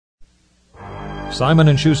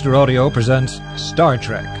Simon & Schuster Audio presents Star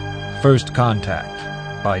Trek: First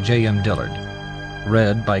Contact by J.M. Dillard.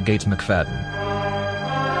 Read by Gates McFadden.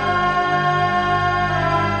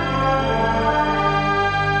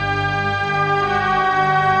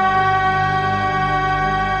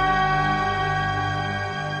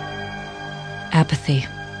 Apathy.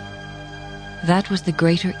 That was the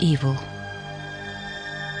greater evil.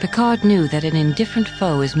 Picard knew that an indifferent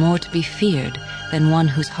foe is more to be feared than one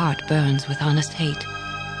whose heart burns with honest hate.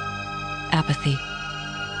 Apathy.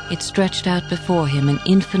 It stretched out before him in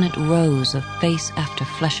infinite rows of face after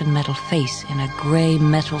flesh and metal face in a gray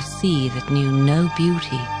metal sea that knew no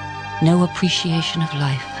beauty, no appreciation of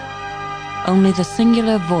life, only the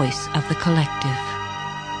singular voice of the collective.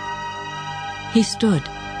 He stood,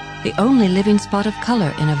 the only living spot of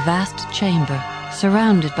color in a vast chamber,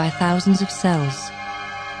 surrounded by thousands of cells.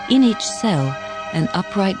 In each cell, an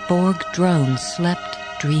upright Borg drone slept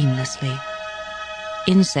dreamlessly.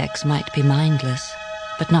 Insects might be mindless,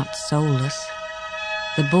 but not soulless.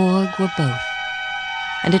 The Borg were both.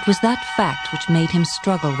 And it was that fact which made him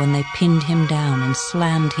struggle when they pinned him down and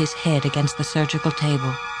slammed his head against the surgical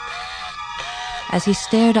table. As he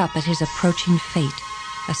stared up at his approaching fate,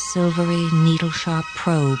 a silvery, needle-sharp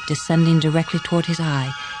probe descending directly toward his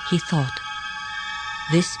eye, he thought,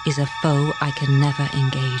 "This is a foe I can never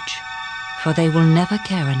engage, for they will never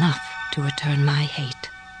care enough to return my hate."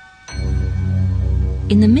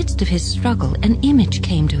 In the midst of his struggle, an image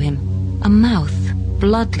came to him, a mouth,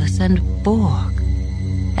 bloodless and Borg.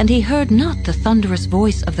 And he heard not the thunderous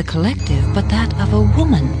voice of the collective, but that of a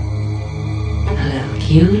woman.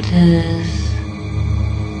 "Locutus."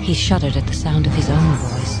 He shuddered at the sound of his own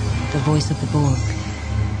voice, the voice of the Borg.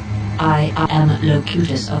 "I am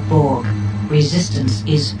Locutus of Borg. Resistance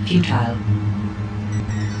is futile."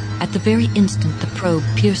 At the very instant the probe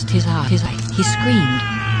pierced his eye, he screamed,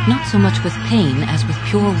 not so much with pain as with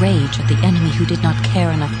pure rage at the enemy who did not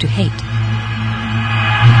care enough to hate.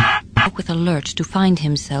 He woke with a lurch to find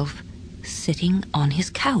himself sitting on his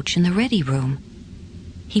couch in the ready room.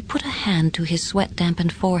 He put a hand to his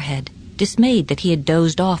sweat-dampened forehead, dismayed that he had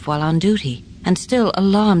dozed off while on duty, and still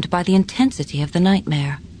alarmed by the intensity of the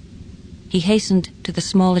nightmare. He hastened to the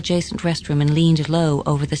small adjacent restroom and leaned low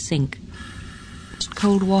over the sink.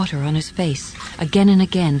 Cold water on his face, again and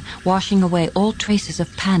again, washing away all traces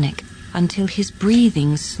of panic, until his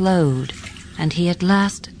breathing slowed, and he at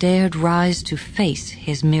last dared rise to face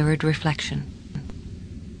his mirrored reflection.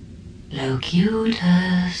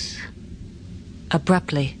 "Locutus."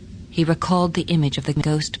 Abruptly, he recalled the image of the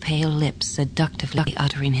ghost-pale lips seductively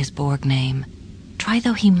uttering his Borg name. Try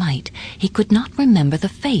though he might, he could not remember the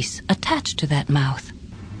face attached to that mouth.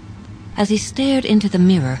 As he stared into the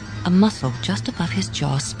mirror, a muscle just above his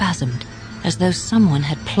jaw spasmed, as though someone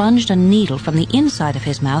had plunged a needle from the inside of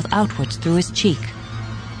his mouth outwards through his cheek.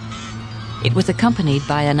 It was accompanied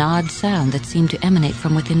by an odd sound that seemed to emanate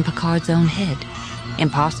from within Picard's own head.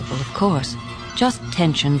 Impossible, of course. Just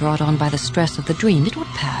tension brought on by the stress of the dream. It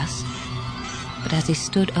would pass. But as he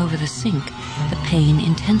stood over the sink, the pain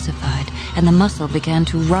intensified, and the muscle began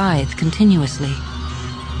to writhe continuously.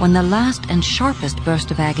 When the last and sharpest burst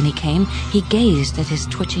of agony came, he gazed at his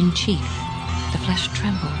twitching cheek. The flesh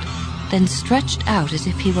trembled, then stretched out as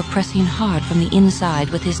if he were pressing hard from the inside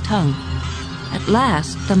with his tongue. At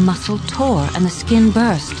last, the muscle tore and the skin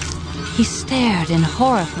burst. He stared in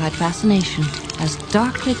horrified fascination as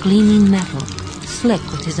darkly gleaming metal, slick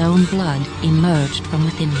with his own blood, emerged from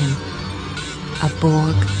within him. A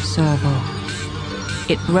Borg servo.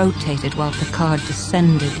 It rotated while Picard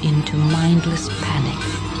descended into mindless panic.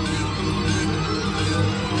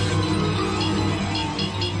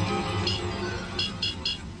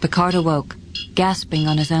 Picard awoke, gasping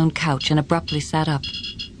on his own couch, and abruptly sat up.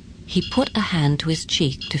 He put a hand to his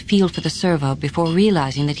cheek to feel for the servo before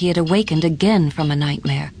realizing that he had awakened again from a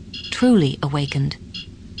nightmare, truly awakened.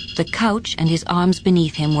 The couch and his arms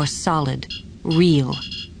beneath him were solid, real.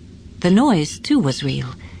 The noise, too, was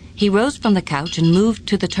real. He rose from the couch and moved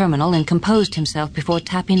to the terminal and composed himself before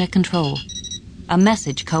tapping a control. A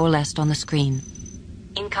message coalesced on the screen.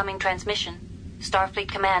 "Incoming transmission. Starfleet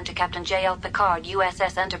Command to Captain J.L. Picard,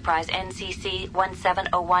 USS Enterprise, NCC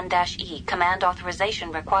 1701-E. Command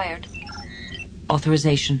authorization required."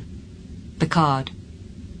 Authorization. Picard.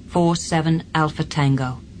 47 Alpha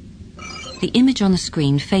Tango. The image on the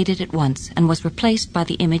screen faded at once and was replaced by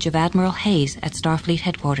the image of Admiral Hayes at Starfleet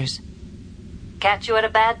headquarters. "Catch you at a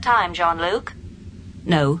bad time, Jean-Luc?"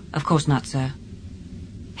 "No, of course not, sir."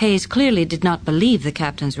 Hayes clearly did not believe the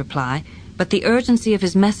captain's reply, but the urgency of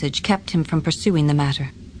his message kept him from pursuing the matter.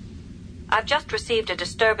 "I've just received a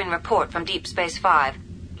disturbing report from Deep Space 5.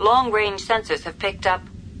 Long-range sensors have picked up..."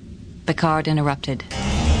 Picard interrupted.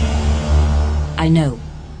 I know.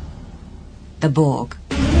 The Borg.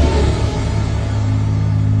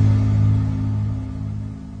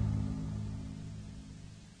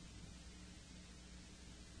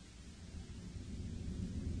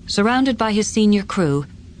 Surrounded by his senior crew,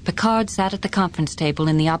 Picard sat at the conference table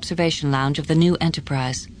in the observation lounge of the new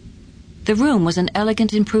Enterprise. The room was an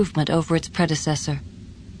elegant improvement over its predecessor.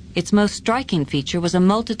 Its most striking feature was a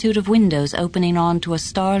multitude of windows opening onto a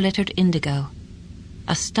star-littered indigo.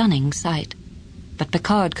 A stunning sight, but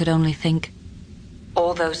Picard could only think,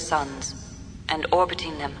 all those suns, and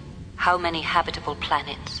orbiting them, how many habitable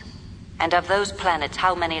planets? And of those planets,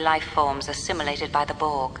 how many life forms assimilated by the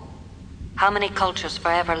Borg? How many cultures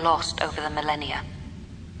forever lost over the millennia?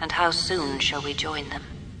 And how soon shall we join them?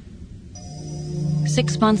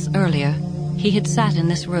 6 months earlier, he had sat in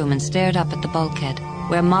this room and stared up at the bulkhead,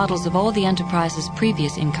 where models of all the Enterprise's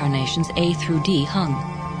previous incarnations, A through D, hung.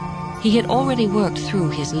 He had already worked through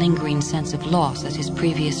his lingering sense of loss at his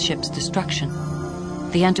previous ship's destruction.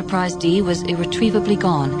 The Enterprise D was irretrievably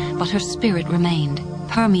gone, but her spirit remained,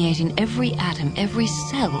 permeating every atom, every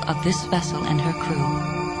cell of this vessel and her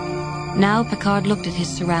crew. Now Picard looked at his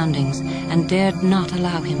surroundings and dared not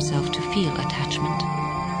allow himself to feel attachment.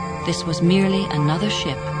 This was merely another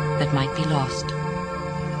ship that might be lost.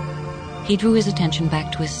 He drew his attention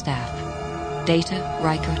back to his staff. Data,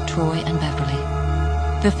 Riker, Troy, and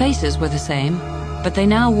Beverly. The faces were the same, but they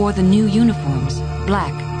now wore the new uniforms,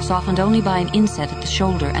 black, softened only by an inset at the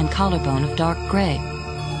shoulder and collarbone of dark gray.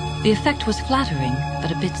 The effect was flattering,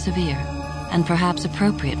 but a bit severe, and perhaps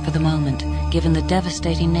appropriate for the moment, given the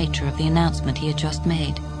devastating nature of the announcement he had just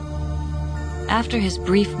made. After his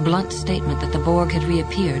brief, blunt statement that the Borg had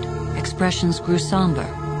reappeared, expressions grew somber,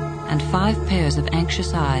 and 5 pairs of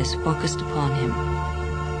anxious eyes focused upon him.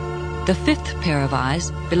 The 5th pair of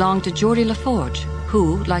eyes belonged to Geordi LaForge,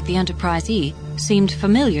 who, like the Enterprise E, seemed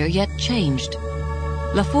familiar yet changed.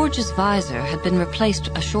 LaForge's visor had been replaced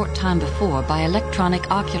a short time before by electronic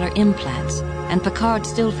ocular implants, and Picard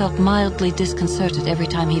still felt mildly disconcerted every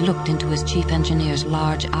time he looked into his chief engineer's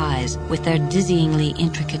large eyes with their dizzyingly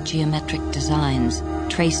intricate geometric designs,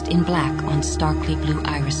 traced in black on starkly blue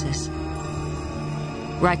irises.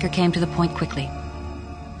 Riker came to the point quickly.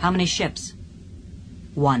 How many ships?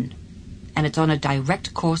 1. And it's on a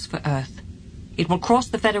direct course for Earth. It will cross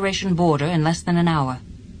the Federation border in less than an hour.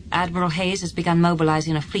 Admiral Hayes has begun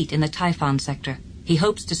mobilizing a fleet in the Typhon sector. He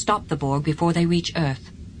hopes to stop the Borg before they reach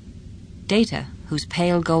Earth. Data, whose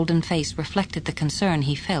pale golden face reflected the concern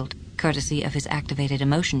he felt, courtesy of his activated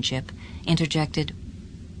emotion chip, interjected,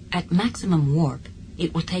 at maximum warp,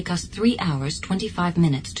 it will take us 3 hours, 25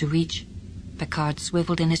 minutes to reach... Picard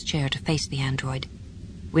swiveled in his chair to face the android.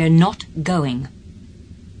 We're not going.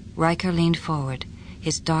 Riker leaned forward,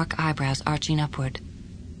 his dark eyebrows arching upward.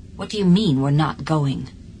 What do you mean we're not going?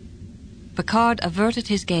 Picard averted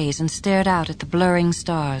his gaze and stared out at the blurring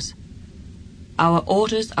stars. Our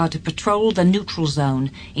orders are to patrol the neutral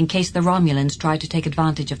zone in case the Romulans try to take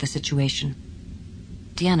advantage of the situation.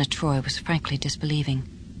 Deanna Troi was frankly disbelieving.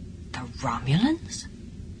 The Romulans?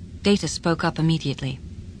 Data spoke up immediately.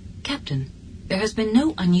 Captain, there has been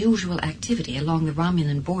no unusual activity along the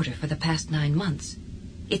Romulan border for the past 9 months.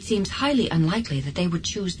 It seems highly unlikely that they would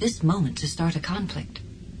choose this moment to start a conflict.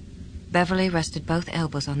 Beverly rested both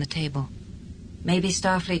elbows on the table. Maybe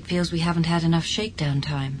Starfleet feels we haven't had enough shakedown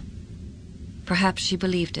time. Perhaps she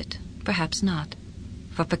believed it, perhaps not.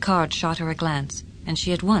 For Picard shot her a glance, and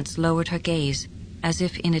she at once lowered her gaze, as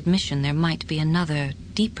if in admission there might be another,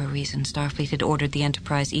 deeper reason Starfleet had ordered the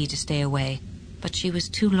Enterprise E to stay away, but she was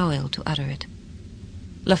too loyal to utter it.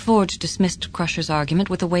 LaForge dismissed Crusher's argument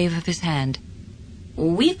with a wave of his hand.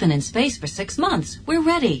 We've been in space for 6 months. We're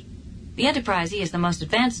ready. The Enterprise E is the most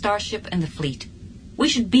advanced starship in the fleet. We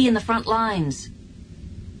should be in the front lines.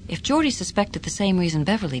 If Geordi suspected the same reason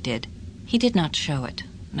Beverly did, he did not show it.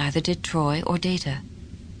 Neither did Troy or Data.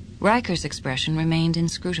 Riker's expression remained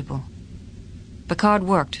inscrutable. Picard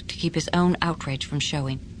worked to keep his own outrage from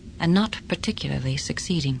showing, and not particularly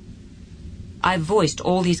succeeding. I've voiced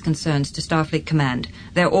all these concerns to Starfleet Command.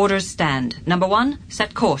 Their orders stand. Number 1,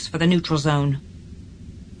 set course for the neutral zone.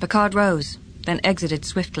 Picard rose, then exited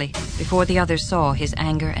swiftly, before the others saw his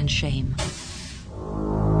anger and shame.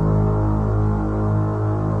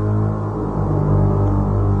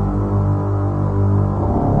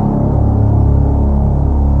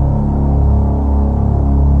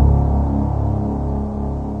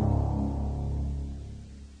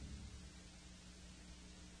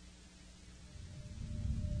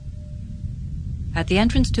 At the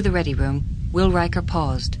entrance to the ready room, Will Riker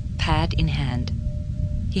paused, pad in hand.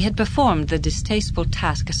 He had performed the distasteful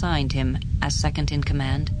task assigned him as second in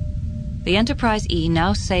command. The Enterprise E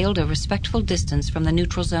now sailed a respectful distance from the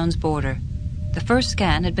neutral zone's border. The first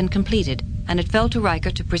scan had been completed, and it fell to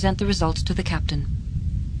Riker to present the results to the captain.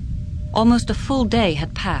 Almost a full day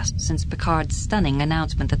had passed since Picard's stunning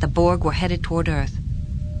announcement that the Borg were headed toward Earth.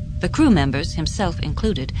 The crew members, himself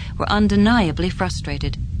included, were undeniably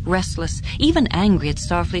frustrated, restless, even angry at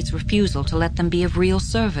Starfleet's refusal to let them be of real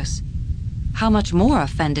service. How much more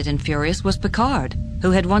offended and furious was Picard,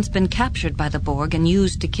 who had once been captured by the Borg and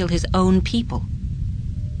used to kill his own people.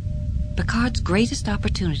 Picard's greatest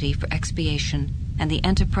opportunity for expiation, and the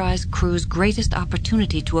Enterprise crew's greatest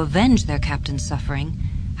opportunity to avenge their captain's suffering,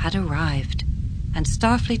 had arrived, and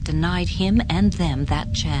Starfleet denied him and them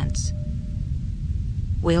that chance.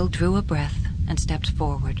 Will drew a breath and stepped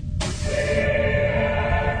forward.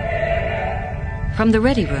 From the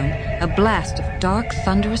ready room, a blast of dark,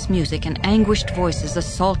 thunderous music and anguished voices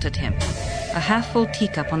assaulted him. A half-full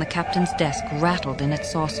teacup on the captain's desk rattled in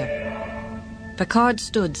its saucer. Picard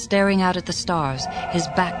stood staring out at the stars, his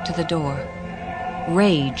back to the door.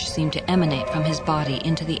 Rage seemed to emanate from his body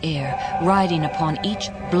into the air, riding upon each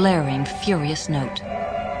blaring, furious note.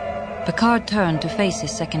 Picard turned to face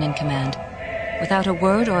his second-in-command. Without a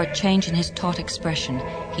word or a change in his taut expression,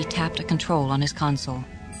 he tapped a control on his console.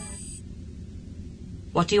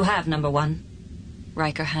 "What do you have, number one?"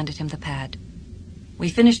 Riker handed him the pad. "We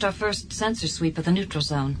finished our first sensor sweep of the neutral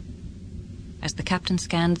zone." As the captain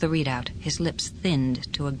scanned the readout, his lips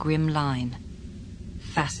thinned to a grim line.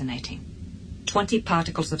 "Fascinating. 20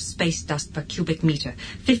 particles of space dust per cubic meter,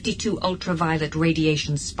 52 ultraviolet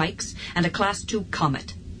radiation spikes, and a Class II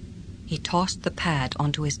comet." He tossed the pad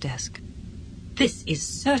onto his desk. "This is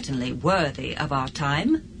certainly worthy of our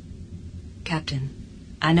time." "Captain,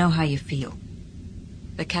 I know how you feel."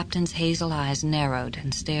 The captain's hazel eyes narrowed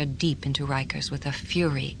and stared deep into Riker's with a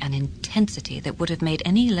fury and intensity that would have made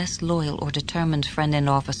any less loyal or determined friend and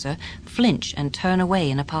officer flinch and turn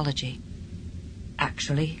away in apology.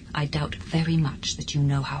 "Actually, I doubt very much that you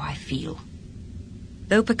know how I feel."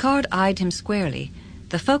 Though Picard eyed him squarely,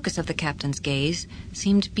 the focus of the captain's gaze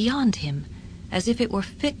seemed beyond him, as if it were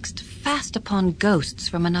fixed fast upon ghosts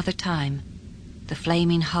from another time. The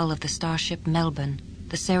flaming hull of the starship Melbourne,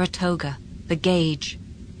 the Saratoga, the Gauge.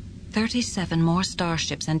 37 more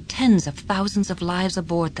starships and tens of thousands of lives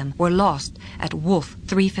aboard them were lost at Wolf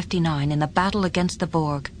 359 in the battle against the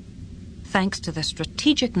Borg. Thanks to the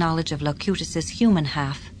strategic knowledge of Locutus's human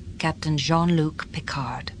half, Captain Jean-Luc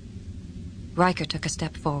Picard. Riker took a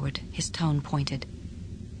step forward, his tone pointed.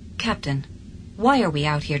 "Captain, why are we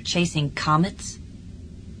out here chasing comets?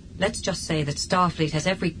 Let's just say that Starfleet has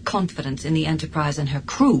every confidence in the Enterprise and her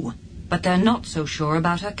crew, but they're not so sure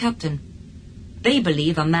about her captain. They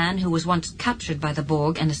believe a man who was once captured by the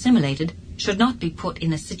Borg and assimilated should not be put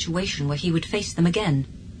in a situation where he would face them again.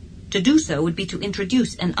 To do so would be to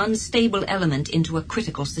introduce an unstable element into a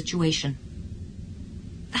critical situation."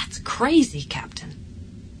 "That's crazy, Captain.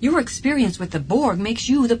 Your experience with the Borg makes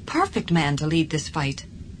you the perfect man to lead this fight."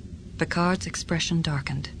 Picard's expression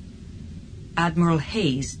darkened. "Admiral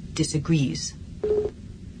Hayes disagrees."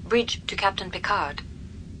 "Bridge to Captain Picard."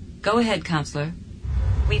 "Go ahead, Counselor."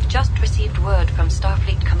 "We've just received word from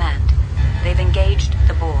Starfleet Command. They've engaged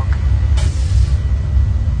the Borg."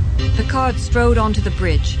 Picard strode onto the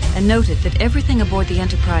bridge and noted that everything aboard the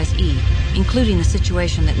Enterprise E, including the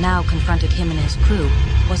situation that now confronted him and his crew,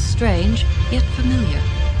 was strange yet familiar.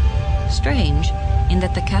 Strange in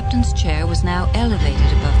that the captain's chair was now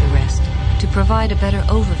elevated above the rest to provide a better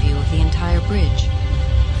overview of the entire bridge.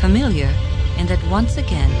 Familiar in that once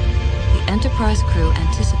again the Enterprise crew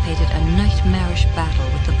anticipated a nightmarish battle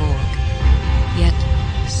with the Borg, yet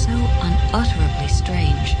so unutterably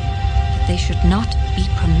strange that they should not be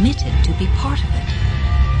permitted to be part of it.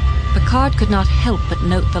 Picard could not help but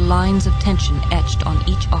note the lines of tension etched on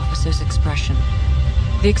each officer's expression.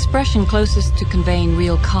 The expression closest to conveying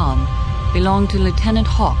real calm belonged to Lieutenant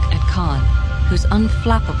Hawk at Khan, whose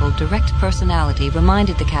unflappable, direct personality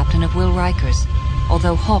reminded the captain of Will Riker's,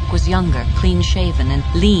 although Hawk was younger, clean-shaven, and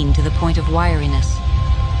lean to the point of wiriness.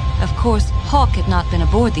 Of course, Hawk had not been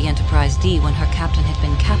aboard the Enterprise D when her captain had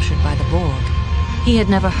been captured by the Borg. He had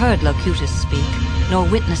never heard Locutus speak, nor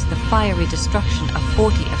witnessed the fiery destruction of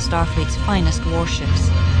 40 of Starfleet's finest warships.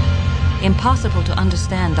 Impossible to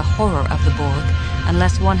understand the horror of the Borg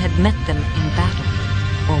unless one had met them in battle,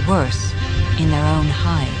 or worse, in their own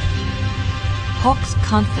hive. Hawk's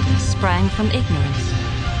confidence sprang from ignorance,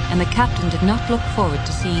 and the captain did not look forward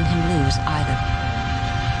to seeing him lose either.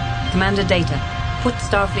 "Commander Data, put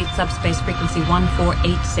Starfleet subspace frequency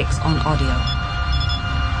 1486 on audio."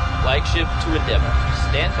 "Flagship to Endeavour.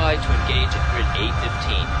 Stand by to engage at grid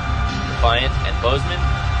A15. Defiant and Bozeman,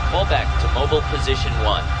 fall back to mobile position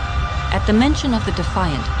 1. At the mention of the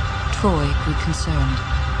Defiant, Troy grew concerned.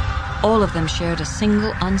 All of them shared a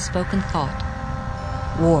single unspoken thought.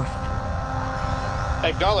 Worf.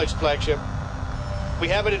 Acknowledged, flagship. We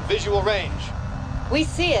have it in visual range. We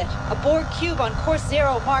see it. A Borg cube on course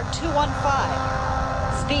 0, mark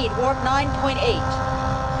 215. Speed warp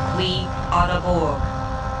 9.8. We are the Borg.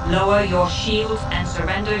 Lower your shields and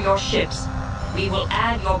surrender your ships. We will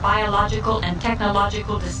add your biological and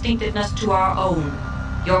technological distinctiveness to our own.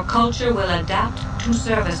 Your culture will adapt to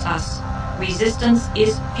service us. Resistance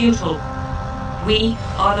is futile. We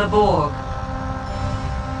are the Borg.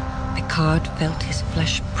 Picard felt his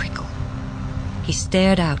flesh prickle. He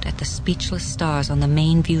stared out at the speechless stars on the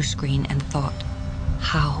main view screen and thought,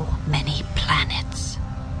 how many planets?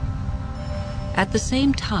 At the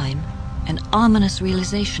same time, an ominous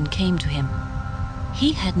realization came to him.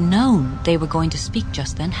 He had known they were going to speak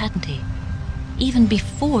just then, hadn't he? Even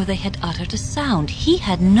before they had uttered a sound, he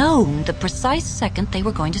had known the precise second they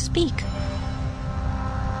were going to speak.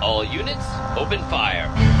 All units, open fire.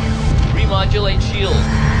 Remodulate shields.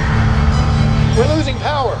 We're losing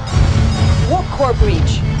power. Warp core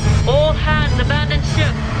breach. All hands abandon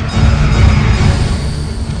ship.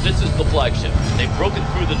 This is the flagship. They've broken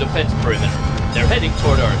through the defense perimeter. They're heading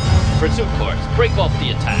toward Earth. Pursuit course. Break off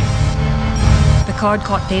the attack. Picard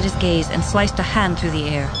caught Data's gaze and sliced a hand through the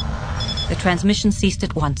air. The transmission ceased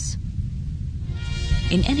at once.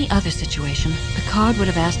 In any other situation, Picard would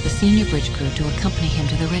have asked the senior bridge crew to accompany him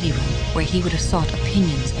to the ready room, where he would have sought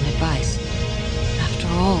opinions and advice. After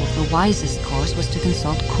all, the wisest course was to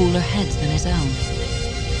consult cooler heads than his own.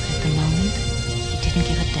 But at the moment, he didn't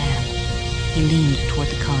give a damn. He leaned toward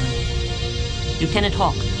the con. Lieutenant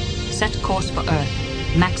Hawk, set course for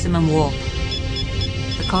Earth. Maximum warp.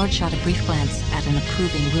 Picard shot a brief glance at an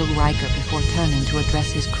approving Will Riker before turning to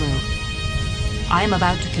address his crew. I am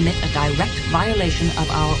about to commit a direct violation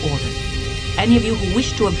of our order. Any of you who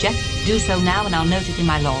wish to object, do so now and I'll note it in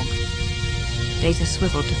my log. Data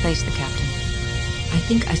swiveled to face the captain. I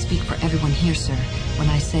think I speak for everyone here, sir, when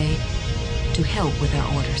I say, to hell with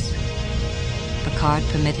our orders. Picard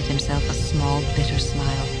permitted himself a small, bitter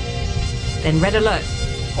smile. Then red alert.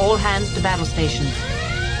 All hands to battle stations.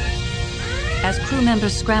 As crew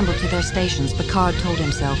members scrambled to their stations, Picard told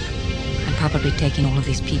himself, I'm probably taking all of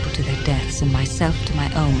these people to their deaths and myself to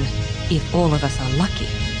my own, if all of us are lucky.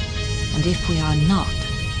 And if we are not,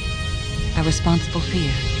 a responsible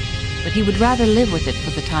fear. But he would rather live with it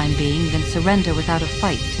for the time being than surrender without a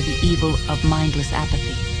fight to the evil of mindless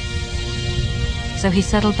apathy. So he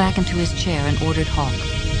settled back into his chair and ordered Hawk,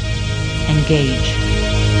 engage.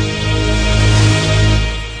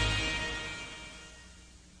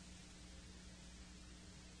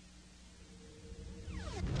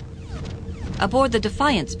 Aboard the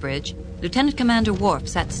Defiance bridge, Lieutenant Commander Worf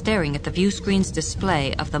sat staring at the view screen's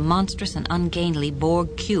display of the monstrous and ungainly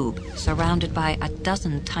Borg cube surrounded by a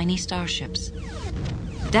dozen tiny starships.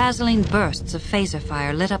 Dazzling bursts of phaser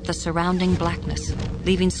fire lit up the surrounding blackness,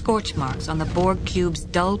 leaving scorch marks on the Borg cube's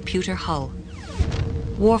dull pewter hull.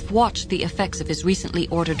 Worf watched the effects of his recently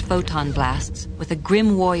ordered photon blasts with a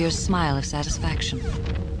grim warrior's smile of satisfaction.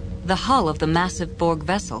 The hull of the massive Borg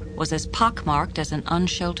vessel was as pockmarked as an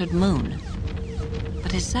unsheltered moon.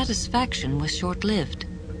 But his satisfaction was short-lived.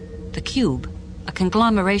 The cube, a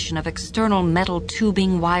conglomeration of external metal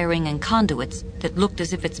tubing, wiring, and conduits that looked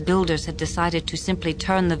as if its builders had decided to simply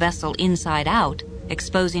turn the vessel inside out,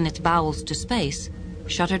 exposing its bowels to space,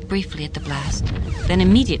 shuddered briefly at the blast, then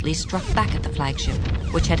immediately struck back at the flagship,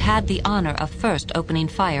 which had had the honor of first opening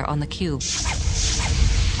fire on the cube.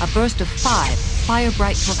 A burst of 5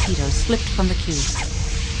 fire-bright torpedoes slipped from the cube.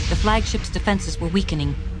 The flagship's defenses were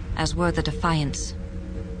weakening, as were the Defiant's.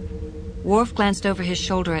 Worf glanced over his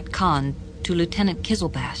shoulder at Khan to Lieutenant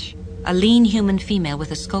Kizelbash, a lean human female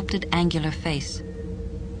with a sculpted angular face.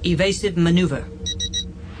 Evasive maneuver.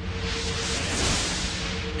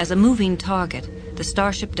 As a moving target, the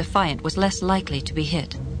starship Defiant was less likely to be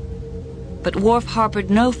hit. But Worf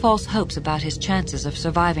harbored no false hopes about his chances of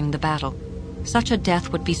surviving the battle. Such a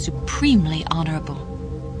death would be supremely honorable.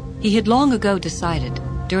 He had long ago decided,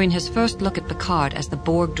 during his first look at Picard as the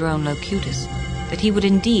Borg drone Locutus, that he would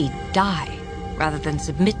indeed die rather than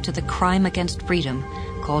submit to the crime against freedom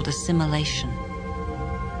called assimilation.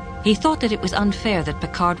 He thought that it was unfair that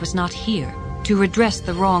Picard was not here to redress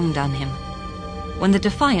the wrong done him. When the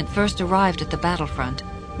Defiant first arrived at the battlefront,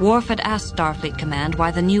 Worf had asked Starfleet Command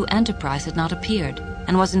why the new Enterprise had not appeared,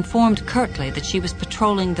 and was informed curtly that she was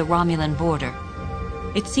patrolling the Romulan border.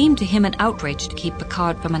 It seemed to him an outrage to keep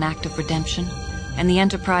Picard from an act of redemption, and the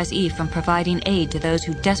Enterprise E from providing aid to those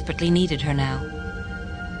who desperately needed her now.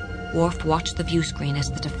 Worf watched the view screen as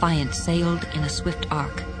the Defiant sailed in a swift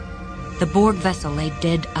arc. The Borg vessel lay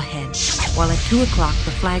dead ahead, while at 2 o'clock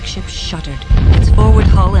the flagship shuddered, its forward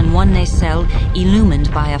hull and one nacelle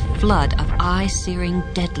illumined by a flood of eye-searing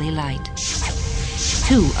deadly light.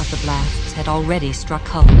 2 of the blasts had already struck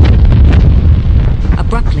home.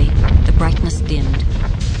 Abruptly, the brightness dimmed.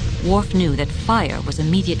 Worf knew that fire was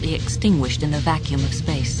immediately extinguished in the vacuum of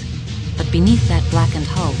space. But beneath that blackened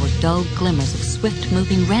hull were dull glimmers of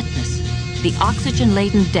swift-moving redness, the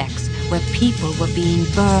oxygen-laden decks where people were being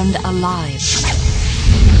burned alive.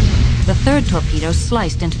 The third torpedo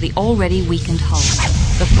sliced into the already weakened hull.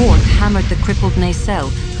 The fourth hammered the crippled nacelle,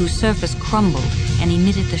 whose surface crumbled and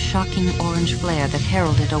emitted the shocking orange flare that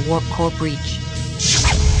heralded a warp core breach.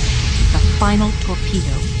 The final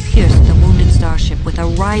torpedo pierced the wounded starship with a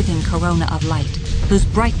writhing corona of light, whose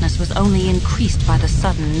brightness was only increased by the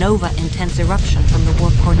sudden nova-intense eruption from the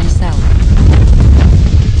warp core nacelle.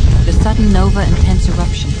 The sudden nova-intense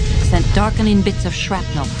eruption sent darkening bits of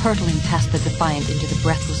shrapnel hurtling past the Defiant into the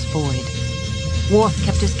breathless void. Worf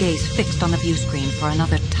kept his gaze fixed on the viewscreen for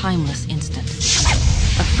another timeless instant.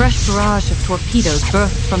 A fresh barrage of torpedoes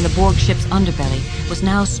birthed from the Borg ship's underbelly was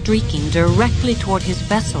now streaking directly toward his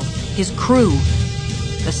vessel, his crew.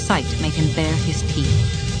 The sight made him bare his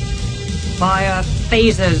teeth. Fire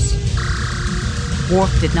phasers!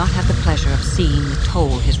 Worf did not have the pleasure of seeing the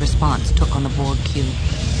toll his response took on the Borg cube.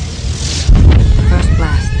 The first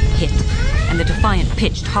blast hit, and the Defiant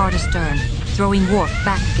pitched hard astern, throwing Worf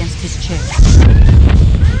back against his chair.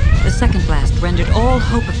 The second blast rendered all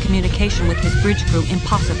hope of communication with his bridge crew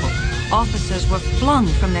impossible. Officers were flung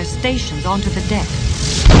from their stations onto the deck.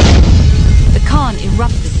 The Khan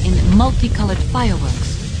erupted in multicolored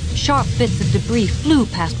fireworks. Sharp bits of debris flew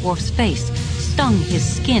past Worf's face, stung his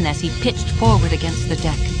skin as he pitched forward against the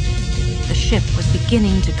deck. The ship was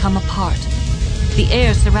beginning to come apart. The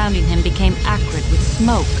air surrounding him became acrid with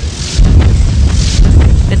smoke.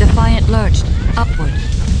 The Defiant lurched upward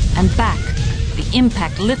and back, the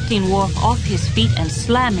impact lifting Worf off his feet and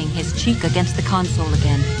slamming his cheek against the console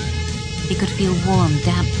again. He could feel warm,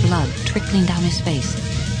 damp blood trickling down his face,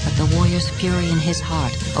 but the warrior's fury in his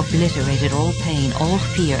heart obliterated all pain, all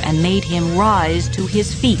fear, and made him rise to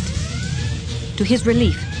his feet. To his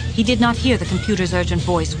relief, he did not hear the computer's urgent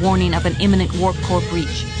voice warning of an imminent warp core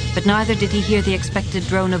breach, but neither did he hear the expected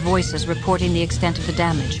drone of voices reporting the extent of the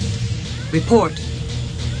damage. Report.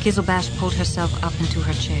 Kizelbash pulled herself up into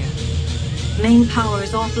her chair. Main power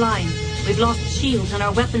is offline. We've lost shields and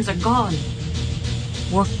our weapons are gone.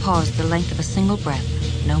 Worf paused the length of a single breath,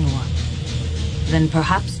 no more. Then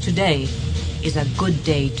perhaps today is a good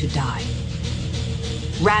day to die.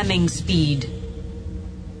 Ramming speed.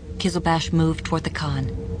 Kizelbash moved toward the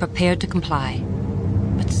Khan, prepared to comply.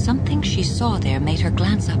 But something she saw there made her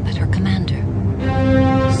glance up at her commander.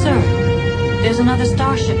 Sir, there's another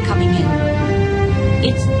starship coming in.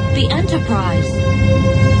 It's the Enterprise.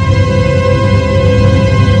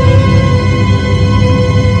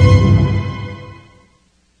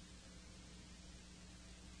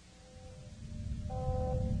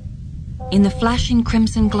 In the flashing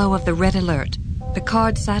crimson glow of the red alert,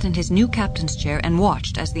 Picard sat in his new captain's chair and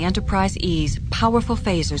watched as the Enterprise E's powerful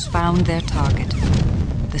phasers found their target,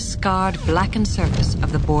 the scarred, blackened surface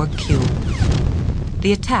of the Borg cube.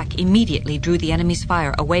 The attack immediately drew the enemy's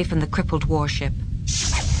fire away from the crippled warship.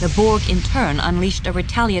 The Borg, in turn, unleashed a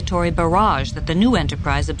retaliatory barrage that the new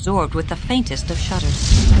Enterprise absorbed with the faintest of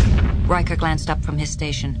shudders. Riker glanced up from his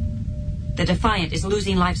station. The Defiant is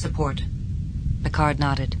losing life support. Picard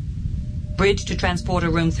nodded. Bridge to transporter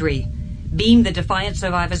room 3. Beam the Defiant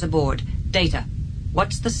survivors aboard. Data.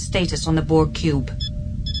 What's the status on the Borg cube?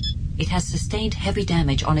 It has sustained heavy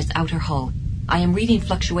damage on its outer hull. I am reading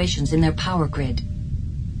fluctuations in their power grid.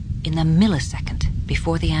 In the millisecond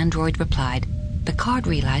before the android replied, Picard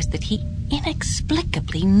realized that he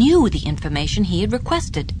inexplicably knew the information he had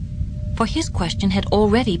requested, for his question had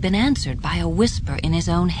already been answered by a whisper in his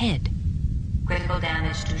own head. Critical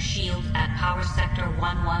damage to shield at power sector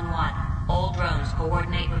 111. All drones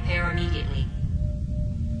coordinate repair immediately.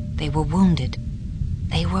 They were wounded.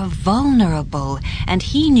 They were vulnerable, and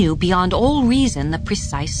he knew beyond all reason the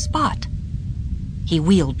precise spot. He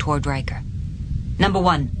wheeled toward Riker. Number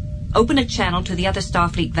 1, open a channel to the other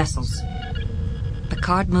Starfleet vessels.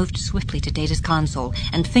 Picard moved swiftly to Data's console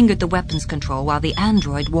and fingered the weapons control while the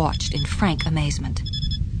android watched in frank amazement.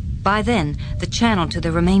 By then, the channel to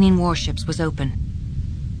the remaining warships was open.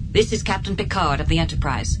 This is Captain Picard of the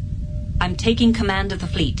Enterprise. I'm taking command of the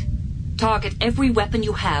fleet. Target every weapon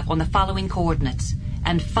you have on the following coordinates,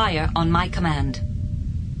 and fire on my command.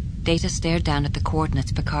 Data stared down at the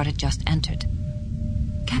coordinates Picard had just entered.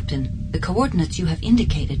 Captain, the coordinates you have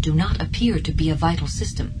indicated do not appear to be a vital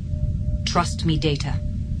system. Trust me, Data.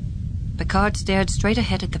 Picard stared straight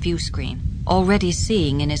ahead at the view screen, already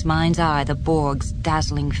seeing in his mind's eye the Borg's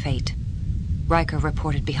dazzling fate. Riker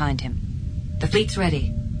reported behind him. "The fleet's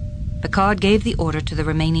ready." Picard gave the order to the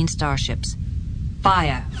remaining starships.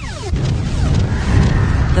 "Fire!"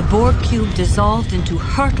 The Borg cube dissolved into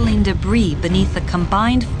hurtling debris beneath the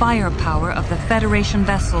combined firepower of the Federation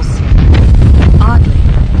vessels. Oddly,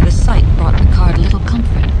 the sight brought Picard little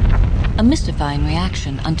comfort. A mystifying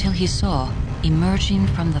reaction until he saw, emerging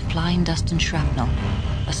from the flying dust and shrapnel,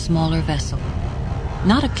 a smaller vessel.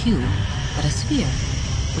 Not a cube, but a sphere,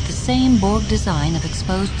 with the same Borg design of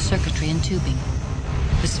exposed circuitry and tubing.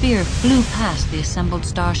 The sphere flew past the assembled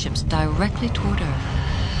starships directly toward Earth.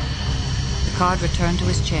 Picard returned to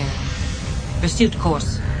his chair. "Pursuit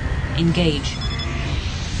course. Engage."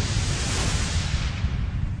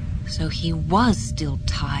 So he was still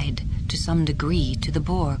tied, to some degree, to the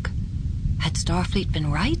Borg. Had Starfleet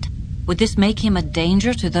been right? Would this make him a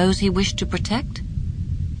danger to those he wished to protect?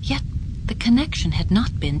 Yet the connection had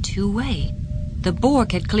not been two-way. The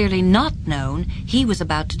Borg had clearly not known he was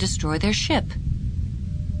about to destroy their ship.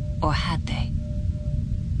 Or had they?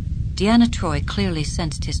 Deanna Troi clearly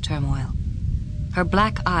sensed his turmoil. Her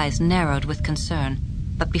black eyes narrowed with concern,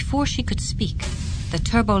 but before she could speak, the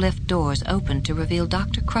turbolift doors opened to reveal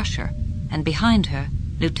Dr. Crusher, and behind her,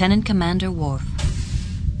 Lieutenant Commander Worf.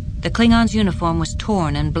 The Klingon's uniform was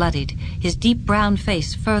torn and bloodied, his deep brown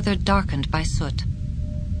face further darkened by soot.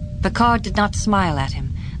 Picard did not smile at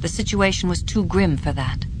him. The situation was too grim for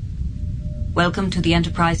that. "Welcome to the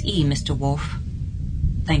Enterprise E, Mr. Worf."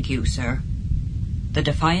 "Thank you, sir." "The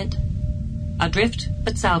Defiant?" "Adrift,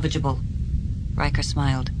 but salvageable." Riker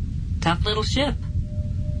smiled. "Tough little ship."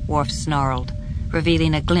 Worf snarled,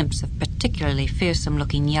 revealing a glimpse of particularly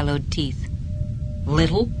fearsome-looking yellowed teeth.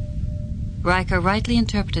 "Little?" Riker rightly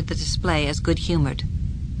interpreted the display as good-humored.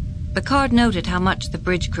 Picard noted how much the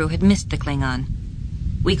bridge crew had missed the Klingon.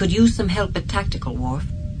 "We could use some help at tactical, Worf."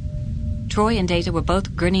 Troi and Data were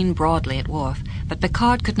both grinning broadly at Worf, but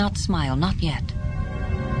Picard could not smile, not yet.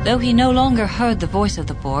 Though he no longer heard the voice of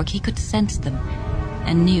the Borg, he could sense them,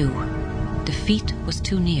 and knew defeat was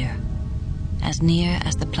too near as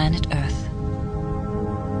the planet Earth.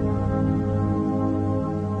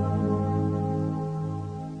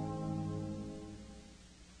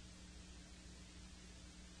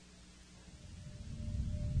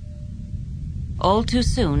 All too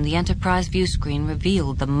soon, the Enterprise viewscreen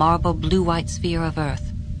revealed the marble blue-white sphere of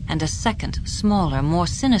Earth, and a second, smaller, more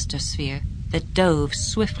sinister sphere that dove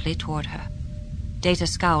swiftly toward her. Data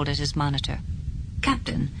scowled at his monitor.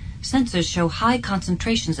 "Captain, sensors show high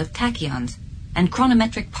concentrations of tachyons and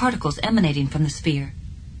chronometric particles emanating from the sphere."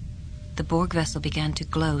 The Borg vessel began to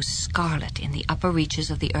glow scarlet in the upper reaches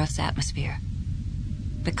of the Earth's atmosphere.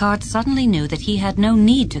 Picard suddenly knew that he had no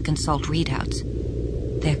need to consult readouts.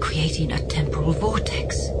 "They're creating a temporal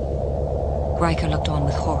vortex." Riker looked on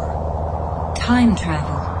with horror. "Time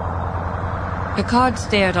travel." Picard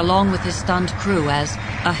stared along with his stunned crew as,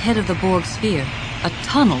 ahead of the Borg sphere, a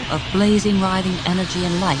tunnel of blazing, writhing energy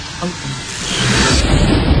and light opened.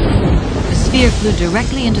 The sphere flew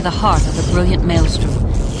directly into the heart of the brilliant maelstrom,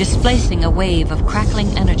 displacing a wave of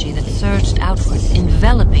crackling energy that surged outwards,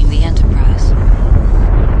 enveloping the Enterprise.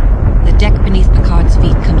 The deck beneath Picard's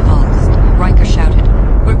feet convulsed. Riker shouted,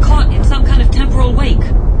 "We're caught in some kind of temporal wake."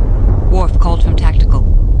 Worf called from tactical,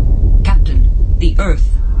 "Captain, the Earth."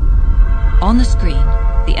 On the screen,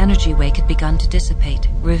 the energy wake had begun to dissipate,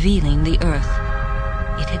 revealing the Earth.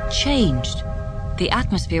 It had changed. The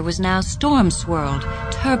atmosphere was now storm-swirled,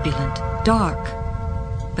 turbulent, dark.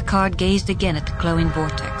 Picard gazed again at the glowing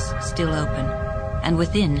vortex, still open, and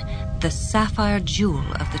within, the sapphire jewel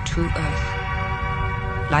of the true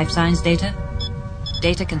Earth. "Life signs data?"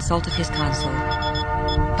 Data consulted his console.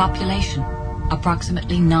 "Population,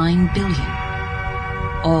 approximately 9 billion.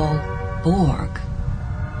 All Borg."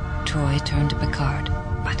 Troi turned to Picard.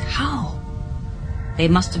 "But how?" "They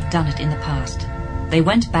must have done it in the past. They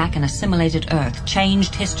went back and assimilated Earth,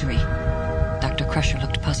 changed history." Dr. Crusher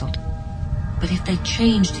looked puzzled. "But if they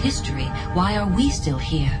changed history, why are we still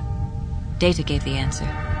here?" Data gave the answer.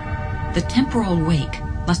 "The temporal wake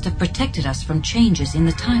must have protected us from changes in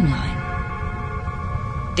the timeline."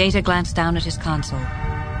 Data glanced down at his console.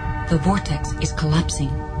 "The vortex is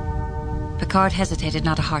collapsing." Picard hesitated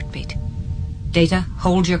not a heartbeat. "Data,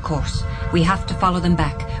 hold your course. We have to follow them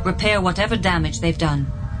back, repair whatever damage they've done."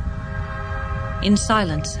 In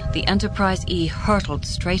silence, the Enterprise E hurtled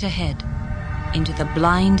straight ahead into the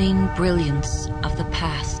blinding brilliance of the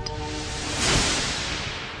past.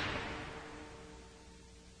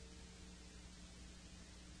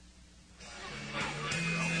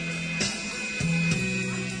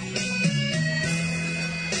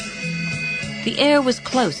 The air was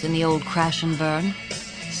close in the old crash and burn,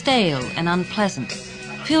 stale and unpleasant,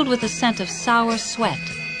 filled with the scent of sour sweat,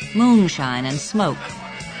 moonshine, and smoke.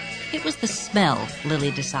 It was the smell,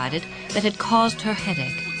 Lily decided, that had caused her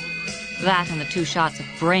headache. That and the 2 shots of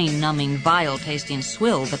brain-numbing, vile-tasting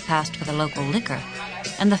swill that passed for the local liquor,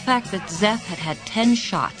 and the fact that Zeph had had 10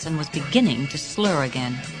 shots and was beginning to slur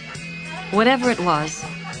again. Whatever it was,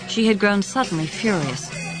 she had grown suddenly furious,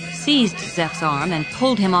 seized Zeph's arm and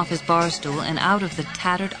pulled him off his bar stool and out of the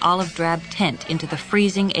tattered olive-drab tent into the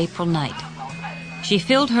freezing April night. She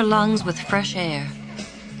filled her lungs with fresh air.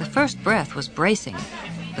 The first breath was bracing,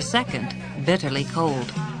 the second bitterly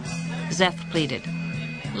cold. Zeph pleaded,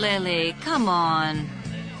 "Lily, come on."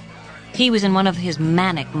 He was in one of his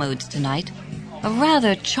manic moods tonight, a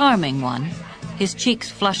rather charming one, his cheeks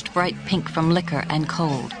flushed bright pink from liquor and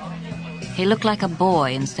cold. He looked like a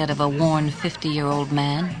boy instead of a worn 50-year-old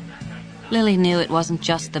man. Lily knew it wasn't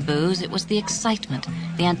just the booze, it was the excitement,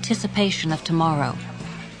 the anticipation of tomorrow.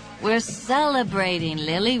 "We're celebrating,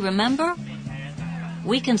 Lily, remember?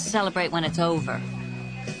 We can celebrate when it's over."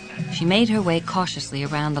 She made her way cautiously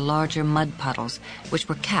around the larger mud puddles, which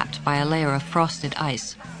were capped by a layer of frosted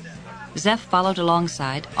ice. Zeph followed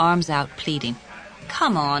alongside, arms out, pleading.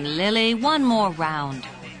 "Come on, Lily, one more round.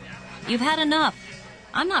 You've had enough.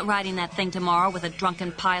 I'm not riding that thing tomorrow with a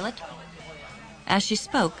drunken pilot." As she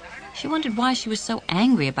spoke, she wondered why she was so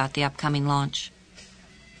angry about the upcoming launch.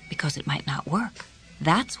 Because it might not work.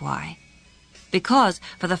 That's why. Because,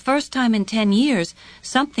 for the first time in 10 years,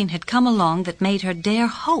 something had come along that made her dare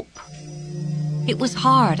hope. It was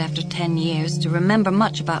hard after 10 years to remember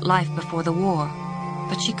much about life before the war,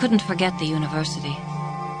 but she couldn't forget the university.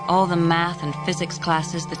 All the math and physics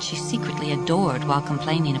classes that she secretly adored while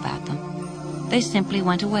complaining about them. They simply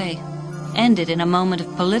went away, ended in a moment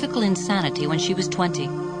of political insanity when she was 20.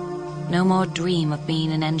 No more dream of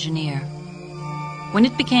being an engineer. When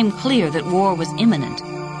it became clear that war was imminent,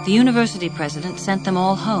 the university president sent them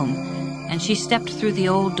all home, and she stepped through the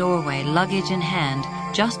old doorway, luggage in hand,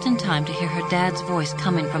 just in time to hear her dad's voice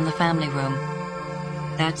coming from the family room.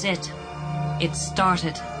 That's it. It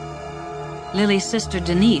started. Lily's sister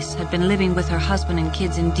Denise had been living with her husband and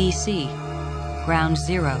kids in D.C. Ground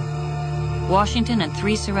zero. Washington and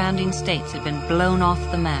 3 surrounding states had been blown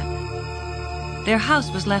off the map. Their house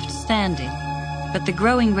was left standing, but the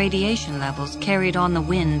growing radiation levels carried on the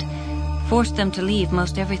wind forced them to leave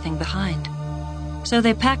most everything behind. So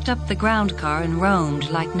they packed up the ground car and roamed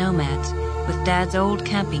like nomads, with Dad's old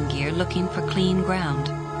camping gear looking for clean ground.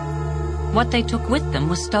 What they took with them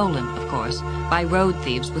was stolen, of course, by road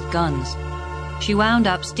thieves with guns. She wound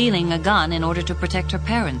up stealing a gun in order to protect her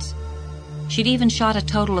parents. She'd even shot a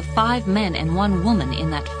total of 5 men and 1 woman in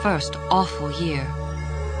that first awful year.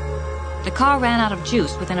 The car ran out of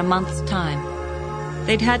juice within a month's time.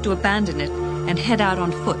 They'd had to abandon it and head out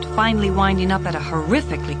on foot, finally winding up at a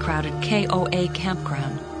horrifically crowded KOA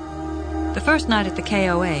campground. The first night at the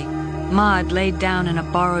KOA, Maud laid down in a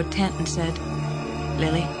borrowed tent and said,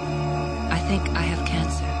 "Lily, I think I have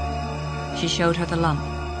cancer." She showed her the lump.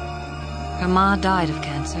 Her ma died of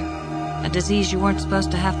cancer, a disease you weren't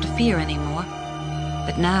supposed to have to fear anymore.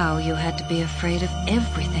 But now you had to be afraid of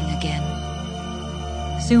everything again.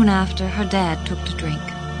 Soon after, her dad took to drink.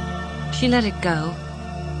 She let it go,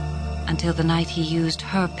 until the night he used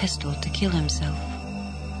her pistol to kill himself.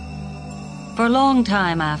 For a long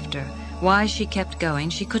time after, why she kept going,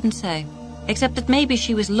 she couldn't say, except that maybe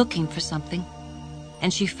she was looking for something,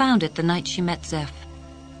 and she found it the night she met Zeph.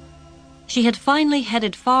 She had finally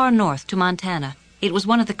headed far north to Montana. It was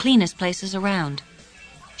one of the cleanest places around.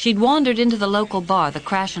 She'd wandered into the local bar, the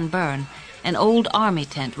Crash and Burn, an old army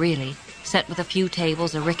tent, really, set with a few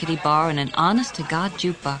tables, a rickety bar, and an honest-to-God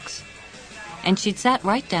jukebox. And she'd sat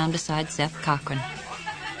right down beside Zeph Cochran.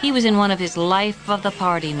 He was in one of his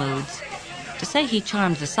life-of-the-party moods. To say he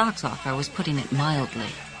charmed the socks off her was putting it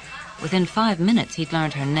mildly. Within 5 minutes, he'd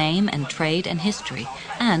learned her name and trade and history,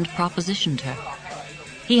 and propositioned her.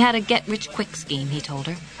 He had a get-rich-quick scheme, he told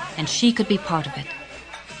her, and she could be part of it.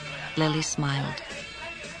 Lily smiled.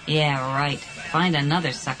 "Yeah, right. Find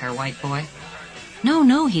another sucker, white boy."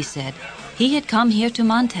 No, he said. He had come here to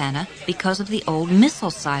Montana because of the old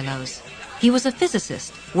missile silos. He was a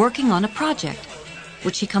physicist working on a project.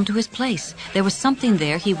 Would she come to his place? There was something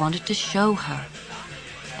there he wanted to show her.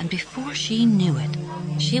 And before she knew it,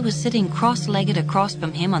 she was sitting cross-legged across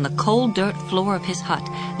from him on the cold dirt floor of his hut,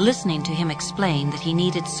 listening to him explain that he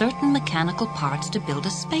needed certain mechanical parts to build a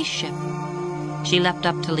spaceship. She leapt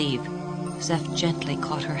up to leave. Zeph gently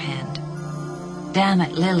caught her hand. "Damn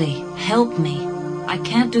it, Lily, help me. I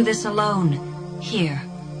can't do this alone. Here,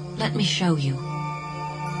 let me show you."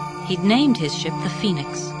 He'd named his ship the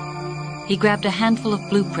Phoenix. He grabbed a handful of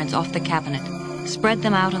blueprints off the cabinet, spread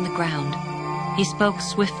them out on the ground. He spoke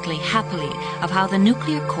swiftly, happily, of how the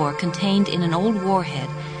nuclear core contained in an old warhead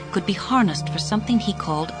could be harnessed for something he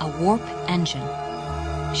called a warp engine.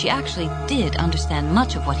 She actually did understand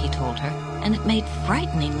much of what he told her, and it made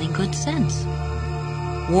frighteningly good sense.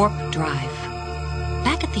 Warp drive.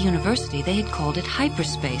 Back at the university, they had called it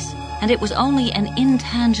hyperspace, and it was only an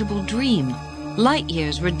intangible dream. Light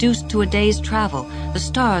years reduced to a day's travel, the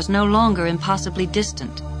stars no longer impossibly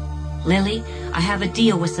distant. Lily, I have a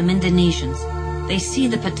deal with some Indonesians. They see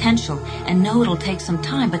the potential and know it'll take some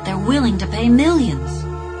time, but they're willing to pay millions.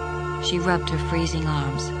 She rubbed her freezing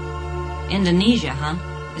arms. Indonesia, huh?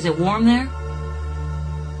 Is it warm there?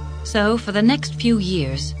 So, for the next few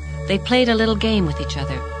years, they played a little game with each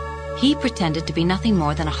other. He pretended to be nothing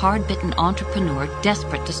more than a hard-bitten entrepreneur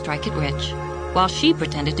desperate to strike it rich, while she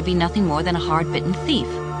pretended to be nothing more than a hard-bitten thief,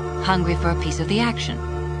 hungry for a piece of the action.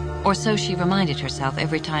 Or so she reminded herself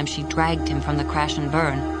every time she dragged him from the crash and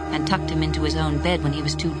burn and tucked him into his own bed when he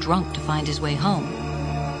was too drunk to find his way home.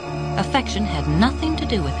 Affection had nothing to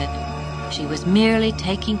do with it. She was merely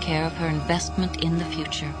taking care of her investment in the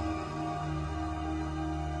future.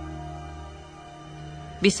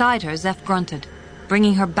 Beside her, Zeph grunted,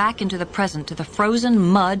 bringing her back into the present to the frozen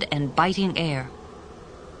mud and biting air.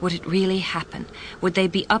 Would it really happen? Would they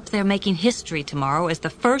be up there making history tomorrow as the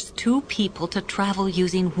first 2 people to travel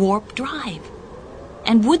using warp drive?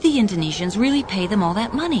 And would the Indonesians really pay them all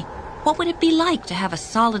that money? What would it be like to have a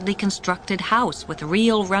solidly constructed house with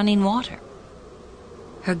real running water?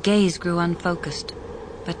 Her gaze grew unfocused,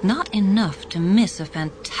 but not enough to miss a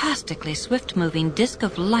fantastically swift-moving disk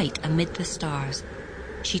of light amid the stars.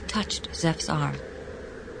 She touched Zeph's arm.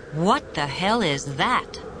 What the hell is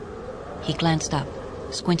that? He glanced up,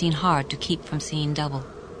 squinting hard to keep from seeing double.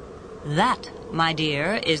 That, my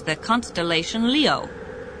dear, is the constellation Leo.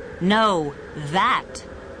 No, that.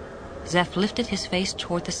 Zeph lifted his face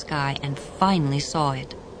toward the sky and finally saw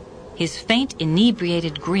it. His faint,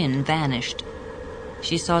 inebriated grin vanished.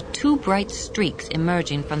 She saw 2 bright streaks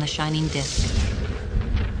emerging from the shining disk.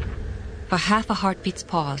 For half a heartbeat's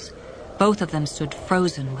pause, both of them stood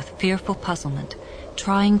frozen with fearful puzzlement,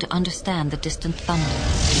 trying to understand the distant thunder.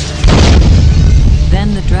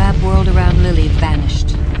 Then the drab world around Lily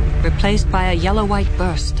vanished, replaced by a yellow-white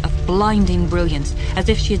burst of blinding brilliance, as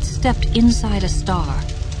if she had stepped inside a star.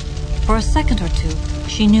 For a second or 2,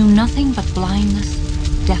 she knew nothing but blindness,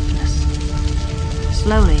 deafness.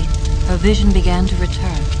 Slowly, her vision began to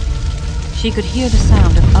return. She could hear the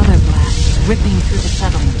sound of other blasts ripping through the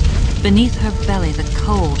settlement. Beneath her belly, the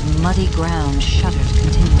cold, muddy ground shuddered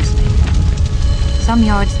continuously. Some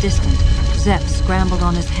yards distant, Zeph scrambled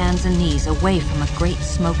on his hands and knees away from a great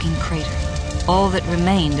smoking crater, all that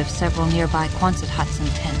remained of several nearby Quonset huts and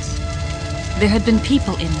tents. There had been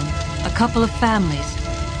people in them, a couple of families,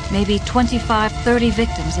 maybe 25, 30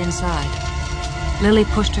 victims inside. Lily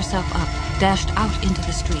pushed herself up, dashed out into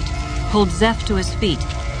the street, pulled Zeph to his feet.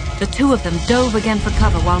 The 2 of them dove again for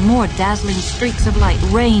cover while more dazzling streaks of light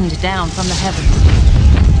rained down from the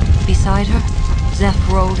heavens. Beside her,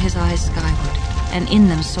 Zeph rolled his eyes skyward, and in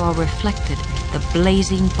them saw reflected the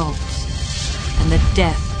blazing bolts and the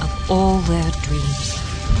death of all their dreams.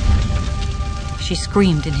 She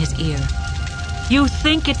screamed in his ear. You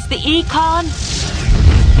think it's the Econ?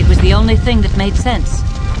 It was the only thing that made sense.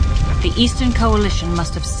 The Eastern Coalition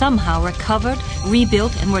must have somehow recovered,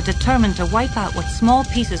 rebuilt, and were determined to wipe out what small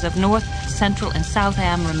pieces of North, Central, and South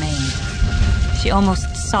Am remained. She almost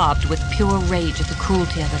sobbed with pure rage at the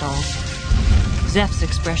cruelty of it all. Zeph's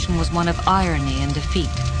expression was one of irony and defeat.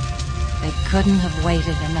 They couldn't have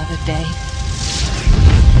waited another day.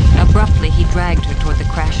 Abruptly, he dragged her toward the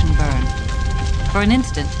crash and burn. For an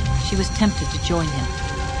instant, she was tempted to join him,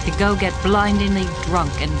 to go get blindingly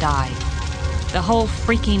drunk and die. The whole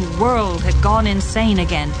freaking world had gone insane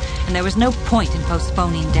again, and there was no point in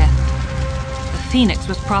postponing death. The Phoenix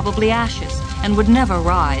was probably ashes and would never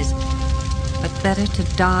rise, but better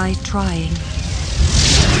to die trying.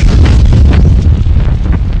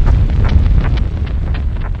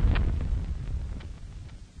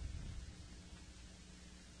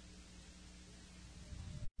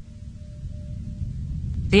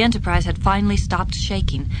 The Enterprise had finally stopped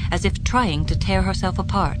shaking, as if trying to tear herself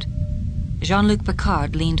apart. Jean-Luc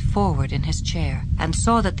Picard leaned forward in his chair and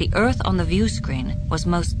saw that the Earth on the view screen was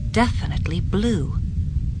most definitely blue.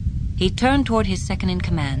 He turned toward his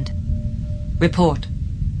second-in-command. Report.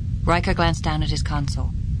 Riker glanced down at his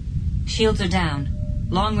console. Shields are down.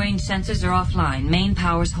 Long-range sensors are offline. Main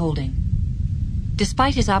powers holding.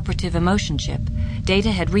 Despite his operative emotion chip,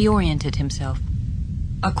 Data had reoriented himself.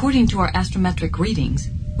 According to our astrometric readings,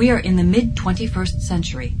 we are in the mid-21st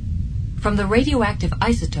century. From the radioactive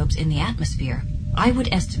isotopes in the atmosphere, I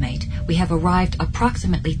would estimate we have arrived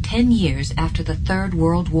approximately 10 years after the Third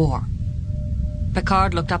World War.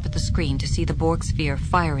 Picard looked up at the screen to see the Borg sphere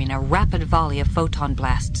firing a rapid volley of photon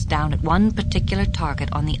blasts down at one particular target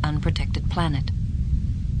on the unprotected planet.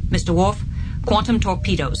 Mr. Worf, quantum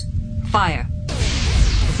torpedoes. Fire.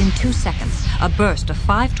 Within 2 seconds, a burst of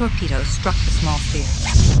 5 torpedoes struck the small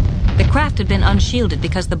sphere. The craft had been unshielded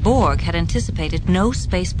because the Borg had anticipated no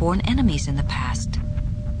spaceborne enemies in the past.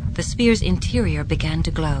 The sphere's interior began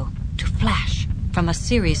to glow, to flash, from a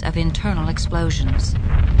series of internal explosions.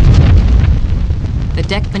 The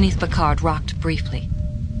deck beneath Picard rocked briefly.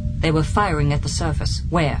 They were firing at the surface.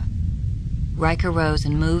 Where? Riker rose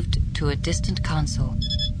and moved to a distant console.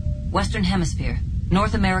 Western Hemisphere,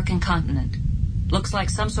 North American continent. Looks like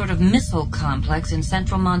some sort of missile complex in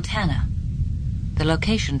central Montana. The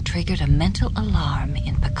location triggered a mental alarm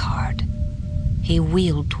in Picard. He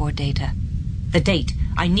wheeled toward Data. The date.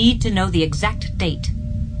 I need to know the exact date.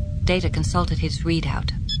 Data consulted his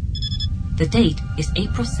readout. The date is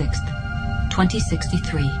April 6th,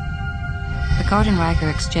 2063. Picard and Riker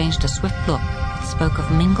exchanged a swift look that spoke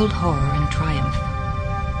of mingled horror and triumph.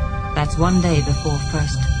 That's 1 day before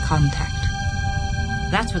first contact.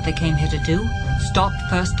 That's what they came here to do. Stop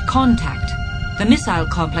first contact. The missile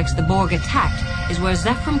complex the Borg attacked is where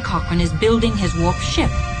Zefram Cochrane is building his warp ship.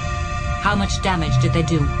 How much damage did they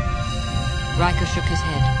do? Riker shook his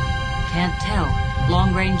head. Can't tell.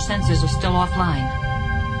 Long-range sensors are still offline.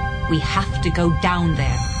 We have to go down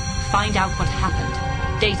there. Find out what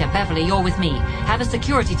happened. Data, Beverly, you're with me. Have a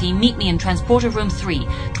security team meet me in Transporter Room 3,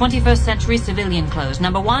 21st Century Civilian Clothes.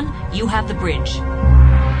 Number 1, you have the bridge.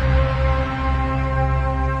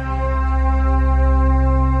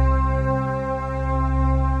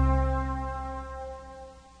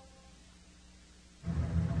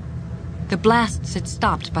 The blasts had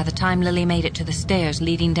stopped by the time Lily made it to the stairs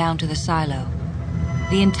leading down to the silo.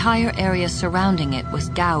 The entire area surrounding it was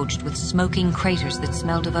gouged with smoking craters that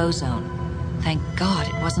smelled of ozone. Thank God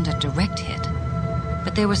it wasn't a direct hit.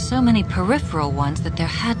 But there were so many peripheral ones that there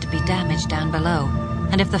had to be damage down below.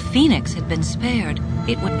 And if the Phoenix had been spared,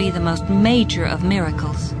 it would be the most major of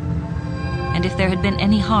miracles. And if there had been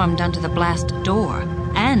any harm done to the blast door,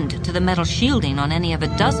 and to the metal shielding on any of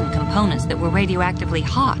a dozen components that were radioactively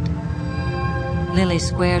hot. Lily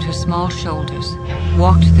squared her small shoulders,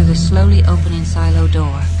 walked through the slowly opening silo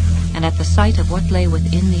door, and at the sight of what lay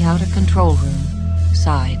within the outer control room,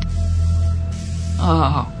 sighed.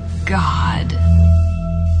 Oh, God.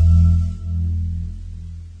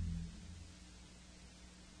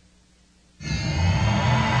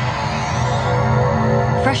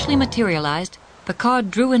 Freshly materialized,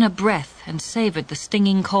 Picard drew in a breath and savored the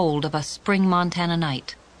stinging cold of a spring Montana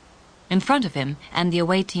night. In front of him, and the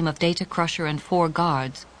away team of Data Crusher and 4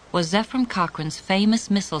 guards, was Zefram Cochrane's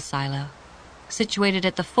famous missile silo, situated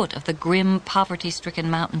at the foot of the grim,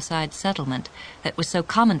 poverty-stricken mountainside settlement that was so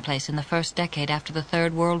commonplace in the first decade after the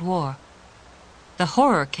Third World War. The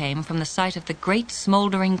horror came from the sight of the great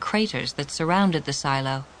smoldering craters that surrounded the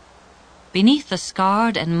silo. Beneath the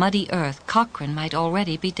scarred and muddy earth, Cochrane might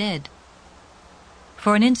already be dead.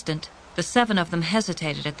 For an instant, the 7 of them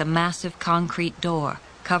hesitated at the massive concrete door,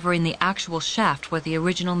 covering the actual shaft where the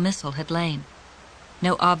original missile had lain.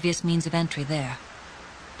 No obvious means of entry there.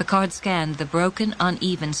 Picard scanned the broken,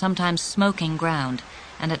 uneven, sometimes smoking ground,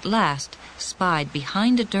 and at last spied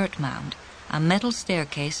behind a dirt mound a metal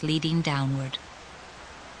staircase leading downward.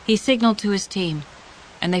 He signaled to his team,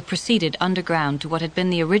 and they proceeded underground to what had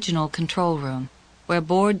been the original control room, where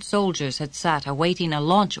bored soldiers had sat awaiting a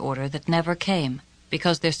launch order that never came,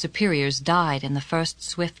 because their superiors died in the first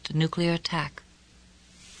swift nuclear attack.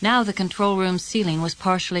 Now the control room's ceiling was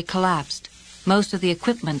partially collapsed, most of the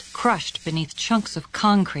equipment crushed beneath chunks of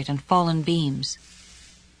concrete and fallen beams.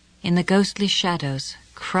 In the ghostly shadows,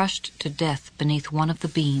 crushed to death beneath one of the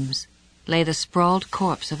beams, lay the sprawled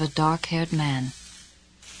corpse of a dark-haired man.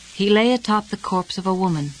 He lay atop the corpse of a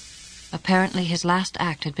woman. Apparently his last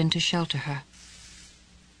act had been to shelter her.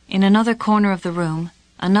 In another corner of the room,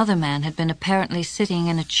 another man had been apparently sitting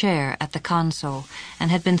in a chair at the console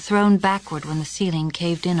and had been thrown backward when the ceiling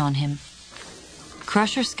caved in on him.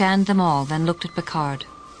 Crusher scanned them all, then looked at Picard.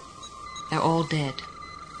 They're all dead.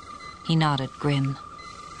 He nodded, grim.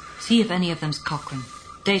 See if any of them's Cochrane.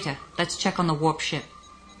 Data, let's check on the warp ship.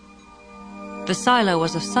 The silo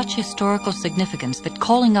was of such historical significance that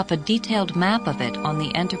calling up a detailed map of it on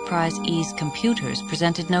the Enterprise E's computers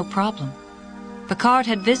presented no problem. Picard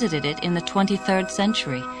had visited it in the 23rd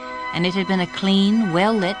century, and it had been a clean,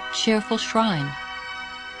 well-lit, cheerful shrine.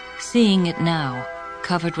 Seeing it now,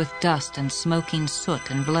 covered with dust and smoking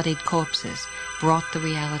soot and bloodied corpses, brought the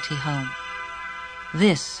reality home.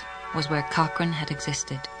 This was where Cochrane had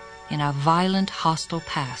existed, in a violent, hostile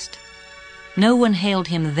past. No one hailed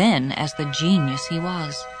him then as the genius he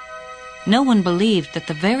was. No one believed that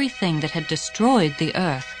the very thing that had destroyed the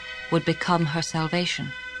Earth would become her salvation.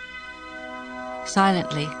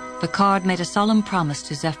 Silently, Picard made a solemn promise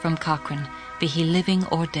to Zephram Cochrane, be he living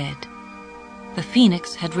or dead. The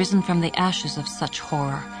Phoenix had risen from the ashes of such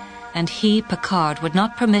horror, and he, Picard, would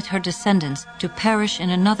not permit her descendants to perish in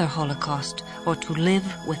another Holocaust or to live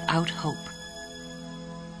without hope.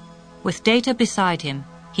 With Data beside him,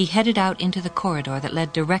 he headed out into the corridor that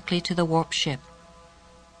led directly to the warp ship.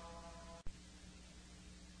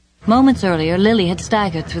 Moments earlier, Lily had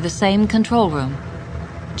staggered through the same control room.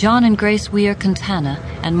 John and Grace Weir-Quintana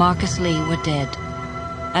and Marcus Lee were dead.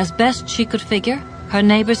 As best she could figure, her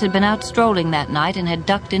neighbors had been out strolling that night and had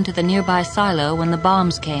ducked into the nearby silo when the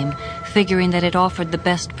bombs came, figuring that it offered the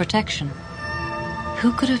best protection.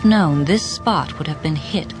 Who could have known this spot would have been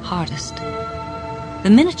hit hardest? The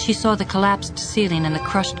minute she saw the collapsed ceiling and the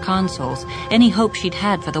crushed consoles, any hope she'd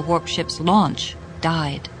had for the warp ship's launch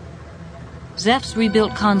died. Zeph's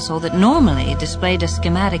rebuilt console that normally displayed a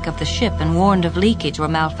schematic of the ship and warned of leakage or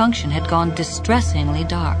malfunction had gone distressingly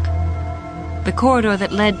dark. The corridor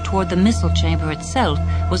that led toward the missile chamber itself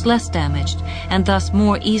was less damaged and thus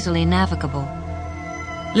more easily navigable.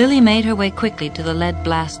 Lily made her way quickly to the lead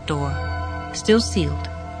blast door, still sealed,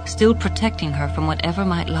 still protecting her from whatever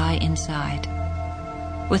might lie inside.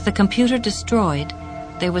 With the computer destroyed,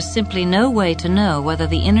 there was simply no way to know whether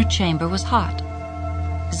the inner chamber was hot.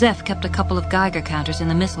 Zeph kept a couple of Geiger counters in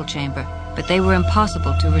the missile chamber, but they were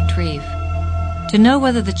impossible to retrieve. To know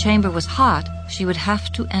whether the chamber was hot, she would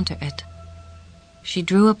have to enter it. She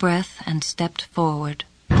drew a breath and stepped forward.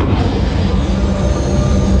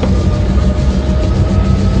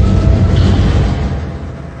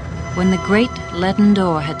 When the great leaden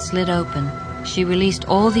door had slid open, she released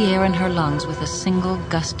all the air in her lungs with a single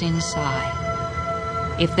gusting sigh.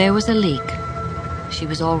 If there was a leak, she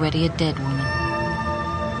was already a dead woman.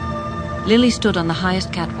 Lily stood on the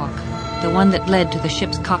highest catwalk, the one that led to the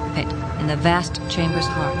ship's cockpit in the vast chamber's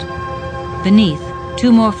heart. Beneath,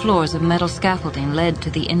 2 more floors of metal scaffolding led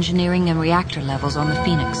to the engineering and reactor levels on the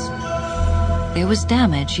Phoenix. There was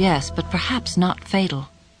damage, yes, but perhaps not fatal.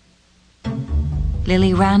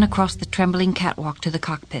 Lily ran across the trembling catwalk to the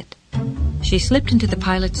cockpit. She slipped into the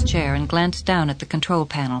pilot's chair and glanced down at the control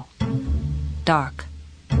panel. Dark.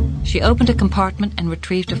 She opened a compartment and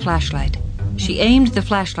retrieved a flashlight. She aimed the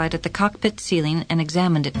flashlight at the cockpit ceiling and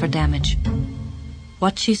examined it for damage.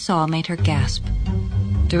 What she saw made her gasp.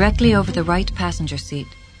 Directly over the right passenger seat,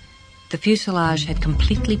 the fuselage had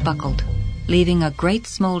completely buckled, leaving a great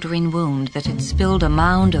smoldering wound that had spilled a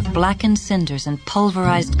mound of blackened cinders and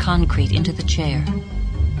pulverized concrete into the chair.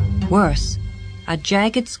 Worse, a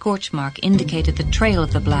jagged scorch mark indicated the trail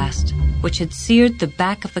of the blast, which had seared the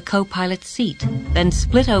back of the co-pilot's seat, then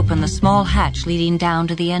split open the small hatch leading down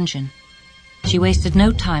to the engine. She wasted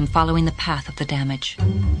no time following the path of the damage.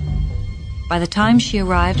 By the time she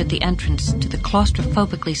arrived at the entrance to the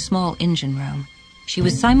claustrophobically small engine room, she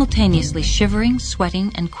was simultaneously shivering,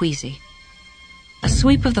 sweating, and queasy. A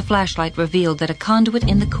sweep of the flashlight revealed that a conduit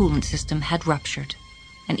in the coolant system had ruptured.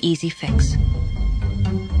 An easy fix.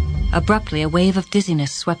 Abruptly, a wave of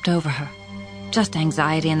dizziness swept over her. Just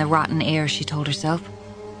anxiety in the rotten air, she told herself.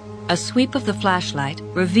 A sweep of the flashlight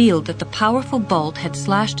revealed that the powerful bolt had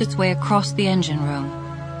slashed its way across the engine room.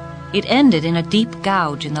 It ended in a deep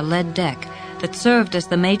gouge in the lead deck that served as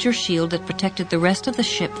the major shield that protected the rest of the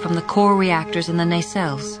ship from the core reactors in the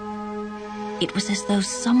nacelles. It was as though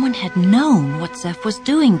someone had known what Zeph was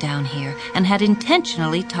doing down here and had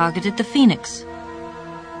intentionally targeted the Phoenix.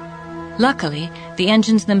 Luckily, the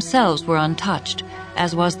engines themselves were untouched,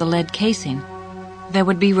 as was the lead casing. There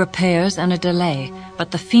would be repairs and a delay,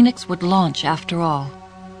 but the Phoenix would launch after all.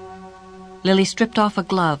 Lily stripped off a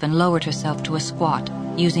glove and lowered herself to a squat,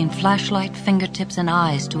 using flashlight, fingertips, and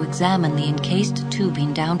eyes to examine the encased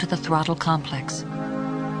tubing down to the throttle complex.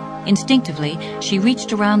 Instinctively, she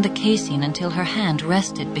reached around the casing until her hand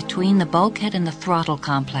rested between the bulkhead and the throttle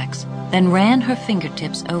complex, then ran her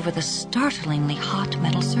fingertips over the startlingly hot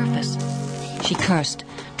metal surface. She cursed,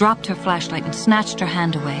 dropped her flashlight, and snatched her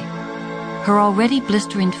hand away. Her already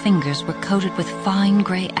blistering fingers were coated with fine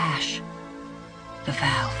gray ash. The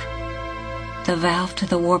valve. The valve to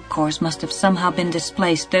the warp cores must have somehow been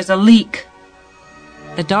displaced. There's a leak!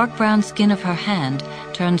 The dark brown skin of her hand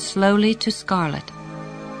turned slowly to scarlet.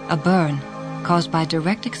 A burn caused by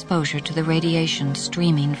direct exposure to the radiation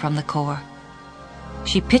streaming from the core.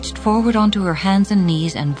 She pitched forward onto her hands and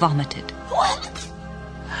knees and vomited. What?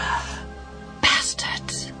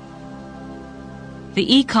 Bastards!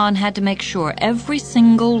 The Econ had to make sure every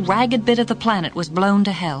single ragged bit of the planet was blown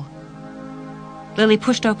to hell. Lily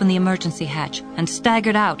pushed open the emergency hatch and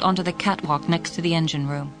staggered out onto the catwalk next to the engine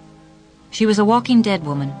room. She was a walking dead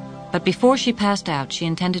woman, but before she passed out, she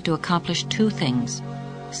intended to accomplish two things: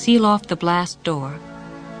 seal off the blast door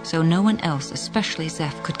so no one else, especially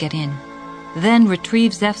Zeph, could get in, then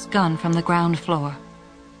retrieve Zeph's gun from the ground floor.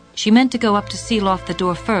 She meant to go up to seal off the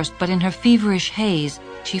door first, but in her feverish haze,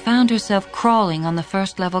 she found herself crawling on the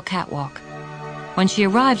first-level catwalk. When she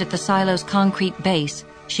arrived at the silo's concrete base,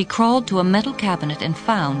 she crawled to a metal cabinet and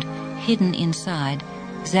found, hidden inside,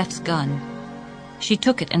 Zeph's gun. She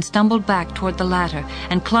took it and stumbled back toward the ladder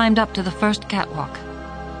and climbed up to the first catwalk.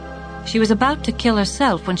 She was about to kill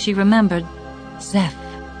herself when she remembered Zeph.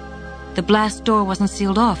 The blast door wasn't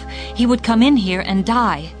sealed off. He would come in here and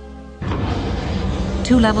die.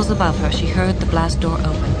 2 levels above her, she heard the blast door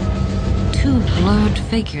open. 2 blurred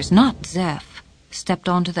figures, not Zeph, stepped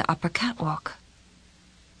onto the upper catwalk.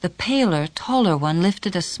 The paler, taller one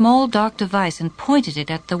lifted a small, dark device and pointed it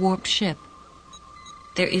at the warped ship.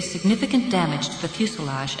 There is significant damage to the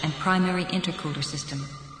fuselage and primary intercooler system.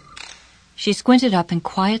 She squinted up and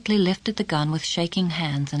quietly lifted the gun with shaking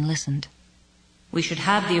hands and listened. We should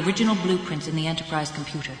have the original blueprints in the Enterprise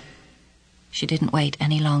computer. She didn't wait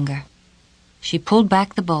any longer. She pulled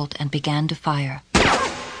back the bolt and began to fire.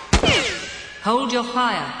 Hold your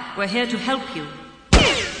fire. We're here to help you.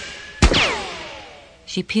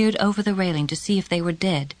 She peered over the railing to see if they were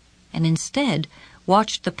dead, and instead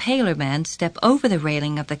watched the paler man step over the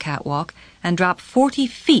railing of the catwalk and drop 40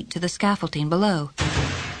 feet to the scaffolding below.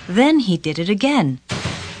 Then he did it again.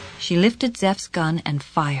 She lifted Zeph's gun and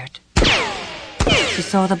fired. She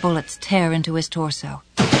saw the bullets tear into his torso.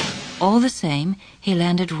 All the same, he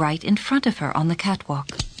landed right in front of her on the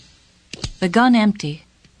catwalk. The gun empty,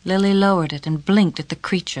 Lily lowered it and blinked at the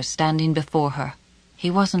creature standing before her. He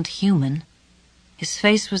wasn't human. His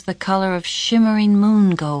face was the color of shimmering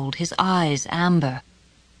moon gold, his eyes amber.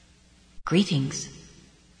 Greetings.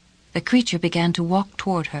 The creature began to walk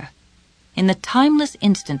toward her. In the timeless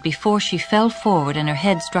instant before she fell forward and her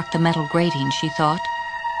head struck the metal grating, she thought,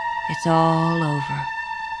 "It's all over.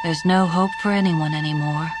 There's no hope for anyone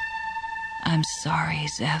anymore. I'm sorry,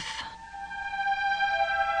 Zeph."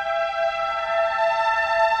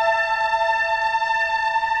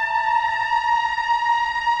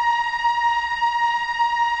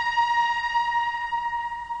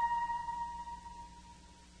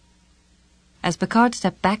 As Picard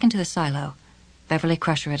stepped back into the silo, Beverly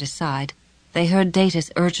Crusher at his side, they heard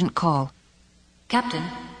Data's urgent call. "Captain,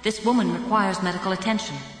 this woman requires medical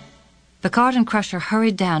attention." Picard and Crusher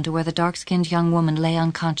hurried down to where the dark-skinned young woman lay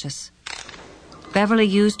unconscious. Beverly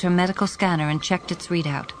used her medical scanner and checked its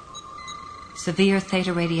readout. Severe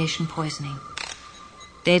theta radiation poisoning.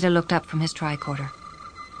 Data looked up from his tricorder.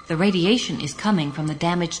 "The radiation is coming from the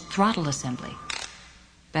damaged throttle assembly."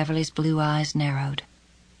 Beverly's blue eyes narrowed.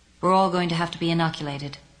 "We're all going to have to be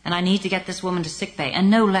inoculated, and I need to get this woman to sickbay,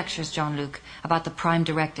 and no lectures, Jean-Luc, about the Prime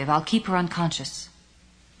Directive. I'll keep her unconscious."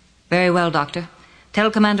 "Very well, Doctor.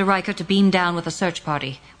 Tell Commander Riker to beam down with a search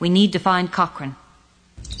party. We need to find Cochrane."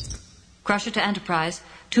 "Crusher to Enterprise,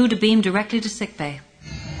 2 to beam directly to sickbay."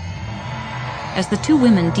 As the 2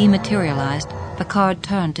 women dematerialized, Picard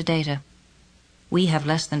turned to Data. "We have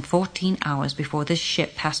less than 14 hours before this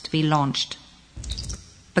ship has to be launched."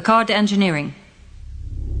 "Picard to Engineering."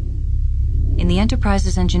 In the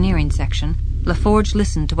Enterprise's engineering section, LaForge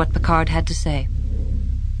listened to what Picard had to say.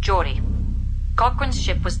 "Geordi, Cochrane's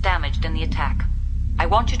ship was damaged in the attack. I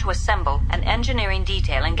want you to assemble an engineering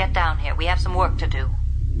detail and get down here. We have some work to do."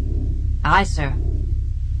 "Aye, sir."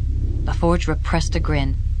 LaForge repressed a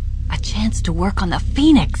grin. A chance to work on the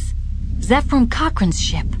Phoenix! Zeph from Cochrane's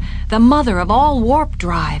ship, the mother of all warp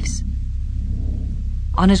drives.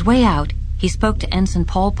 On his way out, he spoke to Ensign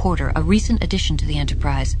Paul Porter, a recent addition to the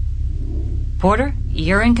Enterprise. "Porter,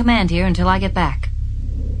 you're in command here until I get back."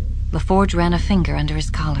 LaForge ran a finger under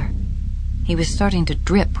his collar. He was starting to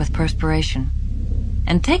drip with perspiration.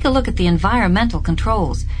 "And take a look at the environmental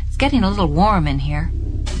controls. It's getting a little warm in here."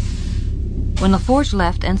 When LaForge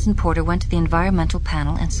left, Ensign Porter went to the environmental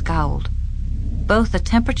panel and scowled. Both the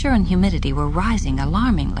temperature and humidity were rising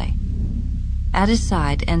alarmingly. At his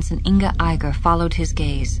side, Ensign Inga Eiger followed his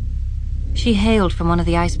gaze. She hailed from one of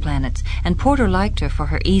the ice planets, and Porter liked her for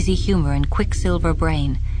her easy humor and quicksilver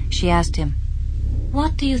brain. She asked him,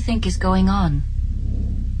 "What do you think is going on?"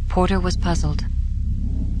 Porter was puzzled.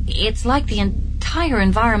 "It's like the entire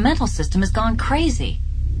environmental system has gone crazy.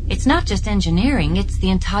 It's not just engineering, it's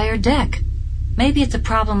the entire deck. Maybe it's a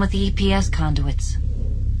problem with the EPS conduits."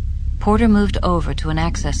 Porter moved over to an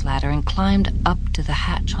access ladder and climbed up to the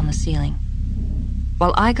hatch on the ceiling.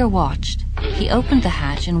 While Iger watched, he opened the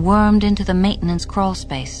hatch and wormed into the maintenance crawl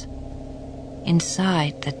space.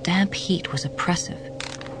 Inside, the damp heat was oppressive.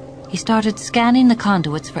 He started scanning the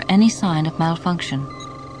conduits for any sign of malfunction.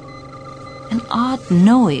 An odd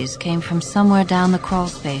noise came from somewhere down the crawl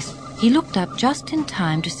space. He looked up just in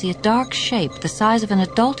time to see a dark shape the size of an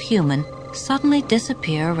adult human suddenly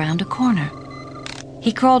disappear around a corner.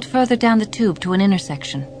 He crawled further down the tube to an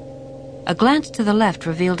intersection. A glance to the left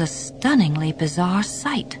revealed a stunningly bizarre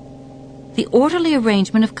sight. The orderly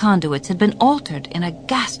arrangement of conduits had been altered in a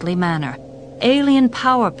ghastly manner. Alien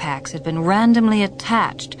power packs had been randomly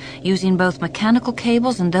attached, using both mechanical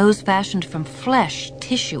cables and those fashioned from flesh,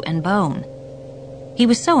 tissue, and bone. He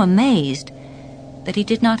was so amazed that he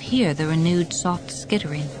did not hear the renewed soft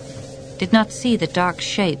skittering, did not see the dark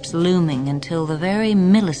shapes looming until the very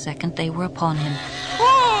millisecond they were upon him.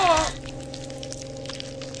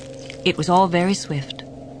 It was all very swift.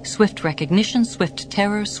 Swift recognition, swift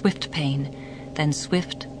terror, swift pain. Then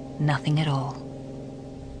swift nothing at all.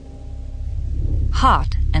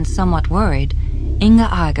 Hot and somewhat worried, Inga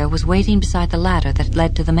Iger was waiting beside the ladder that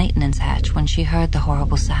led to the maintenance hatch when she heard the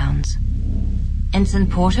horrible sounds. "Ensign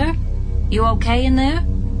Porter? You okay in there?"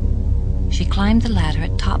 She climbed the ladder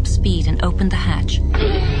at top speed and opened the hatch.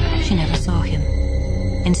 She never saw him.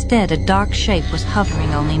 Instead, a dark shape was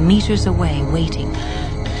hovering only meters away, waiting.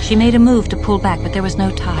 She made a move to pull back, but there was no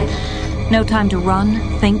time. No time to run,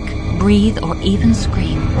 think, breathe, or even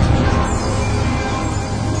scream.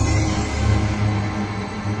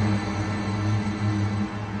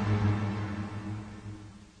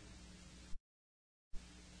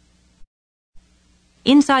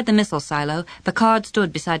 Inside the missile silo, Picard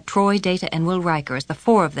stood beside Troy, Data, and Will Riker as the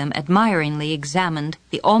four of them admiringly examined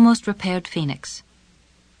the almost repaired Phoenix.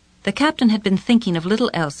 The captain had been thinking of little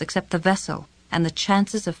else except the vessel and the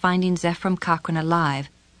chances of finding Zephram Cochrane alive,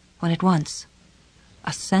 when at once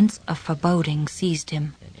a sense of foreboding seized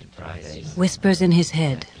him. Whispers in his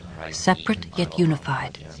head, separate yet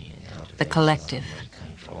unified. The collective.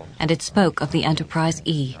 And it spoke of the Enterprise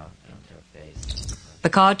E.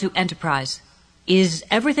 Picard to Enterprise. Is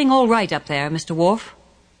everything all right up there, Mr. Worf?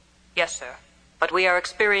 Yes, sir. But we are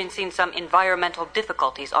experiencing some environmental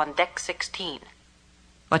difficulties on Deck 16.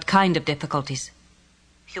 What kind of difficulties?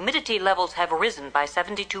 Humidity levels have risen by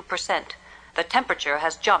 72%. The temperature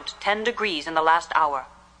has jumped 10 degrees in the last hour.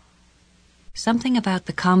 Something about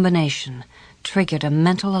the combination triggered a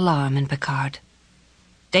mental alarm in Picard.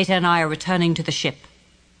 Data and I are returning to the ship.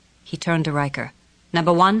 He turned to Riker.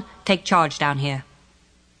 Number 1, take charge down here.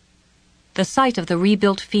 The sight of the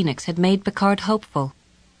rebuilt Phoenix had made Picard hopeful,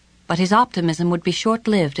 but his optimism would be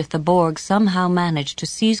short-lived if the Borg somehow managed to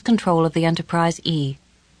seize control of the Enterprise E.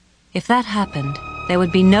 If that happened, there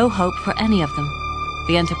would be no hope for any of them.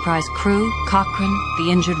 The Enterprise crew, Cochrane, the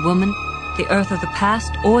injured woman, the Earth of the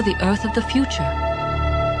past, or the Earth of the future.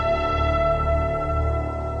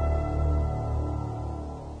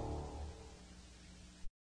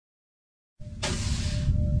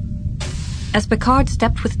 As Picard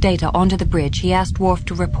stepped with Data onto the bridge, he asked Worf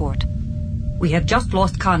to report. We have just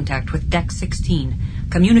lost contact with Deck 16.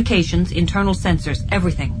 Communications, internal sensors,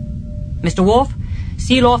 everything. Mr. Worf,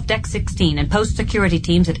 seal off Deck 16 and post security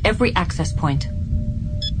teams at every access point.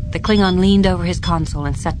 The Klingon leaned over his console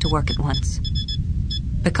and set to work at once.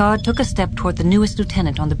 Picard took a step toward the newest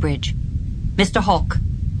lieutenant on the bridge. Mr. Hawk,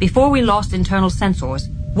 before we lost internal sensors,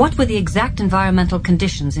 what were the exact environmental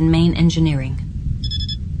conditions in main engineering?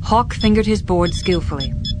 Hawk fingered his board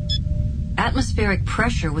skillfully. Atmospheric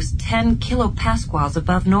pressure was 10 kilopascals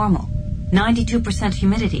above normal. 92%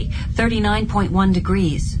 humidity, 39.1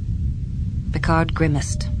 degrees. Picard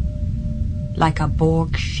grimaced. Like a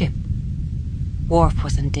Borg ship. Worf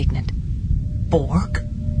was indignant. Borg?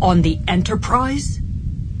 On the Enterprise?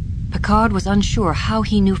 Picard was unsure how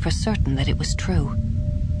he knew for certain that it was true.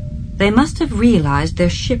 They must have realized their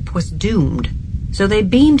ship was doomed, so they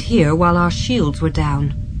beamed here while our shields were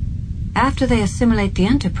down. After they assimilate the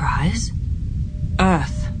Enterprise...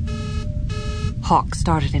 Earth. Hawk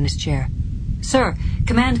started in his chair. Sir,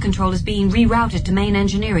 command control is being rerouted to main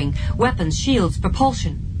engineering. Weapons, shields,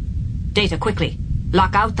 propulsion. Data, quickly.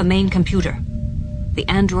 Lock out the main computer. The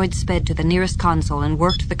android sped to the nearest console and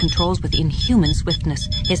worked the controls with inhuman swiftness,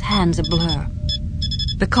 his hands a blur.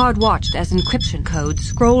 Picard watched as encryption code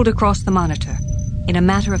scrolled across the monitor. In a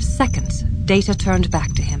matter of seconds, Data turned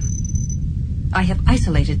back to him. I have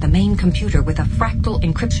isolated the main computer with a fractal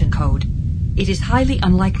encryption code. It is highly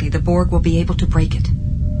unlikely the Borg will be able to break it.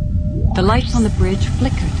 The lights on the bridge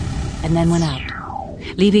flickered and then went out,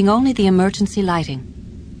 leaving only the emergency lighting.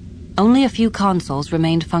 Only a few consoles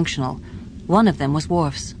remained functional. One of them was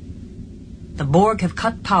Worf's. The Borg have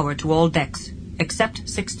cut power to all decks. except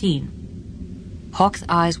 16. Hawk's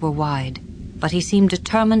eyes were wide, but he seemed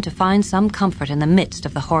determined to find some comfort in the midst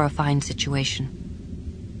of the horrifying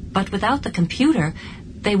situation. But without the computer,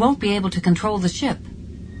 they won't be able to control the ship.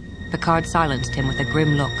 Picard silenced him with a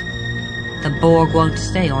grim look. The Borg won't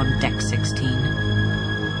stay on Deck 16.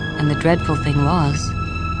 And the dreadful thing was,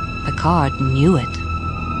 Picard knew it.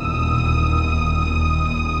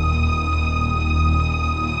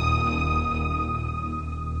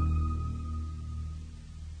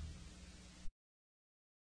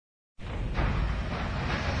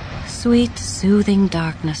 Sweet, soothing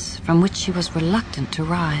darkness from which she was reluctant to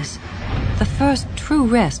rise. The first true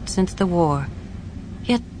rest since the war.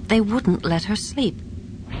 Yet they wouldn't let her sleep.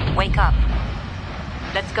 Wake up.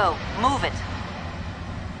 Let's go. Move it.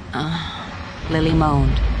 Lily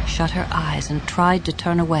moaned, shut her eyes, and tried to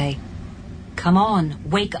turn away. Come on,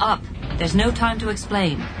 wake up. There's no time to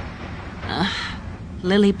explain.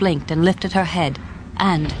 Lily blinked and lifted her head,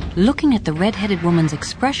 and, looking at the red-headed woman's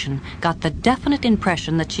expression, got the definite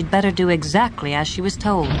impression that she'd better do exactly as she was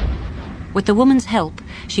told. With the woman's help,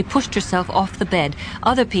 she pushed herself off the bed.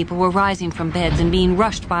 Other people were rising from beds and being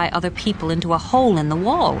rushed by other people into a hole in the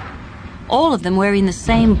wall. All of them wearing the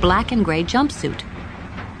same black and gray jumpsuit.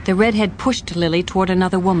 The redhead pushed Lily toward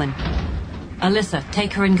another woman. Alyssa,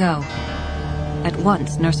 take her and go. At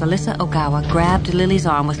once, Nurse Alyssa Ogawa grabbed Lily's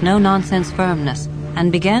arm with no-nonsense firmness and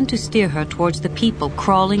began to steer her towards the people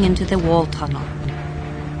crawling into the wall tunnel.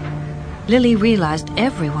 Lily realized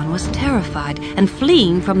everyone was terrified and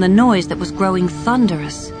fleeing from the noise that was growing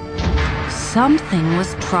thunderous. Something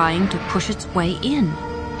was trying to push its way in.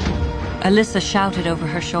 Alyssa shouted over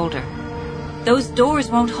her shoulder, "Those doors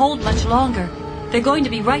won't hold much longer. They're going to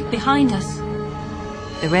be right behind us."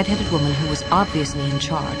 The red-headed woman, who was obviously in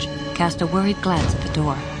charge, cast a worried glance at the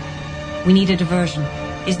door. "We need a diversion.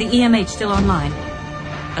 Is the EMH still online?"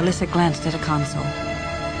 Alyssa glanced at a console.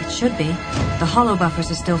 "It should be. The hollow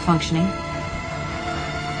buffers are still functioning."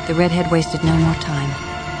 The redhead wasted no more time.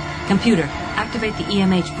 "Computer, activate the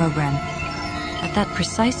EMH program." At that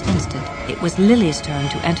precise instant, it was Lily's turn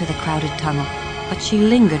to enter the crowded tunnel, but she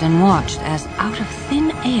lingered and watched as, out of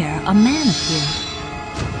thin air, a man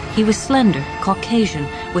appeared. He was slender, Caucasian,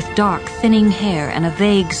 with dark, thinning hair and a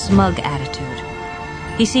vague, smug attitude.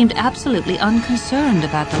 He seemed absolutely unconcerned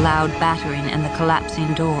about the loud battering and the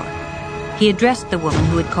collapsing door. He addressed the woman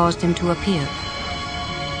who had caused him to appear.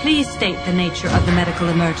 "Please state the nature of the medical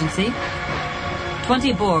emergency.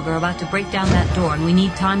 20 Borg are about to break down that door, and we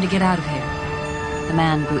need time to get out of here." The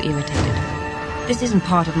man grew irritated. "This isn't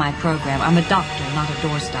part of my program. I'm a doctor, not a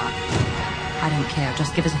doorstop." "I don't care.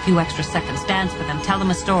 Just give us a few extra seconds. Dance for them. Tell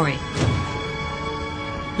them a story."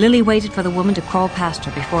 Lily waited for the woman to crawl past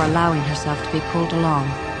her before allowing herself to be pulled along.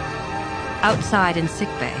 Outside in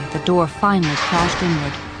sickbay, the door finally crashed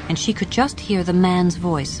inward, and she could just hear the man's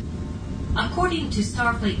voice. "According to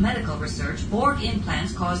Starfleet medical research, Borg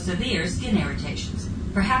implants cause severe skin irritations.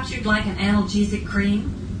 Perhaps you'd like an analgesic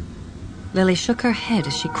cream?" Lily shook her head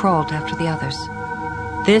as she crawled after the others.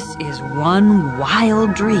 This is one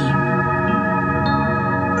wild dream.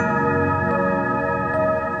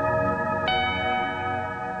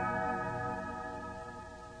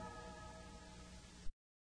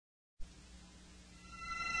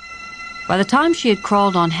 By the time she had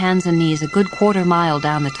crawled on hands and knees a good quarter-mile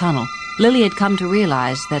down the tunnel, Lily had come to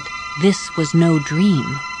realize that this was no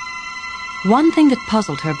dream. One thing that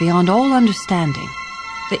puzzled her beyond all understanding: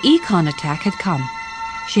 the Econ attack had come.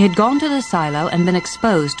 She had gone to the silo and been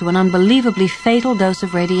exposed to an unbelievably fatal dose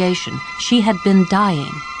of radiation. She had been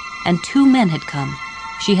dying, and 2 men had come.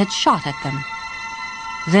 She had shot at them.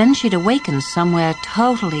 Then she'd awakened somewhere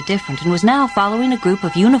totally different and was now following a group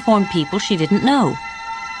of uniformed people she didn't know.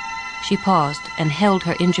 She paused and held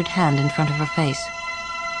her injured hand in front of her face.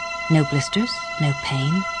 No blisters, no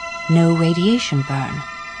pain, no radiation burn.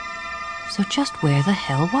 So just where the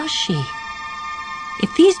hell was she?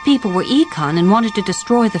 If these people were Econ and wanted to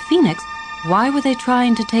destroy the Phoenix, why were they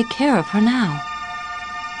trying to take care of her now?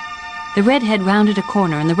 The redhead rounded a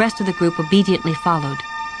corner and the rest of the group obediently followed,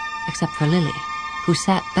 except for Lily, who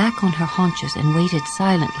sat back on her haunches and waited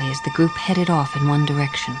silently as the group headed off in one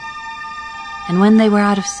direction. And when they were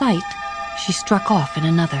out of sight, she struck off in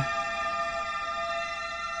another.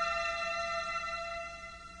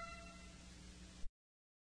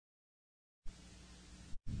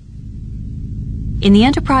 In the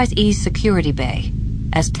Enterprise E's security bay,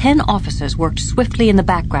 as 10 officers worked swiftly in the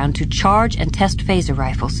background to charge and test phaser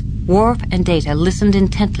rifles, Worf and Data listened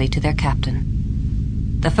intently to their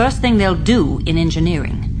captain. "The first thing they'll do in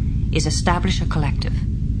engineering is establish a collective,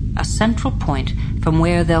 a central point from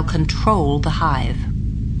where they'll control the hive."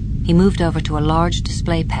 He moved over to a large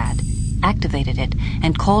display pad, activated it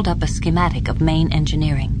and called up a schematic of main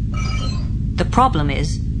engineering. The problem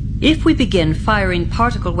is, if we begin firing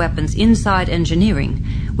particle weapons inside engineering,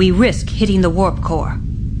 we risk hitting the warp core.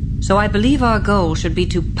 So I believe our goal should be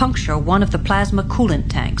to puncture one of the plasma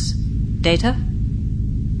coolant tanks. Data?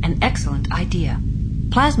 An excellent idea.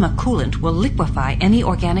 Plasma coolant will liquefy any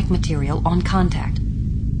organic material on contact.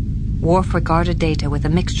 Worf regarded Data with a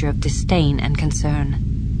mixture of disdain and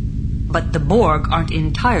concern. But the Borg aren't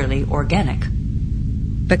entirely organic.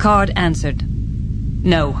 Picard answered,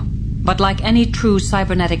 No, but like any true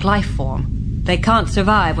cybernetic life form, they can't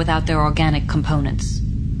survive without their organic components.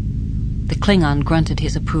 The Klingon grunted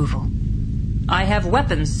his approval. I have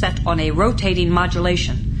weapons set on a rotating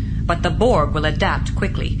modulation, but the Borg will adapt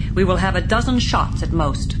quickly. We will have a dozen shots at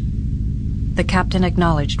most. The captain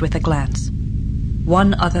acknowledged with a glance.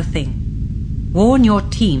 One other thing. Warn your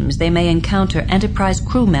teams they may encounter Enterprise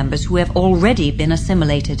crew members who have already been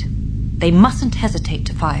assimilated. They mustn't hesitate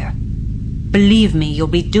to fire. Believe me, you'll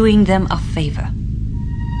be doing them a favor.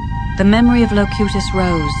 The memory of Locutus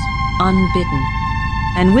rose, unbidden,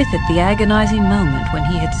 and with it the agonizing moment when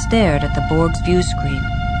he had stared at the Borg's view screen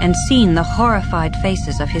and seen the horrified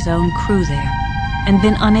faces of his own crew there, and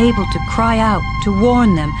been unable to cry out, to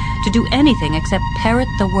warn them, to do anything except parrot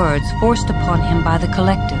the words forced upon him by the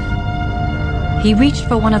collective. He reached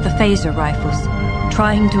for one of the phaser rifles,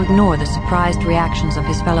 trying to ignore the surprised reactions of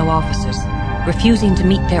his fellow officers, refusing to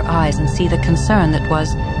meet their eyes and see the concern that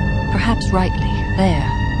was, perhaps rightly, there.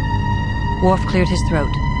 Worf cleared his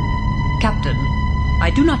throat. Captain,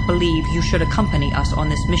 I do not believe you should accompany us on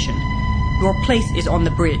this mission. Your place is on the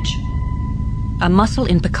bridge. A muscle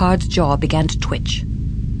in Picard's jaw began to twitch,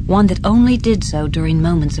 one that only did so during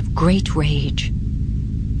moments of great rage.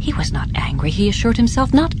 He was not angry, he assured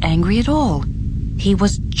himself, not angry at all. He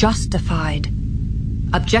was justified.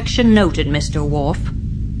 Objection noted, Mr. Worf.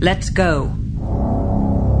 Let's go.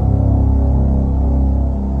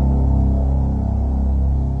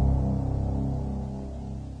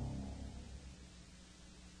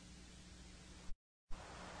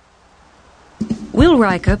 Will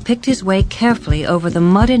Riker picked his way carefully over the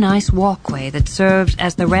mud and ice walkway that served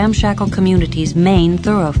as the ramshackle community's main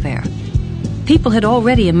thoroughfare. People had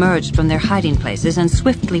already emerged from their hiding places and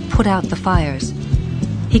swiftly put out the fires.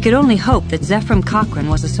 He could only hope that Zephram Cochrane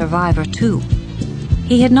was a survivor too.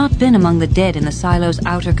 He had not been among the dead in the silo's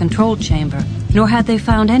outer control chamber, nor had they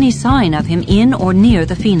found any sign of him in or near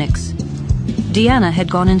the Phoenix. Deanna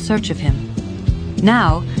had gone in search of him.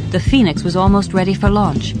 Now, the Phoenix was almost ready for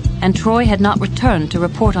launch, and Troy had not returned to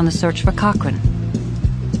report on the search for Cochrane.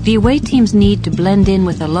 The away team's need to blend in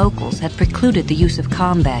with the locals had precluded the use of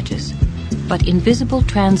comm badges, but invisible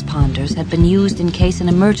transponders had been used in case an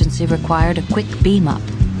emergency required a quick beam-up.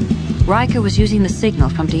 Riker was using the signal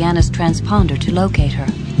from Deanna's transponder to locate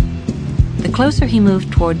her. The closer he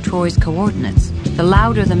moved toward Troy's coordinates, the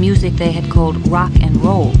louder the music they had called rock and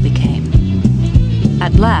roll became.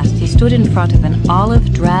 At last, he stood in front of an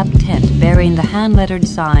olive-drab tent bearing the hand-lettered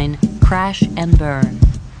sign, Crash and Burn.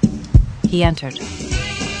 He entered.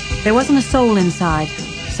 There wasn't a soul inside,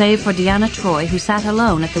 save for Deanna Troi, who sat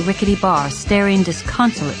alone at the rickety bar, staring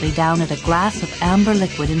disconsolately down at a glass of amber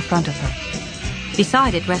liquid in front of her.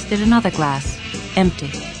 Beside it rested another glass, empty.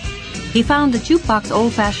 He found the jukebox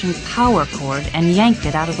old-fashioned power cord and yanked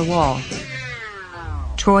it out of the wall.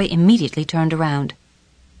 Troi immediately turned around.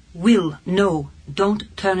 Will, no,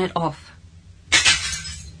 don't turn it off.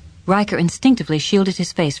 Riker instinctively shielded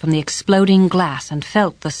his face from the exploding glass and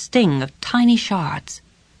felt the sting of tiny shards.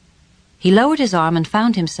 He lowered his arm and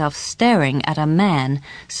found himself staring at a man,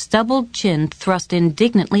 stubbled chin thrust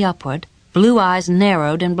indignantly upward, blue eyes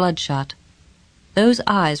narrowed and bloodshot. Those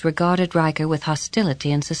eyes regarded Riker with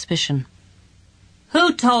hostility and suspicion.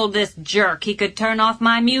 Who told this jerk he could turn off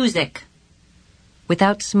my music?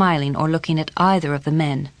 Without smiling or looking at either of the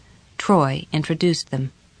men, Troi introduced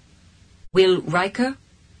them. Will Riker,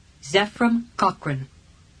 Zephram Cochrane.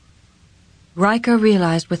 Riker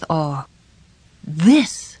realized with awe.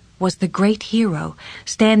 This was the great hero,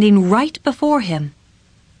 standing right before him.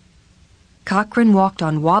 Cochrane walked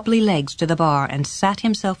on wobbly legs to the bar and sat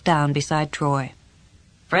himself down beside Troi.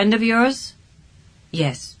 Friend of yours?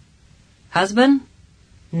 Yes. Husband?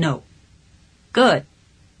 No. Good.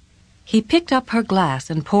 He picked up her glass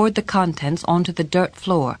and poured the contents onto the dirt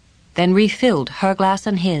floor, then refilled her glass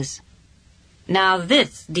and his. Now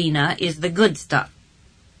this, Dina, is the good stuff.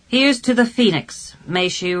 Here's to the Phoenix. May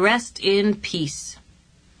she rest in peace.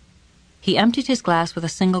 He emptied his glass with a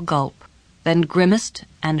single gulp, then grimaced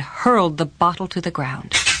and hurled the bottle to the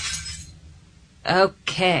ground.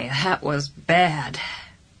 Okay, that was bad.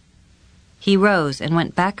 He rose and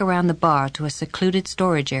went back around the bar to a secluded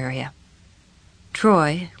storage area.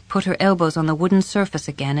 Troy put her elbows on the wooden surface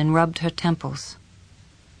again and rubbed her temples.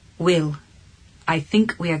 Will, I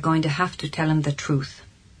think we are going to have to tell him the truth.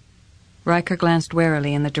 Riker glanced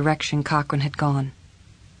warily in the direction Cochrane had gone.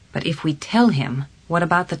 But if we tell him, what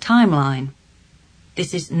about the timeline?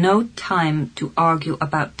 This is no time to argue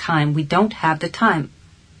about time. We don't have the time.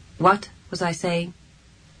 What was I saying?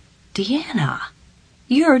 Deanna,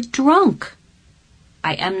 you're drunk.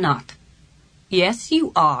 I am not. Yes,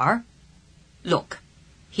 you are. Look,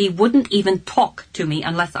 he wouldn't even talk to me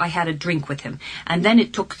unless I had a drink with him. And then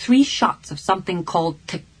it took 3 shots of something called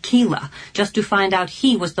tequila just to find out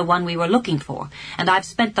he was the one we were looking for. And I've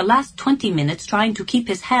spent the last 20 minutes trying to keep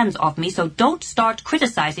his hands off me, so don't start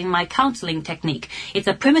criticizing my counseling technique. It's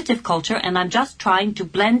a primitive culture, and I'm just trying to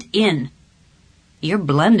blend in. You're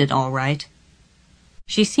blended, all right.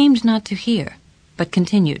 She seemed not to hear, but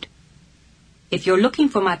continued. If you're looking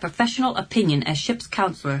for my professional opinion as ship's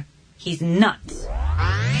counselor, he's nuts.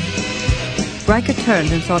 Riker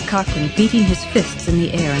turned and saw Cochrane beating his fists in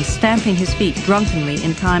the air and stamping his feet drunkenly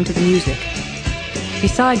in time to the music.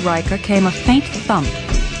 Beside Riker came a faint thump.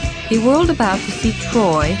 He whirled about to see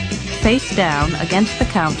Troy, face down against the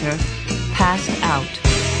counter, passed out.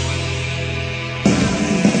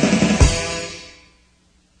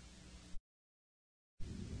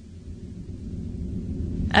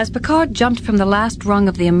 As Picard jumped from the last rung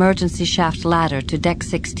of the emergency shaft ladder to Deck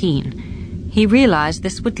 16, he realized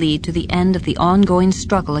this would lead to the end of the ongoing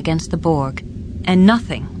struggle against the Borg, and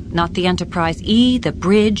nothing, not the Enterprise E, the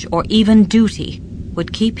bridge, or even duty,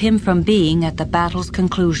 would keep him from being at the battle's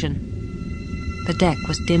conclusion. The deck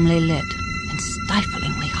was dimly lit and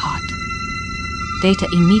stiflingly hot. Data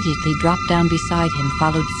immediately dropped down beside him,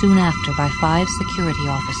 followed soon after by 5 security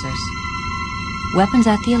officers. Weapons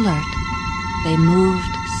at the alert, they moved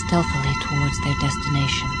stealthily towards their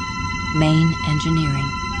destination, main engineering,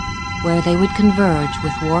 where they would converge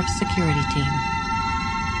with Worf's security team.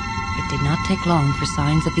 It did not take long for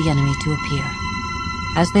signs of the enemy to appear.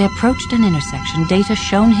 As they approached an intersection, Data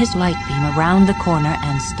shone his light beam around the corner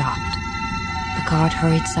and stopped. Picard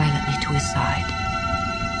hurried silently to his side.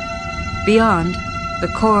 Beyond,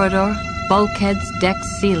 the corridor, bulkheads, decks,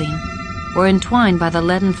 ceiling were entwined by the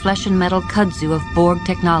leaden flesh and metal kudzu of Borg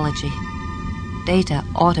technology. Data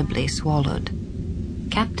audibly swallowed.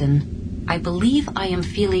 Captain, I believe I am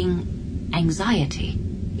feeling anxiety.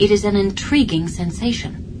 It is an intriguing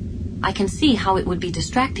sensation. I can see how it would be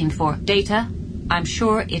distracting for Data. I'm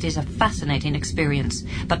sure it is a fascinating experience,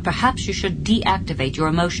 but perhaps you should deactivate your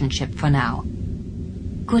emotion chip for now.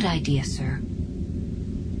 Good idea, sir.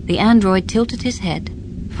 The android tilted his head.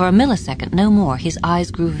 For a millisecond, no more, his eyes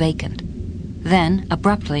grew vacant. Then,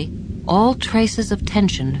 abruptly, all traces of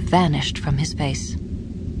tension vanished from his face.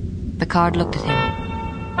 Picard looked at him.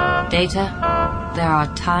 Data, there are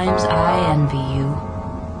times I envy you.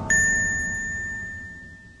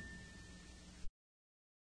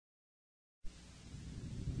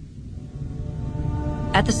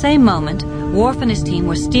 At the same moment, Worf and his team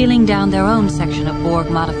were stealing down their own section of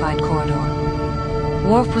Borg-modified corridor.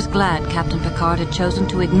 Worf was glad Captain Picard had chosen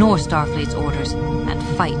to ignore Starfleet's orders and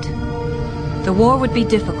fight. The war would be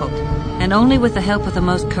difficult, and only with the help of the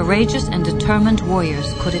most courageous and determined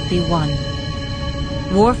warriors could it be won.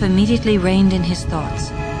 Worf immediately reined in his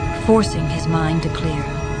thoughts, forcing his mind to clear.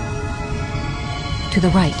 To the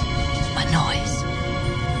right, a noise.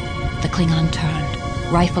 The Klingon turned,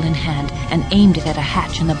 rifle in hand, and aimed it at a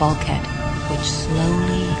hatch in the bulkhead, which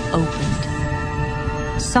slowly opened.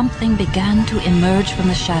 Something began to emerge from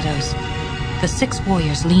the shadows. The 6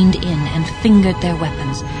 warriors leaned in and fingered their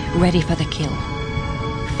weapons, ready for the kill.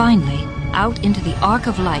 Finally, out into the arc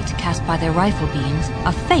of light cast by their rifle beams,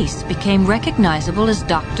 a face became recognizable as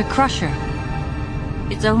Dr. Crusher.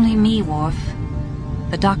 It's only me, Worf.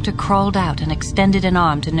 The doctor crawled out and extended an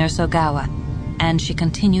arm to Nurse Ogawa, and she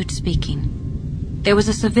continued speaking. There was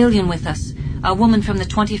a civilian with us, a woman from the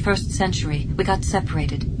 21st century. We got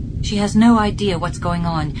separated. She has no idea what's going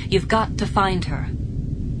on. You've got to find her.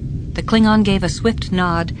 The Klingon gave a swift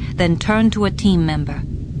nod, then turned to a team member.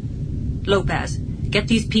 Lopez, get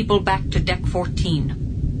these people back to Deck 14.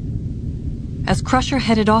 As Crusher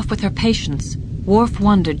headed off with her patients, Worf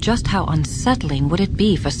wondered just how unsettling would it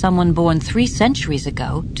be for someone born 3 centuries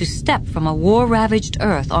ago to step from a war-ravaged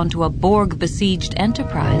Earth onto a Borg-besieged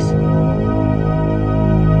Enterprise.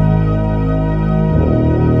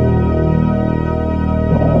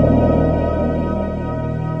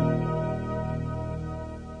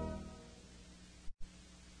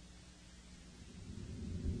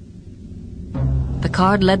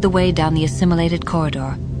 Picard led the way down the assimilated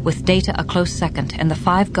corridor, with Data a close second and the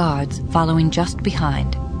 5 guards following just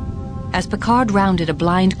behind. As Picard rounded a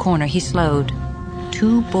blind corner, he slowed,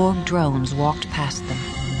 2 Borg drones walked past them.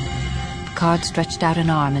 Picard stretched out an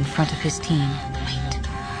arm in front of his team. Wait.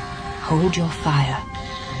 Hold your fire.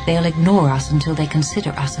 They'll ignore us until they consider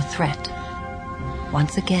us a threat.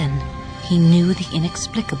 Once again, he knew the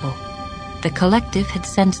inexplicable. The collective had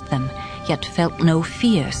sensed them, yet felt no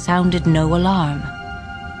fear, sounded no alarm.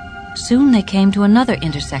 Soon they came to another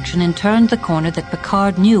intersection and turned the corner that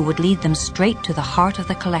Picard knew would lead them straight to the heart of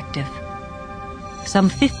the collective. Some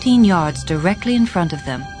 15 yards directly in front of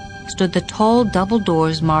them stood the tall double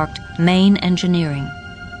doors marked Main Engineering,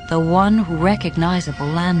 the one recognizable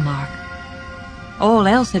landmark. All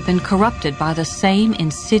else had been corrupted by the same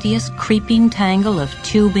insidious, creeping tangle of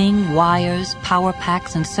tubing, wires, power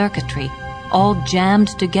packs, and circuitry, all jammed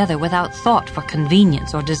together without thought for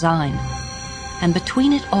convenience or design. And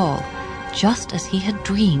between it all, just as he had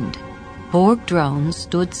dreamed, Borg drones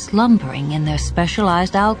stood slumbering in their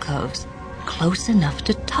specialized alcoves, close enough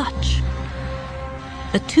to touch.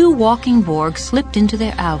 The 2 walking Borg slipped into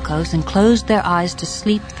their alcoves and closed their eyes to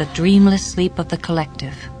sleep the dreamless sleep of the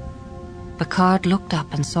collective. Picard looked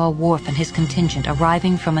up and saw Worf and his contingent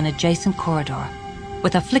arriving from an adjacent corridor.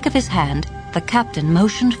 With a flick of his hand, the captain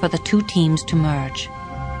motioned for the 2 teams to merge.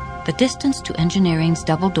 The distance to Engineering's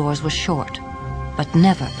double doors was short, but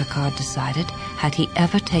never, Picard decided, had he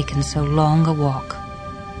ever taken so long a walk.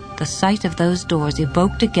 The sight of those doors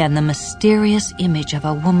evoked again the mysterious image of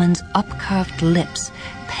a woman's upcurved lips,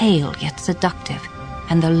 pale yet seductive,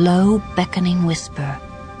 and the low, beckoning whisper,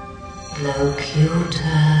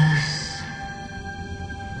 "Locutus."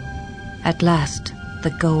 At last,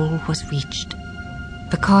 the goal was reached.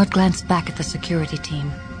 Picard glanced back at the security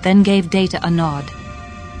team, then gave Data a nod.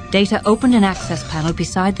 Data opened an access panel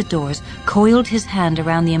beside the doors, coiled his hand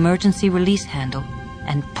around the emergency release handle,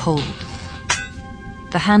 and pulled.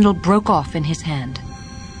 The handle broke off in his hand.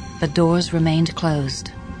 The doors remained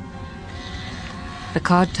closed.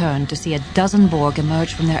 Picard turned to see a dozen Borg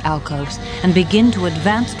emerge from their alcoves and begin to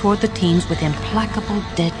advance toward the teams with implacable,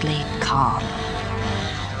 deadly calm.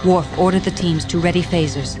 Worf ordered the teams to ready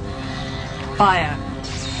phasers. Fire!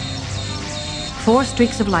 4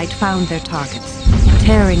 streaks of light found their targets,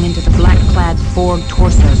 tearing into the black-clad Borg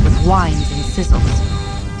torsos with whines and sizzles.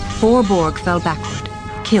 4 Borg fell backward,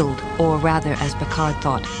 killed, or rather, as Picard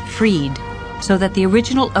thought, freed, so that the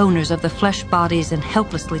original owners of the flesh bodies and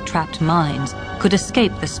helplessly trapped minds could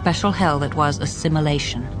escape the special hell that was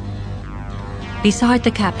assimilation. Beside the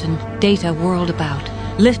captain, Data whirled about,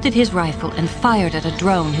 lifted his rifle, and fired at a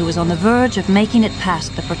drone who was on the verge of making it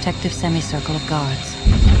past the protective semicircle of guards.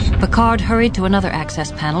 Picard hurried to another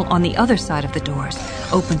access panel on the other side of the doors,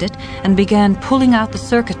 opened it, and began pulling out the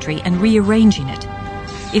circuitry and rearranging it.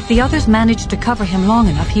 If the others managed to cover him long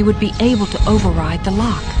enough, he would be able to override the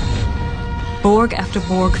lock. Borg after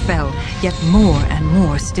Borg fell, yet more and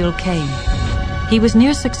more still came. He was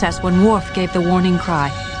near success when Worf gave the warning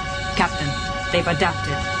cry, "Captain, they've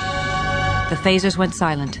adapted." The phasers went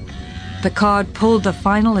silent. Picard pulled the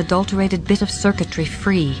final adulterated bit of circuitry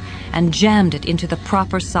free and jammed it into the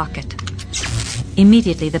proper socket.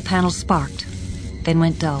 Immediately the panel sparked, then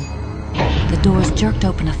went dull. The doors jerked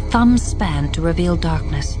open a thumb's span to reveal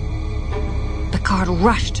darkness. Picard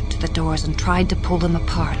rushed to the doors and tried to pull them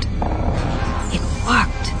apart. It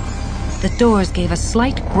worked. The doors gave a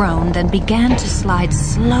slight groan, then began to slide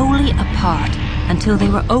slowly apart until they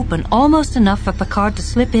were open almost enough for Picard to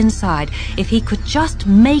slip inside if he could just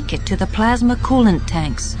make it to the plasma coolant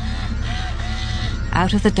tanks.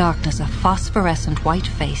 Out of the darkness, a phosphorescent white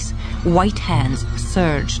face, white hands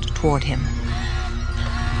surged toward him.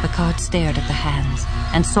 Picard stared at the hands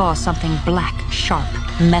and saw something black, sharp,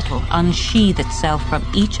 metal unsheath itself from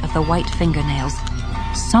each of the white fingernails.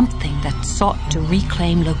 Something that sought to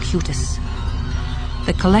reclaim Locutus.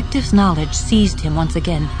 The collective's knowledge seized him once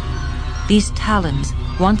again. These talons,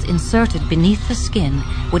 once inserted beneath the skin,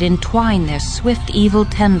 would entwine their swift, evil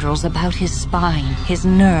tendrils about his spine, his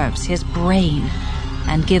nerves, his brain,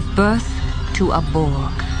 and give birth to a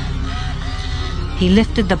Borg. He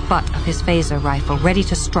lifted the butt of his phaser rifle, ready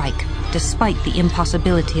to strike, despite the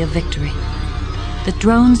impossibility of victory. The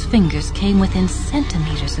drone's fingers came within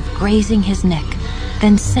centimeters of grazing his neck,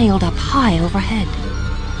 then sailed up high overhead.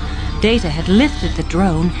 Data had lifted the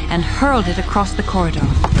drone and hurled it across the corridor.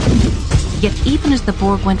 Yet even as the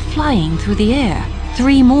Borg went flying through the air,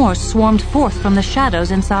 3 more swarmed forth from the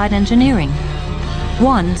shadows inside Engineering.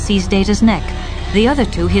 One seized Data's neck, the other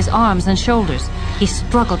 2 his arms and shoulders. He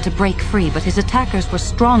struggled to break free, but his attackers were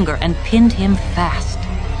stronger and pinned him fast.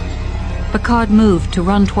 Picard moved to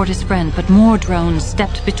run toward his friend, but more drones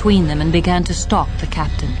stepped between them and began to stalk the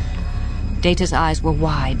captain. Data's eyes were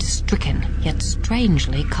wide, stricken, yet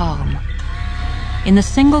strangely calm. In the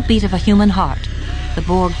single beat of a human heart, the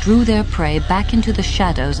Borg drew their prey back into the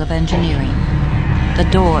shadows of engineering. The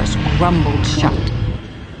doors rumbled shut.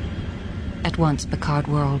 At once, Picard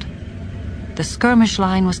whirled. The skirmish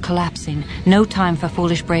line was collapsing. No time for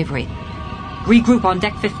foolish bravery. Regroup on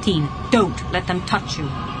deck 15. Don't let them touch you.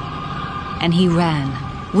 And he ran,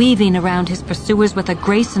 weaving around his pursuers with a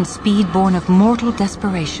grace and speed born of mortal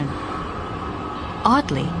desperation.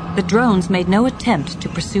 Oddly, the drones made no attempt to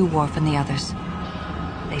pursue Worf and the others.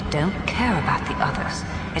 They don't care about the others.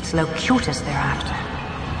 It's Locutus they're after.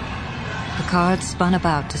 Picard spun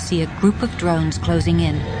about to see a group of drones closing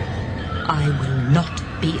in. I will not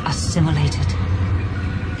be assimilated.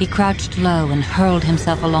 He crouched low and hurled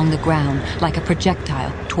himself along the ground like a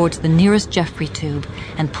projectile towards the nearest Jeffrey tube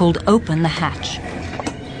and pulled open the hatch.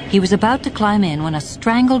 He was about to climb in when a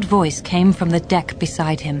strangled voice came from the deck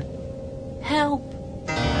beside him. Help!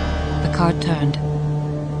 Picard turned.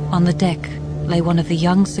 On the deck lay one of the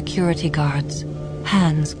young security guards,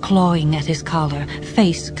 hands clawing at his collar,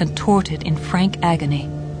 face contorted in frank agony.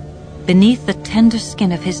 Beneath the tender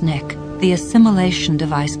skin of his neck, the assimilation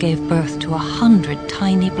device gave birth to 100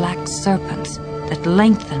 tiny black serpents that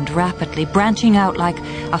lengthened rapidly, branching out like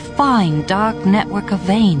a fine, dark network of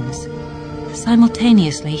veins.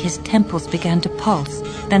 Simultaneously, his temples began to pulse,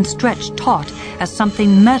 then stretched taut as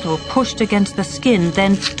something metal pushed against the skin,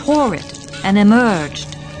 then tore it and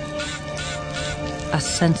emerged. A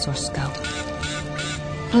sensor scope.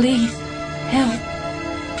 Please, help.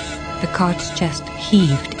 Picard's chest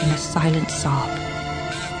heaved in a silent sob.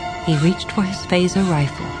 He reached for his phaser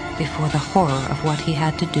rifle before the horror of what he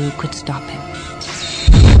had to do could stop him.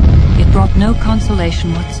 It brought no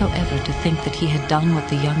consolation whatsoever to think that he had done what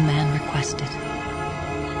the young man requested.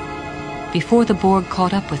 Before the Borg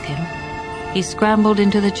caught up with him, he scrambled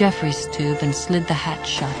into the Jeffries tube and slid the hatch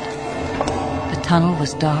shut. The tunnel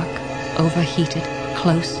was dark, overheated,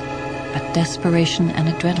 close, but desperation and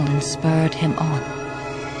adrenaline spurred him on.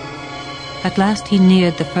 At last he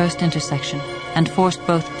neared the first intersection and forced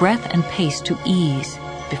both breath and pace to ease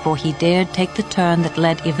before he dared take the turn that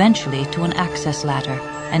led eventually to an access ladder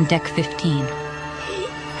and deck 15.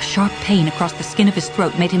 A sharp pain across the skin of his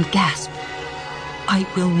throat made him gasp. I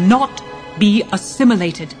will not be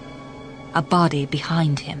assimilated. A body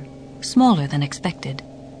behind him, smaller than expected,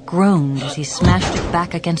 groaned as he smashed it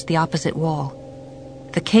back against the opposite wall.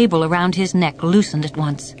 The cable around his neck loosened at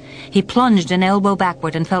once. He plunged an elbow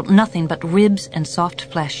backward and felt nothing but ribs and soft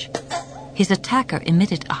flesh. His attacker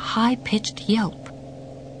emitted a high-pitched yelp.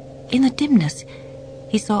 In the dimness,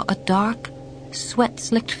 he saw a dark,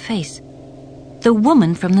 sweat-slicked face. The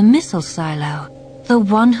woman from the missile silo, the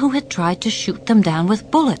one who had tried to shoot them down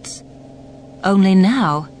with bullets. Only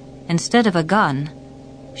now, instead of a gun,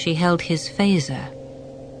 she held his phaser.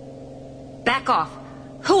 Back off!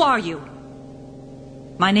 Who are you?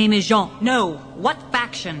 My name is Jean. No, what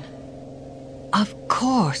faction? Of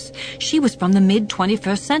course. She was from the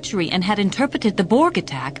mid-21st century and had interpreted the Borg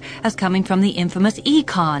attack as coming from the infamous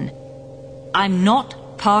Econ. I'm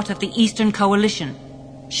not part of the Eastern Coalition.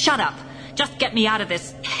 Shut up! Just get me out of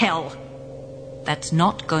this hell! That's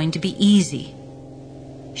not going to be easy.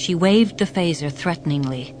 She waved the phaser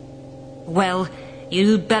threateningly. Well,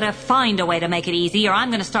 you'd better find a way to make it easy or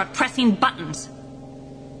I'm going to start pressing buttons.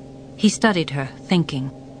 He studied her, thinking.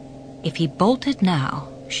 If he bolted now,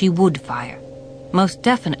 she would fire. Most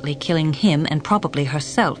definitely killing him and probably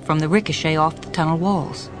herself from the ricochet off the tunnel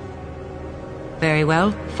walls. Very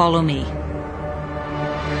well, follow me.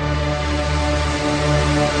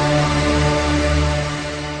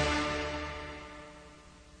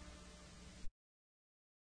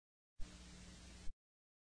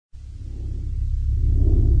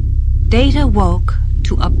 Data woke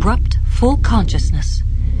to abrupt, full consciousness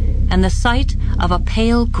and the sight of a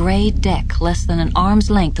pale gray deck less than an arm's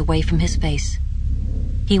length away from his face.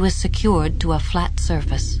 He was secured to a flat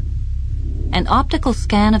surface. An optical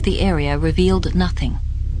scan of the area revealed nothing.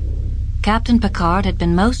 Captain Picard had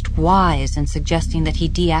been most wise in suggesting that he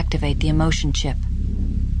deactivate the emotion chip.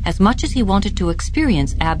 As much as he wanted to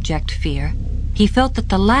experience abject fear, he felt that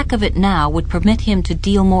the lack of it now would permit him to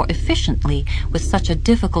deal more efficiently with such a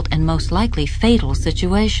difficult and most likely fatal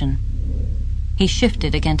situation. He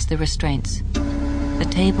shifted against the restraints. The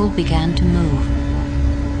table began to move.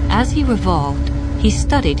 As he revolved, he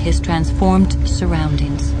studied his transformed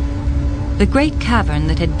surroundings. The great cavern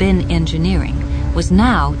that had been engineering was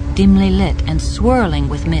now dimly lit and swirling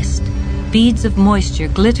with mist, beads of moisture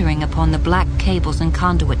glittering upon the black cables and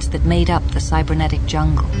conduits that made up the cybernetic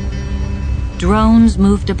jungle. Drones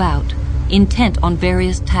moved about, intent on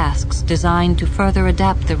various tasks designed to further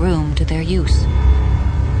adapt the room to their use.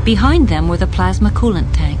 Behind them were the plasma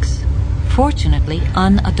coolant tanks, fortunately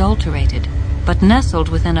unadulterated, but nestled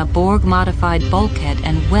within a Borg-modified bulkhead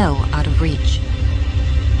and well out of reach.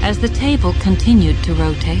 As the table continued to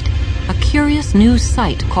rotate, a curious new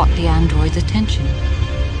sight caught the android's attention.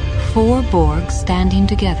 4 Borgs standing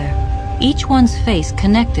together, each one's face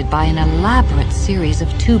connected by an elaborate series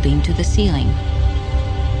of tubing to the ceiling.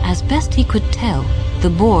 As best he could tell, the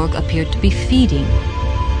Borg appeared to be feeding.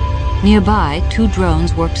 Nearby, 2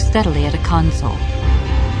 drones worked steadily at a console.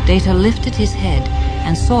 Data lifted his head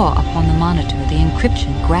and saw upon the monitor the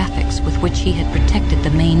encryption graphics with which he had protected the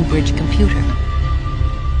main bridge computer.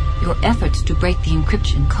 Your efforts to break the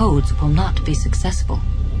encryption codes will not be successful,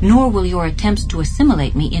 nor will your attempts to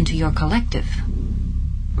assimilate me into your collective.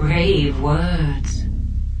 Brave words.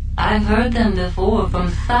 I've heard them before from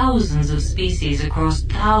thousands of species across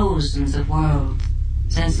thousands of worlds,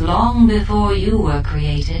 since long before you were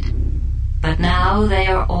created. But now they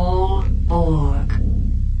are all Borg.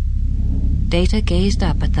 Data gazed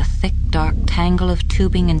up at the thick, dark tangle of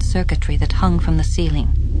tubing and circuitry that hung from the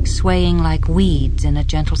ceiling, swaying like weeds in a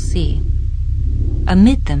gentle sea.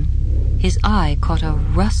 Amid them, his eye caught a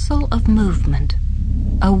rustle of movement.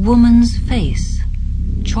 A woman's face,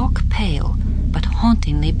 chalk pale, but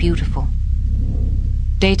hauntingly beautiful.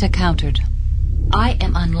 Data countered. I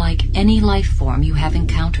am unlike any life form you have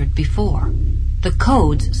encountered before. The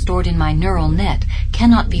codes stored in my neural net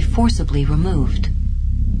cannot be forcibly removed.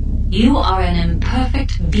 You are an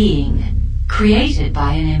imperfect being, created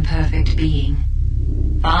by an imperfect being.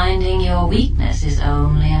 Finding your weakness is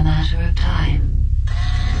only a matter of time.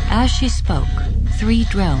 As she spoke, 3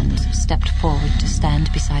 drones stepped forward to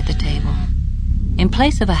stand beside the table. In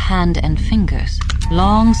place of a hand and fingers,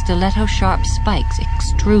 long stiletto-sharp spikes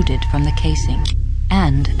extruded from the casing,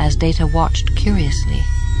 and, as Data watched curiously,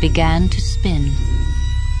 began to spin.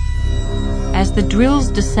 As the drills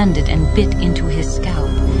descended and bit into his scalp,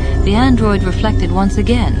 the android reflected once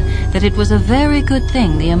again that it was a very good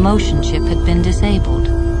thing the emotion chip had been disabled.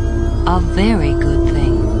 A very good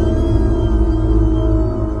thing.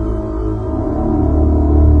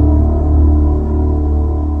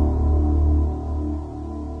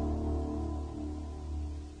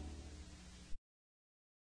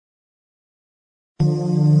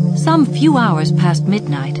 Some few hours past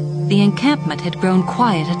midnight, the encampment had grown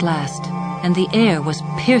quiet at last, and the air was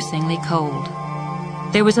piercingly cold.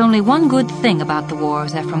 There was only one good thing about the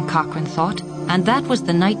wars, Ephraim Cochrane thought, and that was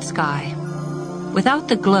the night sky. Without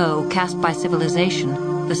the glow cast by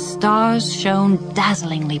civilization, the stars shone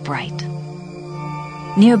dazzlingly bright.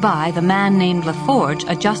 Nearby, the man named LaForge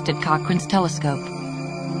adjusted Cochrane's telescope.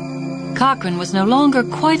 Cochrane was no longer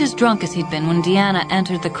quite as drunk as he'd been when Deanna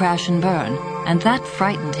entered the crash and burn, and that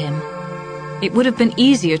frightened him. It would have been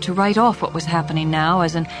easier to write off what was happening now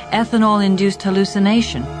as an ethanol-induced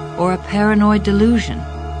hallucination or a paranoid delusion,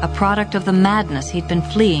 a product of the madness he'd been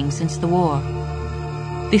fleeing since the war.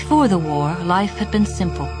 Before the war, life had been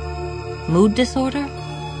simple. Mood disorder?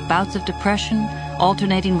 Bouts of depression,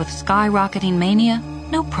 alternating with skyrocketing mania?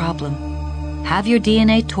 No problem. Have your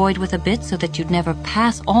DNA toyed with a bit so that you'd never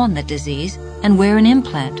pass on the disease, and wear an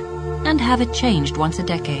implant, and have it changed once a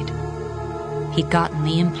decade. He'd gotten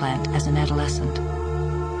the implant as an adolescent.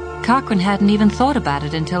 Cochrane hadn't even thought about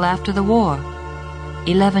it until after the war.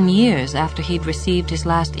 11 years after he'd received his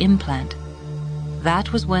last implant.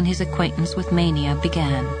 That was when his acquaintance with mania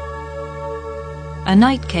began. A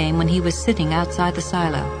night came when he was sitting outside the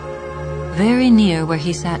silo, very near where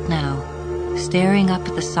he sat now, staring up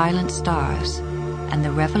at the silent stars, and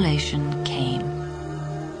the revelation came.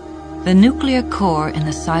 The nuclear core in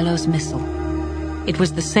the silo's missile. It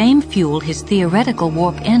was the same fuel his theoretical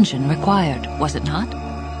warp engine required, was it not?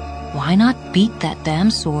 Why not beat that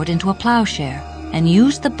damn sword into a plowshare and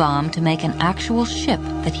use the bomb to make an actual ship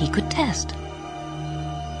that he could test?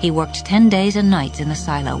 He worked 10 days and nights in the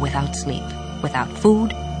silo without sleep, without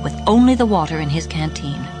food, with only the water in his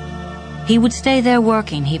canteen. He would stay there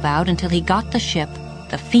working, he vowed, until he got the ship,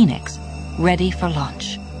 the Phoenix, ready for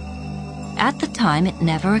launch. At the time, it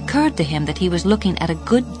never occurred to him that he was looking at a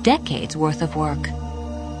good decade's worth of work.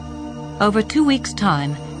 Over 2 weeks'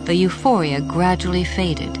 time, the euphoria gradually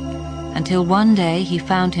faded, until one day he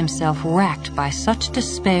found himself racked by such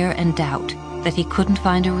despair and doubt that he couldn't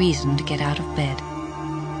find a reason to get out of bed.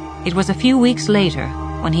 It was a few weeks later,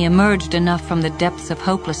 when he emerged enough from the depths of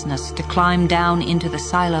hopelessness to climb down into the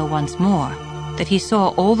silo once more, that he saw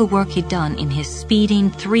all the work he'd done in his speeding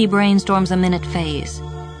 3 brainstorms a minute phase.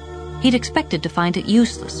 He'd expected to find it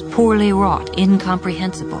useless, poorly wrought,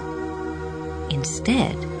 incomprehensible.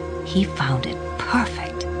 Instead, he found it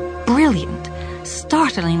perfect, brilliant,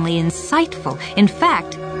 startlingly insightful, in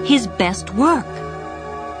fact, his best work.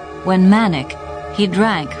 When manic, he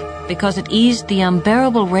drank, because it eased the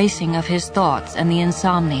unbearable racing of his thoughts and the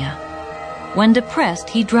insomnia. When depressed,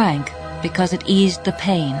 he drank because it eased the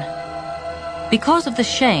pain. Because of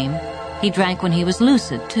the shame, he drank when he was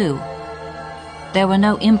lucid, too. There were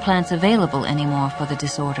no implants available anymore for the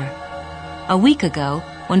disorder. A week ago,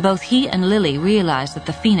 when both he and Lily realized that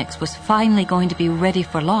the Phoenix was finally going to be ready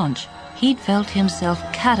for launch, he'd felt himself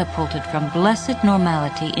catapulted from blessed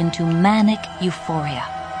normality into manic euphoria.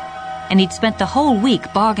 And he'd spent the whole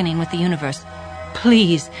week bargaining with the universe.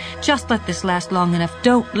 Please, just let this last long enough.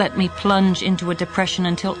 Don't let me plunge into a depression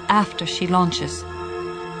until after she launches.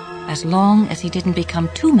 As long as he didn't become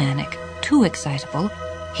too manic, too excitable,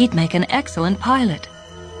 he'd make an excellent pilot.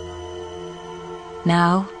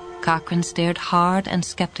 Now, Cochrane stared hard and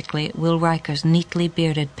skeptically at Will Riker's neatly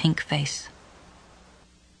bearded pink face.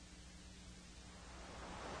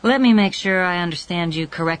 Let me make sure I understand you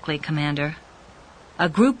correctly, Commander. A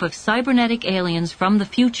group of cybernetic aliens from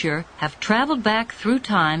the future have traveled back through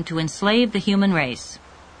time to enslave the human race,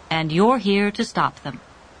 and you're here to stop them.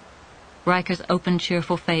 Riker's open,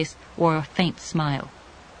 cheerful face wore a faint smile.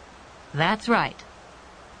 That's right.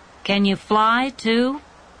 Can you fly, too?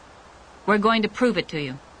 We're going to prove it to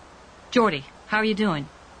you. Geordi, how are you doing?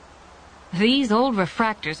 These old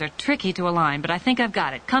refractors are tricky to align, but I think I've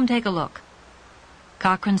got it. Come take a look.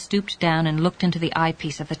 Cochrane stooped down and looked into the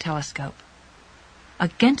eyepiece of the telescope.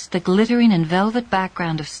 Against the glittering and velvet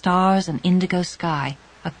background of stars and indigo sky,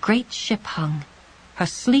 a great ship hung, her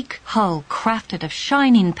sleek hull crafted of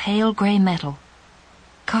shining pale gray metal.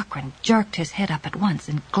 Cochrane jerked his head up at once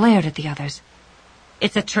and glared at the others.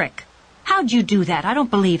 It's a trick. How'd you do that? I don't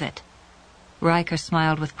believe it. Riker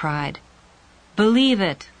smiled with pride. Believe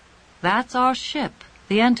it. That's our ship,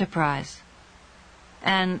 the Enterprise.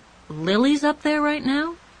 And Lily's up there right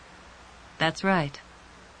now? That's right.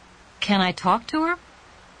 Can I talk to her?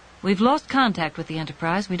 We've lost contact with the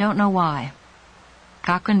Enterprise. We don't know why.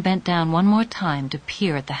 Cochrane bent down one more time to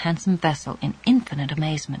peer at the handsome vessel in infinite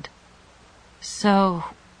amazement. So,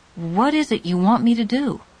 what is it you want me to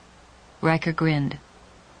do? Riker grinned.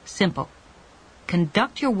 Simple.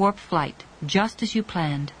 Conduct your warp flight, just as you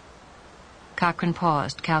planned. Cochrane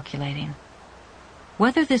paused, calculating.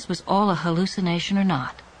 Whether this was all a hallucination or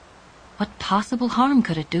not, what possible harm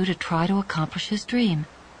could it do to try to accomplish his dream?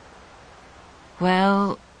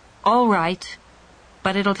 Well, all right,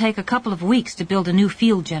 but it'll take a couple of weeks to build a new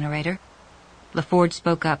field generator. LaForge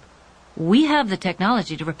spoke up. We have the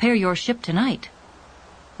technology to repair your ship tonight.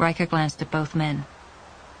 Riker glanced at both men.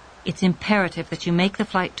 It's imperative that you make the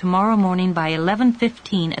flight tomorrow morning by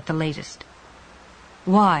 11:15 at the latest.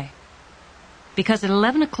 Why? Because at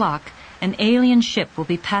 11 o'clock, an alien ship will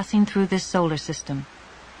be passing through this solar system.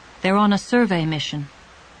 They're on a survey mission.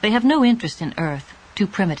 They have no interest in Earth, too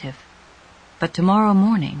primitive. But tomorrow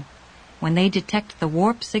morning, when they detect the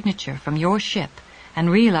warp signature from your ship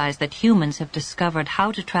and realize that humans have discovered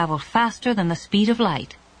how to travel faster than the speed of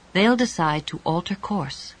light, they'll decide to alter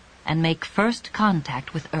course and make first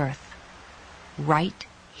contact with Earth. Right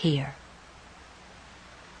here.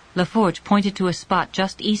 LaForge pointed to a spot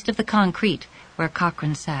just east of the concrete where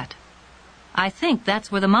Cochrane sat. I think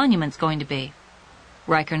that's where the monument's going to be.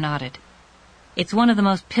 Riker nodded. It's one of the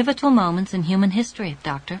most pivotal moments in human history,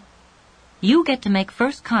 Doctor. You get to make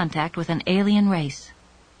first contact with an alien race,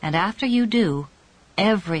 and after you do,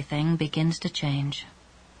 everything begins to change.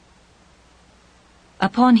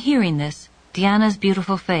 Upon hearing this, Deanna's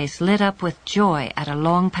beautiful face lit up with joy at a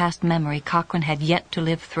long-past memory Cochrane had yet to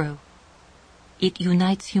live through. It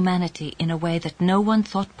unites humanity in a way that no one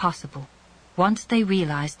thought possible, once they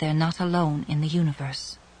realize they're not alone in the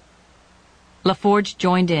universe. LaForge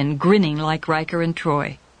joined in, grinning like Riker and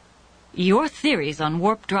Troy. Your theories on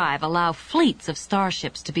warp drive allow fleets of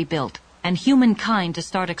starships to be built and humankind to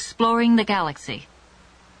start exploring the galaxy.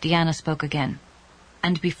 Deanna spoke again.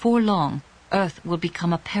 And before long, Earth will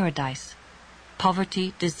become a paradise.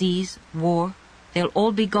 Poverty, disease, war, they'll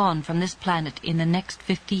all be gone from this planet in the next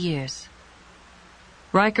 50 years.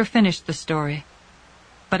 Riker finished the story.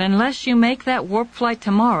 But unless you make that warp flight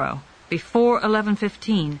tomorrow, before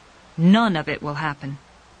 11:15, none of it will happen.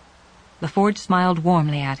 LaForge smiled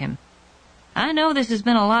warmly at him. I know this has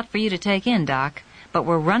been a lot for you to take in, Doc, but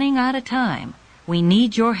we're running out of time. We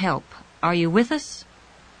need your help. Are you with us?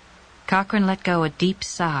 Cochrane let go a deep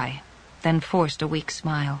sigh, then forced a weak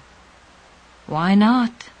smile. Why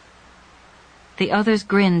not? The others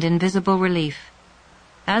grinned in visible relief.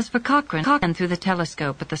 As for Cochrane through the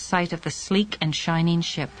telescope at the sight of the sleek and shining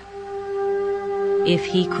ship. If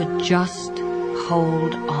he could just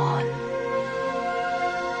hold on.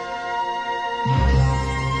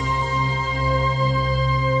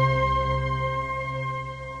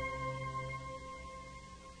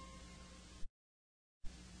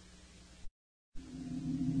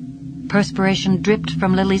 Perspiration dripped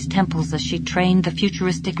from Lily's temples as she trained the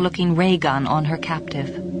futuristic-looking ray gun on her captive.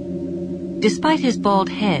 Despite his bald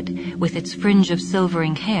head, with its fringe of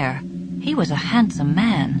silvering hair, he was a handsome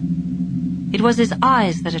man. It was his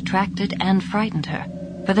eyes that attracted and frightened her,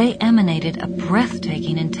 for they emanated a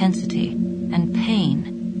breathtaking intensity and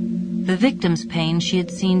pain. The victim's pain she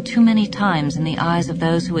had seen too many times in the eyes of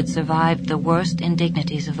those who had survived the worst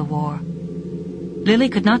indignities of the war. Lily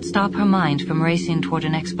could not stop her mind from racing toward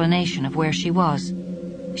an explanation of where she was.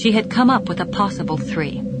 She had come up with a possible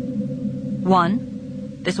 3.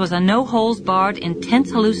 1. This was a no-holes-barred,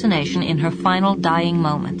 intense hallucination in her final dying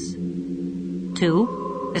moments.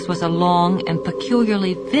 2. This was a long and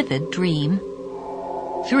peculiarly vivid dream.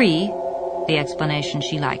 3. The explanation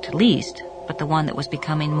she liked least, but the one that was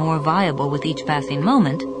becoming more viable with each passing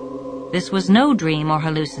moment. This was no dream or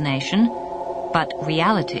hallucination, but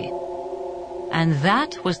reality. And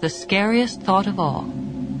that was the scariest thought of all.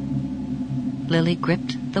 Lily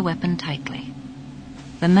gripped the weapon tightly.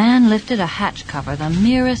 The man lifted a hatch cover the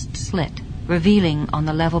merest slit, revealing on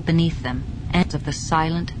the level beneath them ends of the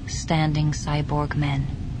silent, standing cyborg men.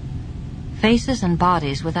 Faces and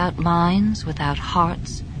bodies without minds, without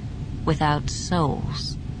hearts, without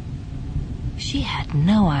souls. She had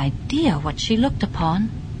no idea what she looked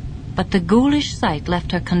upon, but the ghoulish sight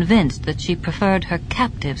left her convinced that she preferred her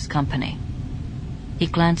captive's company. He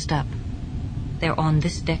glanced up. They're on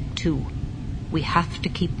this deck too. We have to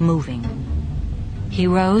keep moving. He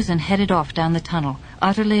rose and headed off down the tunnel,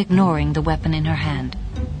 utterly ignoring the weapon in her hand.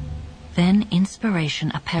 Then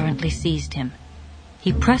inspiration apparently seized him.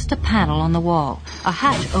 He pressed a panel on the wall. A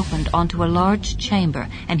hatch opened onto a large chamber,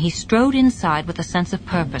 and he strode inside with a sense of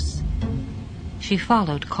purpose. She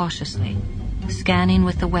followed cautiously, scanning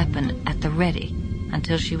with the weapon at the ready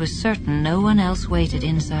until she was certain no one else waited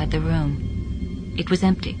inside the room. It was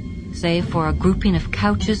empty, save for a grouping of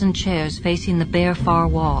couches and chairs facing the bare far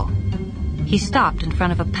wall. He stopped in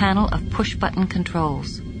front of a panel of push-button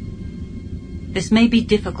controls. This may be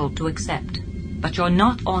difficult to accept, but you're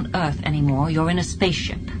not on Earth anymore. You're in a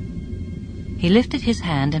spaceship. He lifted his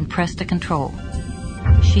hand and pressed a control.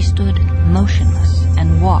 She stood motionless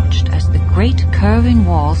and watched as the great curving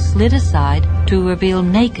wall slid aside to reveal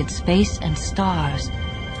naked space and stars,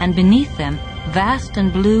 and beneath them, vast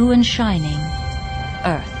and blue and shining,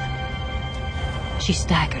 Earth. She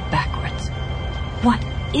staggered backwards. What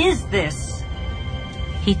is this?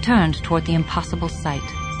 He turned toward the impossible sight.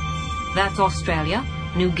 That's Australia,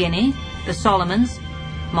 New Guinea, the Solomons.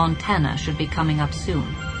 Montana should be coming up soon.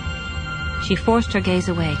 She forced her gaze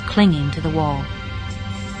away, clinging to the wall.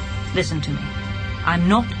 Listen to me. I'm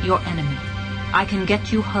not your enemy. I can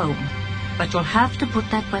get you home, but you'll have to put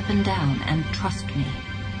that weapon down and trust me.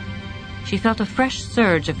 She felt a fresh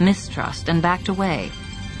surge of mistrust and backed away.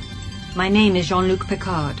 My name is Jean-Luc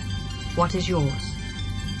Picard. What is yours?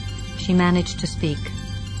 She managed to speak.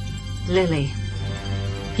 Lily.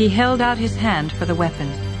 He held out his hand for the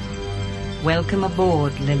weapon. Welcome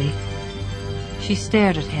aboard, Lily. She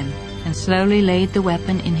stared at him and slowly laid the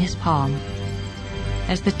weapon in his palm.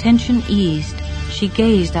 As the tension eased, she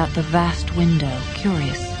gazed out the vast window,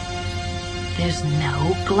 curious. There's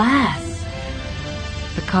no glass.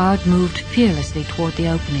 Picard moved fearlessly toward the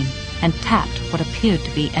opening and tapped what appeared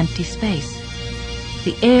to be empty space.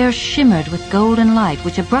 The air shimmered with golden light,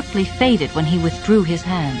 which abruptly faded when he withdrew his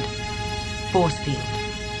hand. Force field.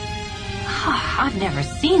 I've never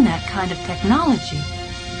seen that kind of technology.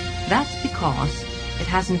 That's because it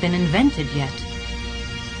hasn't been invented yet.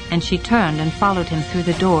 And she turned and followed him through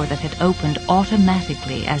the door that had opened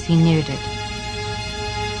automatically as he neared it.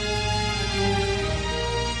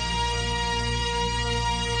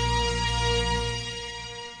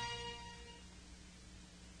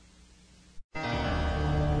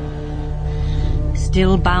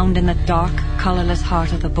 Still bound in the dark, colorless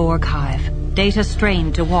heart of the Borg hive, Data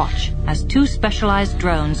strained to watch as 2 specialized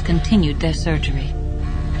drones continued their surgery.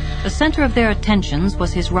 The center of their attentions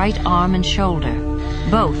was his right arm and shoulder,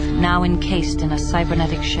 both now encased in a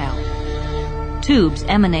cybernetic shell. Tubes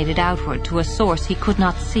emanated outward to a source he could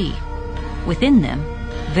not see. Within them,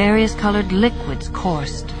 various colored liquids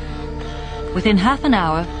coursed. Within half an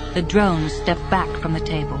hour, the drones stepped back from the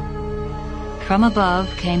table. From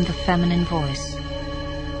above came the feminine voice.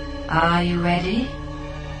 Are you ready?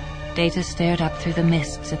 Data stared up through the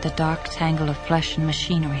mists at the dark tangle of flesh and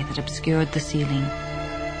machinery that obscured the ceiling.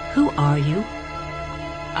 Who are you?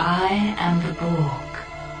 I am the Borg.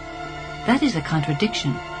 That is a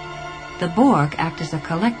contradiction. The Borg act as a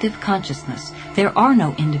collective consciousness. There are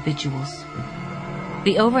no individuals.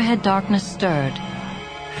 The overhead darkness stirred.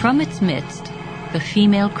 From its midst, the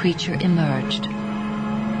female creature emerged.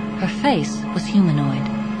 Her face was humanoid.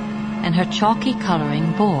 and her chalky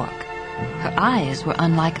coloring Borg. Her eyes were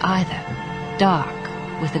unlike either, dark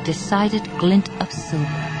with a decided glint of silver.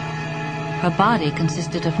 Her body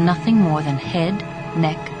consisted of nothing more than head,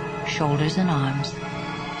 neck, shoulders, and arms.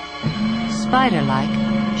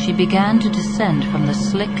 Spider-like, she began to descend from the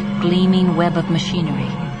slick, gleaming web of machinery,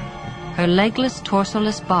 her legless,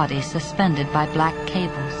 torsoless body suspended by black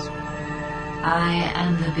cables. I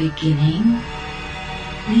am the beginning,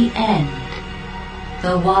 the end,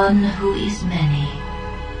 the one who is many.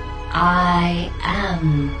 I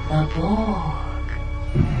am the Borg.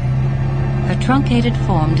 Her truncated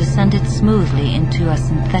form descended smoothly into a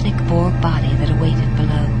synthetic Borg body that awaited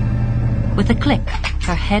below. With a click,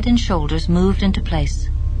 her head and shoulders moved into place.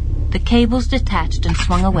 The cables detached and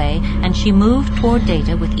swung away, and she moved toward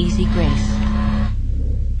Data with easy grace.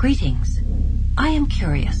 Greetings. I am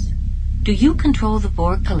curious. Do you control the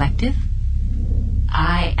Borg Collective?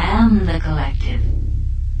 I am the Collective.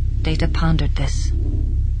 Data pondered this.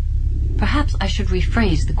 Perhaps I should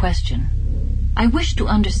rephrase the question. I wish to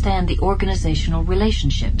understand the organizational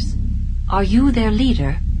relationships. Are you their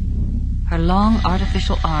leader? Her long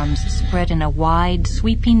artificial arms spread in a wide,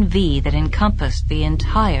 sweeping V that encompassed the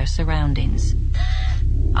entire surroundings.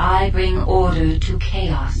 I bring order to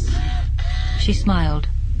chaos. She smiled,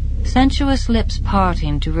 sensuous lips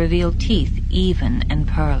parting to reveal teeth even and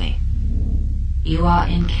pearly. You are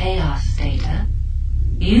in chaos, Data.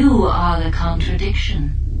 You are the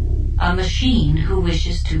contradiction. A machine who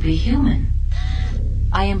wishes to be human.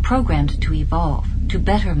 I am programmed to evolve, to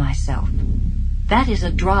better myself. That is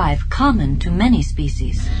a drive common to many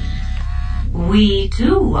species. We,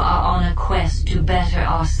 too, are on a quest to better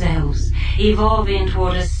ourselves, evolving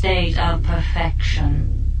toward a state of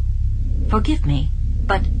perfection. Forgive me,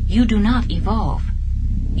 but you do not evolve.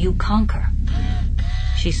 You conquer.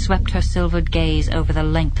 She swept her silvered gaze over the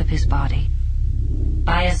length of his body.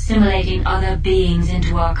 By assimilating other beings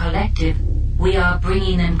into our collective, we are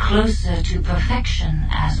bringing them closer to perfection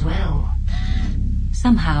as well.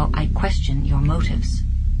 Somehow I question your motives.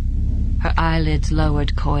 Her eyelids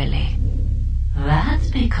lowered coyly. That's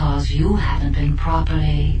because you haven't been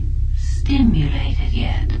properly stimulated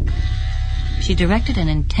yet. She directed an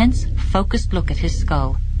intense, focused look at his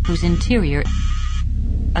skull, whose interior...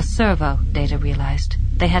 A servo, Data realized.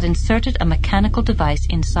 They had inserted a mechanical device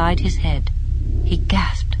inside his head. He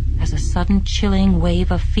gasped as a sudden chilling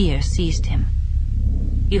wave of fear seized him.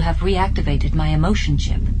 You have reactivated my emotion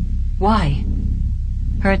chip. Why?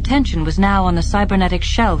 Her attention was now on the cybernetic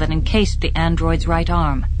shell that encased the android's right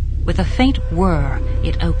arm. With a faint whir,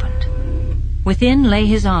 it opened. Within lay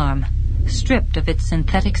his arm, stripped of its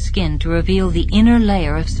synthetic skin to reveal the inner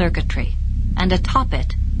layer of circuitry. And atop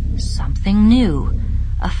it, something new.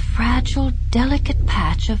 A fragile, delicate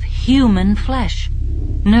patch of human flesh,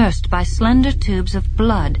 nursed by slender tubes of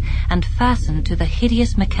blood and fastened to the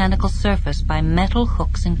hideous mechanical surface by metal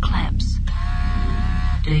hooks and clamps.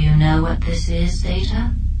 Do you know what this is,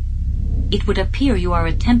 Data? It would appear you are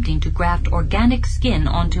attempting to graft organic skin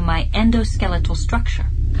onto my endoskeletal structure.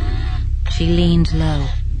 She leaned low,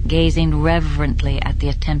 gazing reverently at the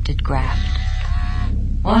attempted graft.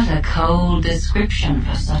 What a cold description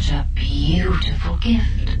for such a beautiful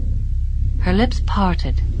gift. Her lips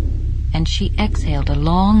parted, and she exhaled a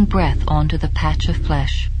long breath onto the patch of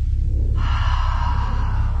flesh.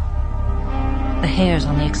 The hairs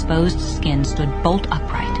on the exposed skin stood bolt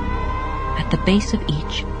upright. At the base of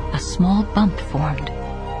each, a small bump formed.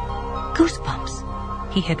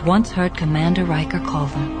 Goosebumps, he had once heard Commander Riker call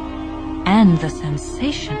them. And the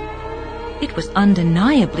sensation. It was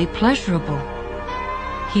undeniably pleasurable.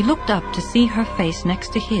 He looked up to see her face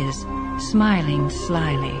next to his, smiling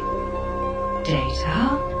slyly.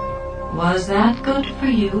 Data? Was that good for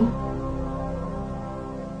you?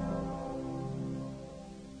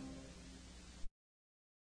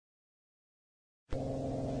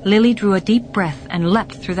 Lily drew a deep breath and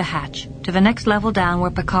leapt through the hatch, to the next level down where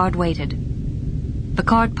Picard waited.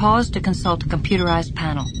 Picard paused to consult a computerized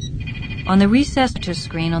panel. On the recessed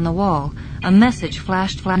screen on the wall, a message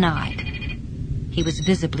flashed flat-eyed. He was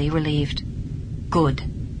visibly relieved. Good.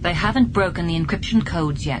 They haven't broken the encryption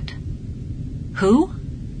codes yet. Who?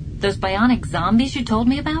 Those bionic zombies you told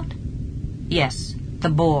me about? Yes, the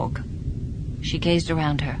Borg. She gazed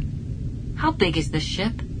around her. How big is this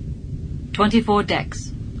ship? 24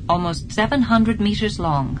 decks, almost 700 meters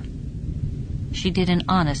long. She did an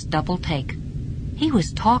honest double take. He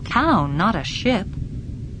was talking, not a ship.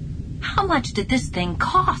 How much did this thing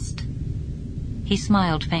cost? He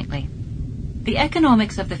smiled faintly. The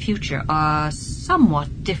economics of the future are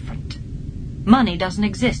somewhat different. Money doesn't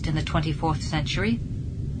exist in the 24th century.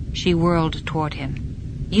 She whirled toward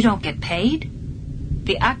him. You don't get paid?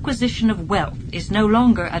 The acquisition of wealth is no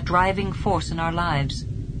longer a driving force in our lives.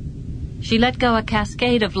 She let go a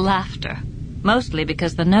cascade of laughter, mostly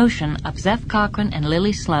because the notion of Zeph Cochrane and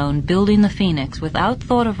Lily Sloane building the Phoenix without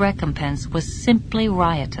thought of recompense was simply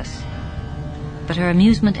riotous. But her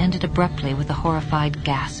amusement ended abruptly with a horrified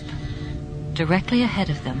gasp. Directly ahead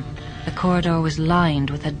of them, the corridor was lined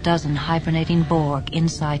with a dozen hibernating Borg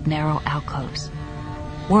inside narrow alcoves.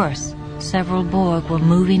 Worse, several Borg were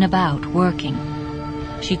moving about, working.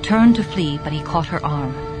 She turned to flee, but he caught her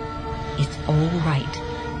arm. "It's all right.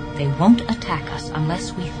 They won't attack us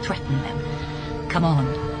unless we threaten them. Come on,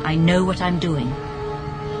 I know what I'm doing."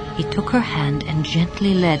 He took her hand and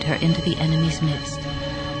gently led her into the enemy's midst.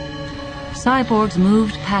 Cyborgs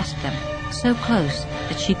moved past them, so close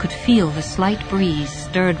that she could feel the slight breeze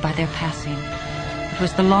stirred by their passing. It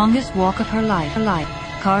was the longest walk of her life.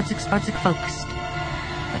 Picard focused.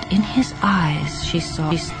 But in his eyes she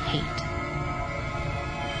saw hate.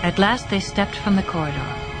 At last they stepped from the corridor.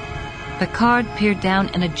 Picard peered down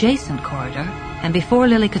an adjacent corridor, and before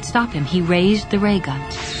Lily could stop him, he raised the ray gun.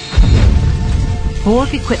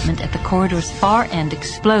 Borg equipment at the corridor's far end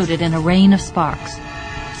exploded in a rain of sparks.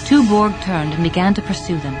 2 Borg turned and began to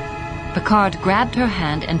pursue them. Picard grabbed her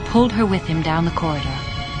hand and pulled her with him down the corridor.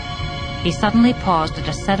 He suddenly paused at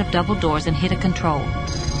a set of double doors and hit a control.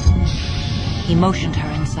 He motioned her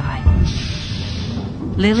inside.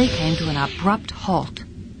 Lily came to an abrupt halt.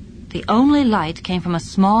 The only light came from a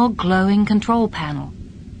small glowing control panel.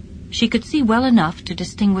 She could see well enough to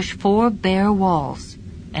distinguish 4 bare walls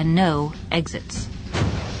and no exits.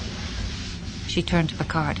 She turned to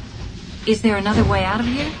Picard. "Is there another way out of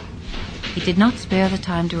here?" He did not spare the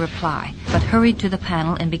time to reply, but hurried to the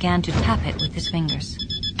panel and began to tap it with his fingers.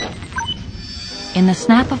 In the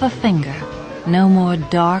snap of a finger, no more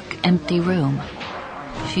dark, empty room.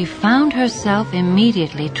 She found herself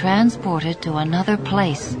immediately transported to another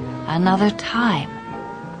place, another time.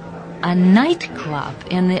 A nightclub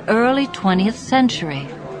in the early 20th century.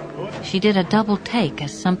 She did a double take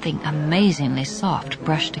as something amazingly soft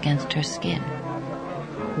brushed against her skin.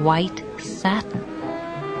 White satin.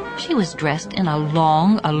 She was dressed in a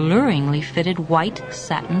long, alluringly fitted white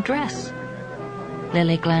satin dress.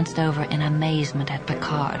 Lily glanced over in amazement at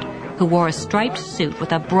Picard, who wore a striped suit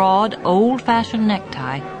with a broad, old-fashioned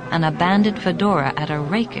necktie and a banded fedora at a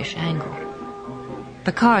rakish angle.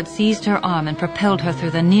 Picard seized her arm and propelled her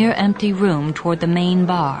through the near-empty room toward the main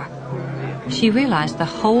bar. She realized the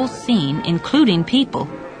whole scene, including people,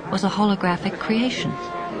 was a holographic creation.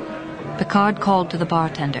 Picard called to the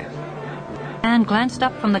bartender. And glanced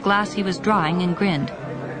up from the glass he was drying and grinned.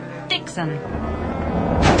 "Dixon!"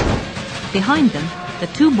 Behind them, the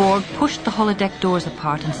 2 Borg pushed the holodeck doors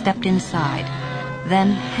apart and stepped inside,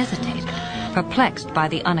 then hesitated, perplexed by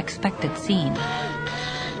the unexpected scene.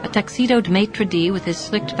 A tuxedoed maitre d' with his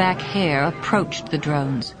slicked-back hair approached the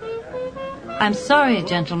drones. "I'm sorry,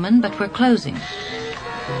 gentlemen, but we're closing."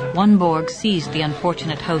 One Borg seized the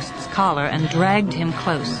unfortunate host's collar and dragged him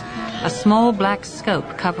close. A small black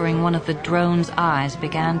scope covering one of the drone's eyes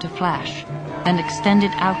began to flash, then extended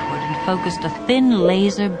outward and focused a thin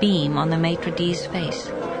laser beam on the maitre d's face.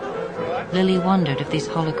 Lily wondered if these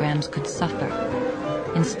holograms could suffer.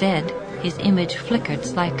 Instead, his image flickered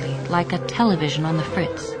slightly, like a television on the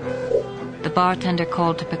fritz. The bartender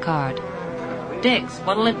called to Picard. "Diggs,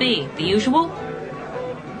 what'll it be? The usual?"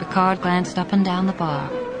 Picard glanced up and down the bar.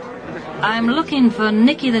 "I'm looking for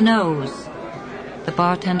Nicky the Nose." The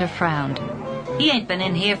bartender frowned. "He ain't been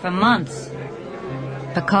in here for months."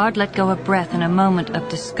 Picard let go a breath in a moment of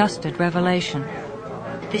disgusted revelation.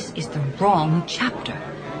 "This is the wrong chapter.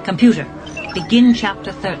 Computer, begin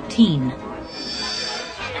chapter 13.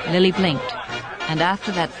 Lily blinked, and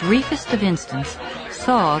after that briefest of instants,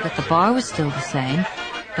 saw that the bar was still the same,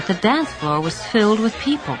 but the dance floor was filled with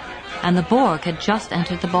people, and the Borg had just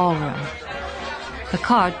entered the ballroom.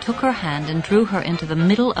 Picard took her hand and drew her into the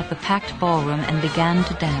middle of the packed ballroom and began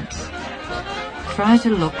to dance. "Try to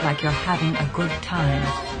look like you're having a good time."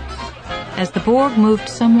 As the Borg moved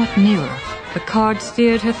somewhat nearer, Picard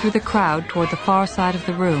steered her through the crowd toward the far side of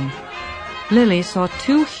the room. Lily saw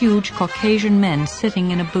 2 huge Caucasian men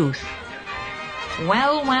sitting in a booth.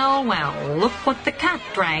 "Well, well, well, look what the cat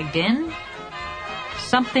dragged in."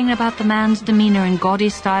 Something about the man's demeanor and gaudy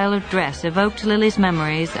style of dress evoked Lily's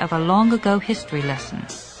memories of a long-ago history lesson.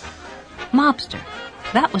 Mobster.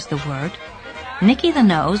 That was the word. Nicky the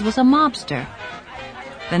Nose was a mobster.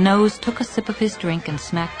 The Nose took a sip of his drink and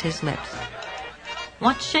smacked his lips.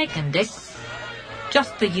 "What's shaking, Dick?"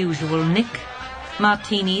 "Just the usual, Nick.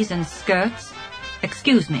 Martinis and skirts.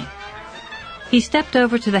 Excuse me." He stepped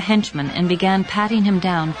over to the henchman and began patting him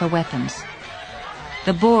down for weapons.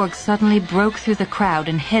 The Borg suddenly broke through the crowd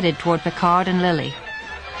and headed toward Picard and Lily.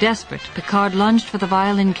 Desperate, Picard lunged for the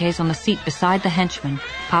violin case on the seat beside the henchman,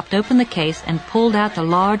 popped open the case, and pulled out the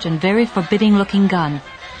large and very forbidding-looking gun,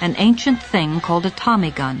 an ancient thing called a Tommy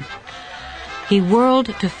gun. He whirled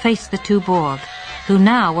to face the two Borg, who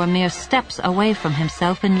now were mere steps away from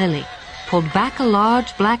himself and Lily, pulled back a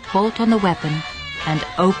large black bolt on the weapon, and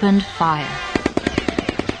opened fire.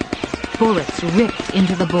 Bullets ripped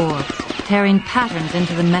into the Borg, tearing patterns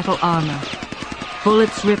into the metal armor.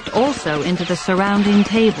 Bullets ripped also into the surrounding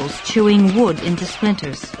tables, chewing wood into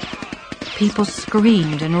splinters. People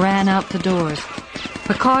screamed and ran out the doors.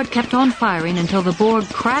 Picard kept on firing until the Borg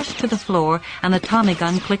crashed to the floor and the Tommy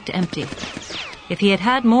gun clicked empty. If he had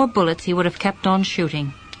had more bullets, he would have kept on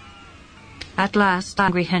shooting. At last, the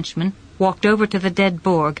angry henchman walked over to the dead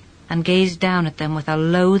Borg and gazed down at them with a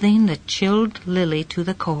loathing that chilled Lily to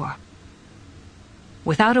the core.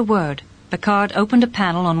 Without a word, Picard opened a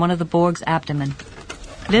panel on one of the Borg's abdomen.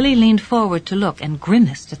 Lily leaned forward to look and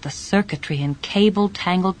grimaced at the circuitry and cable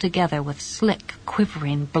tangled together with slick,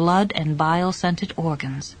 quivering, blood and bile-scented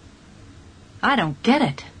organs. I don't get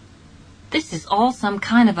it. This is all some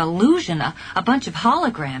kind of illusion, a bunch of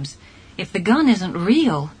holograms. If the gun isn't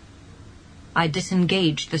real... I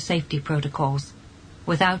disengaged the safety protocols.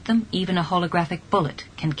 Without them, even a holographic bullet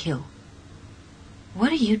can kill.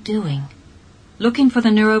 What are you doing? Looking for the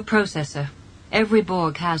neuroprocessor. Every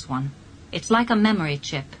Borg has one. It's like a memory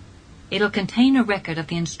chip. It'll contain a record of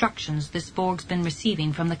the instructions this Borg's been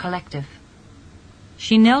receiving from the collective.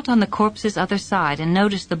 She knelt on the corpse's other side and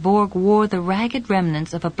noticed the Borg wore the ragged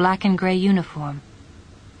remnants of a black and gray uniform.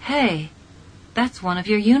 Hey, that's one of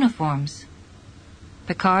your uniforms.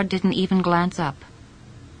 Picard didn't even glance up.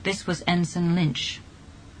 This was Ensign Lynch.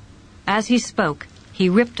 As he spoke, he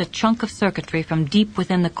ripped a chunk of circuitry from deep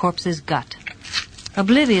within the corpse's gut.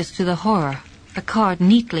 Oblivious to the horror, Picard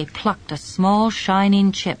neatly plucked a small,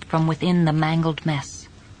 shining chip from within the mangled mess.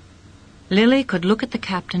 Lily could look at the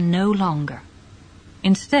captain no longer.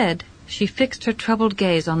 Instead, she fixed her troubled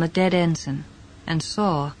gaze on the dead ensign and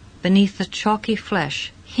saw, beneath the chalky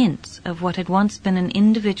flesh, hints of what had once been an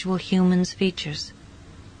individual human's features.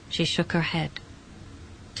 She shook her head.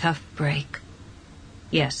 Tough break.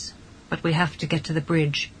 Yes, but we have to get to the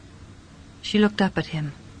bridge. She looked up at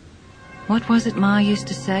him. What was it Ma used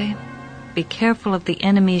to say? Be careful of the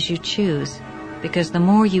enemies you choose, because the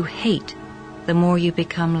more you hate, the more you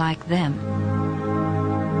become like them.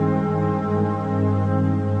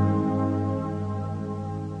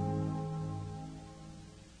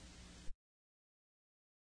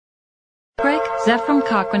 Zephram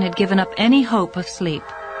Cochrane had given up any hope of sleep.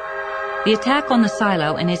 The attack on the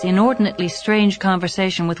silo and his inordinately strange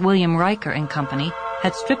conversation with William Riker and company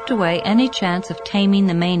had stripped away any chance of taming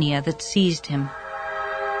the mania that seized him.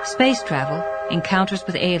 Space travel, encounters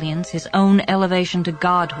with aliens, his own elevation to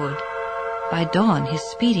godhood. By dawn, his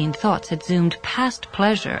speeding thoughts had zoomed past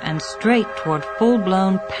pleasure and straight toward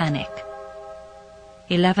full-blown panic.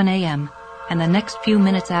 11 a.m., and the next few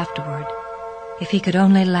minutes afterward. If he could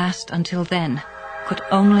only last until then, could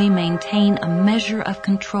only maintain a measure of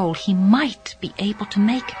control, he might be able to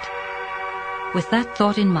make it. With that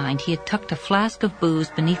thought in mind, he had tucked a flask of booze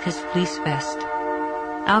beneath his fleece vest.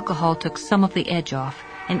 Alcohol took some of the edge off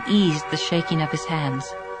and eased the shaking of his hands.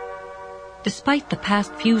 Despite the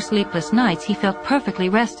past few sleepless nights, he felt perfectly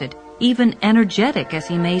rested, even energetic as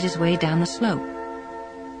he made his way down the slope.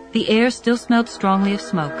 The air still smelled strongly of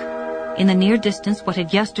smoke. In the near distance, what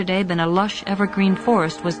had yesterday been a lush evergreen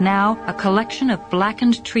forest was now a collection of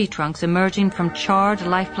blackened tree trunks emerging from charred,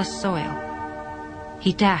 lifeless soil.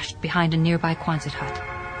 He dashed behind a nearby Quonset hut,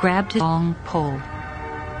 grabbed his long pole.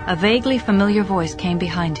 A vaguely familiar voice came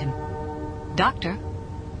behind him. "Doctor?"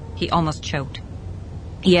 He almost choked.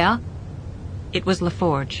 "Yeah?" It was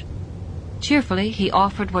LaForge. Cheerfully, he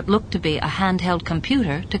offered what looked to be a handheld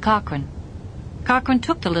computer to Cochrane. Cochrane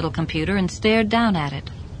took the little computer and stared down at it,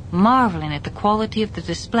 marveling at the quality of the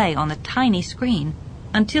display on the tiny screen,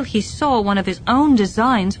 until he saw one of his own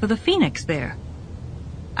designs for the Phoenix there.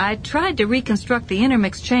 "I tried to reconstruct the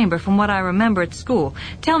intermix chamber from what I remember at school.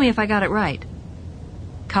 Tell me if I got it right."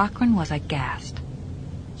 Cochrane was aghast.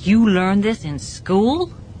 "You learned this in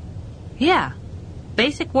school?" "Yeah.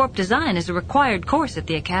 Basic warp design is a required course at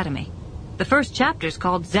the Academy. The first chapter's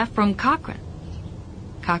called Zephram Cochrane."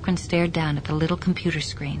 Cochrane stared down at the little computer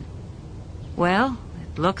screen. "Well,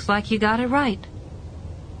 it looks like you got it right."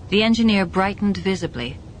 The engineer brightened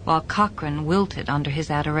visibly, while Cochrane wilted under his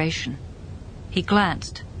adoration. He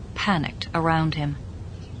glanced, panicked, around him.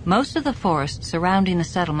 Most of the forest surrounding the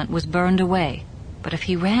settlement was burned away, but if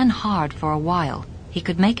he ran hard for a while, he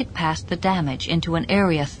could make it past the damage into an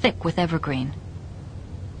area thick with evergreen.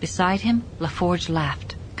 Beside him, LaForge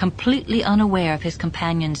laughed, completely unaware of his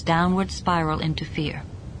companion's downward spiral into fear.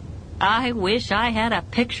 I wish I had a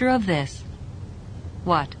picture of this.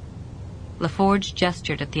 What? LaForge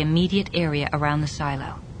gestured at the immediate area around the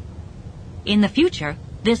silo. In the future,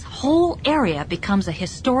 this whole area becomes a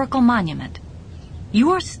historical monument.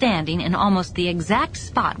 You are standing in almost the exact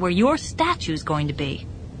spot where your statue's going to be.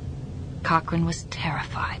 Cochrane was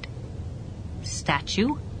terrified.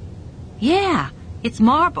 Statue? Yeah, it's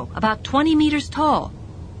marble, about 20 meters tall.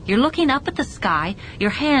 You're looking up at the sky,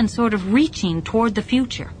 your hand sort of reaching toward the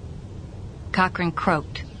future. Cochrane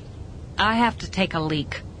croaked. I have to take a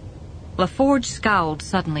leak. LaForge scowled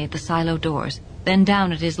suddenly at the silo doors, then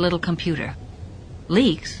down at his little computer.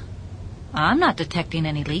 Leaks? I'm not detecting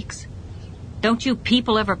any leaks. Don't you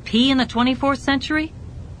people ever pee in the 24th century?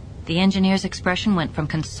 The engineer's expression went from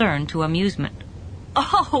concern to amusement.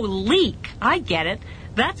 Oh, leak! I get it.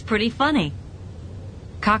 That's pretty funny.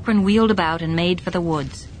 Cochrane wheeled about and made for the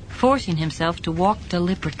woods, forcing himself to walk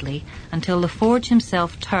deliberately until LaForge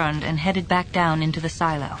himself turned and headed back down into the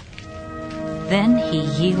silo. Then he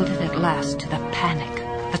yielded at last to the panic,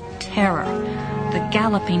 the terror, the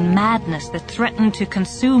galloping madness that threatened to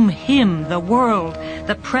consume him, the world,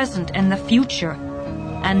 the present and the future,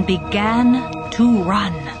 and began to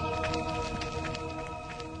run.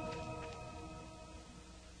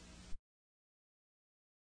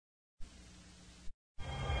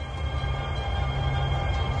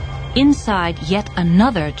 Inside yet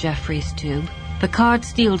another Jeffries tube, Picard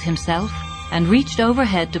steeled himself and reached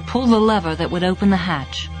overhead to pull the lever that would open the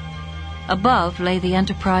hatch. Above lay the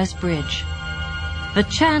Enterprise bridge. The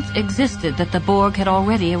chance existed that the Borg had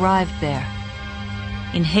already arrived there.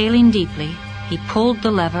 Inhaling deeply, he pulled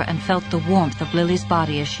the lever and felt the warmth of Lily's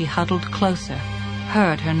body as she huddled closer,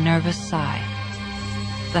 heard her nervous sigh.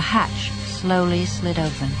 The hatch slowly slid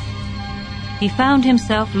open. He found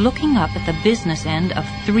himself looking up at the business end of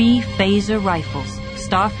 3 phaser rifles,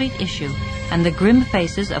 Starfleet issue, and the grim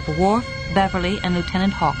faces of Worf, Beverly, and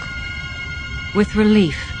Lieutenant Hawk. With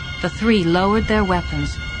relief, the 3 lowered their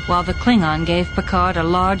weapons, while the Klingon gave Picard a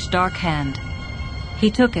large dark hand.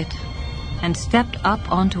 He took it and stepped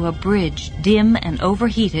up onto a bridge, dim and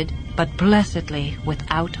overheated, but blessedly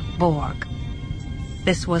without Borg.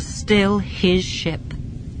 This was still his ship.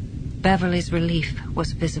 Beverly's relief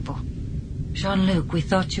was visible. Jean-Luc, we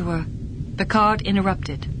thought you were... Picard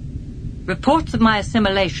interrupted. Reports of my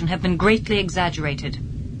assimilation have been greatly exaggerated.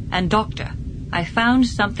 And, Doctor, I found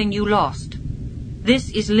something you lost. This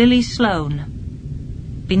is Lily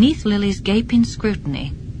Sloane. Beneath Lily's gaping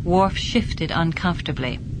scrutiny, Worf shifted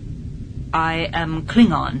uncomfortably. I am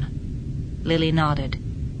Klingon. Lily nodded.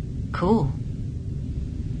 Cool.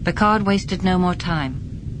 Picard wasted no more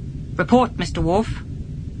time. Report, Mr. Worf.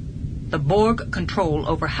 The Borg control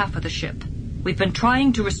over half of the ship. We've been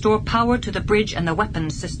trying to restore power to the bridge and the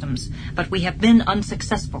weapons systems, but we have been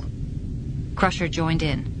unsuccessful. Crusher joined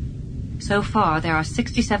in. So far, there are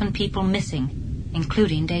 67 people missing,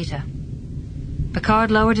 including Data.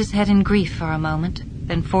 Picard lowered his head in grief for a moment,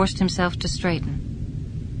 then forced himself to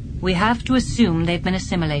straighten. We have to assume they've been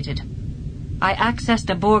assimilated. I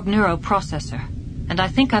accessed a Borg neuroprocessor, and I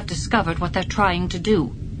think I've discovered what they're trying to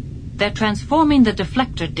do. They're transforming the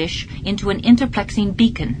deflector dish into an interplexing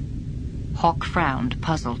beacon. Hawk frowned,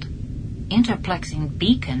 puzzled. Interplexing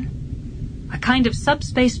beacon? A kind of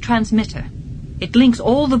subspace transmitter. It links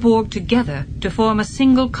all the Borg together to form a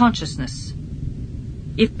single consciousness.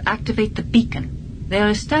 If activate the beacon, they'll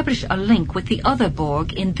establish a link with the other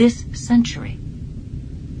Borg in this century.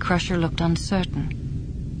 Crusher looked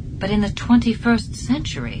uncertain. But in the 21st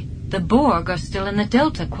century, the Borg are still in the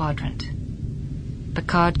Delta Quadrant.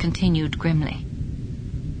 Picard continued grimly.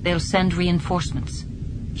 They'll send reinforcements.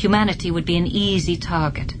 Humanity would be an easy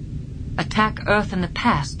target. Attack Earth in the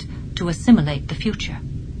past to assimilate the future.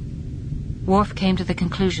 Worf came to the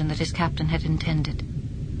conclusion that his captain had intended.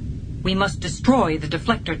 We must destroy the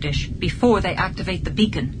deflector dish before they activate the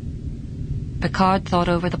beacon. Picard thought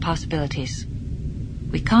over the possibilities.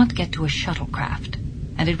 We can't get to a shuttlecraft,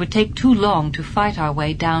 and it would take too long to fight our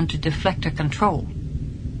way down to deflector control.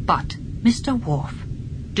 But, Mr. Worf,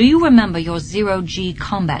 do you remember your 0G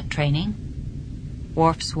combat training?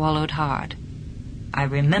 Worf swallowed hard. I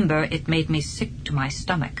remember it made me sick to my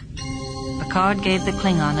stomach. Picard gave the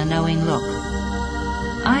Klingon a knowing look.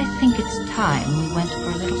 I think it's time we went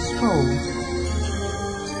for a little stroll.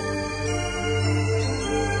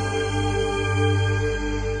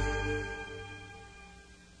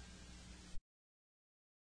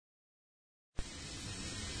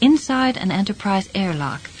 Inside an Enterprise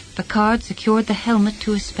airlock, Picard secured the helmet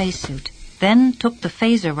to his spacesuit, then took the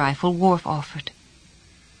phaser rifle Worf offered.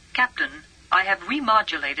 Captain, I have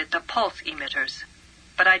remodulated the pulse emitters,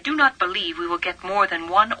 but I do not believe we will get more than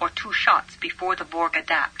 1 or 2 shots before the Borg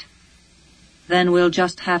adapt. Then we'll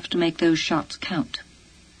just have to make those shots count.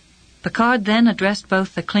 Picard then addressed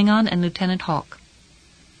both the Klingon and Lieutenant Hawk.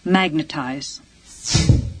 Magnetize.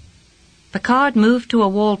 Picard moved to a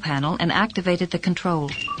wall panel and activated the control.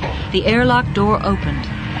 The airlock door opened.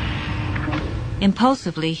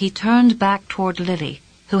 Impulsively, he turned back toward Lily,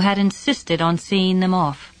 who had insisted on seeing them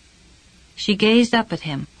off. She gazed up at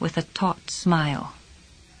him with a taut smile.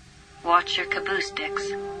 Watch your caboose, Dix.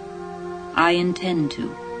 I intend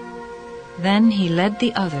to. Then he led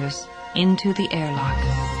the others into the airlock.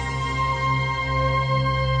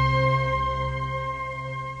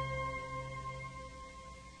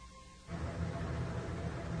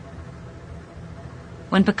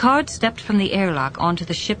 When Picard stepped from the airlock onto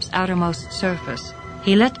the ship's outermost surface,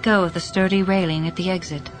 he let go of the sturdy railing at the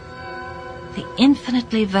exit. The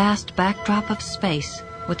infinitely vast backdrop of space,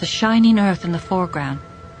 with the shining Earth in the foreground,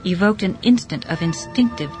 evoked an instant of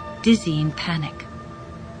instinctive, dizzying panic.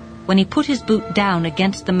 When he put his boot down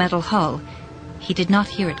against the metal hull, he did not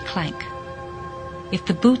hear it clank. If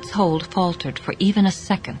the boot's hold faltered for even a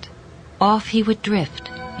second, off he would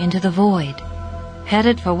drift into the void,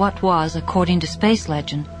 headed for what was, according to space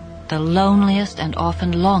legend, the loneliest and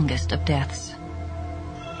often longest of deaths.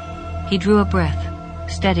 He drew a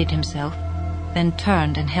breath, steadied himself, then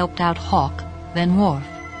turned and helped out Hawk, then Worf.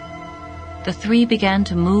 The three began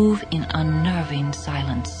to move in unnerving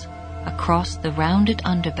silence across the rounded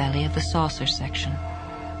underbelly of the saucer section.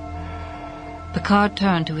 Picard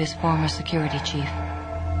turned to his former security chief.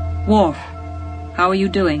 Worf, how are you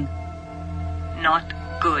doing? Not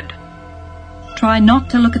good. Try not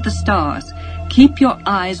to look at the stars. Keep your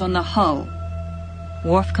eyes on the hull.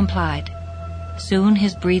 Worf complied. Soon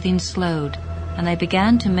his breathing slowed, and they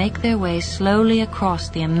began to make their way slowly across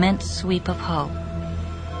the immense sweep of hull.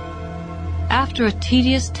 After a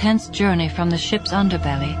tedious, tense journey from the ship's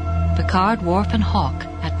underbelly, Picard, Worf, and Hawk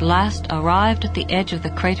at last arrived at the edge of the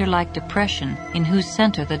crater-like depression in whose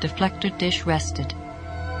center the deflector dish rested.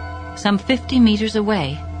 Some 50 meters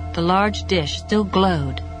away, the large dish still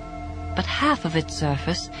glowed, but half of its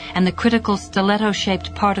surface and the critical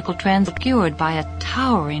stiletto-shaped particle transfigured by a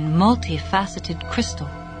towering, multifaceted crystal.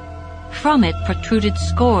 From it protruded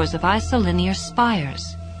scores of isolinear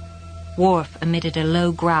spires. Worf emitted a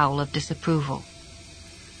low growl of disapproval.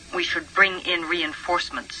 We should bring in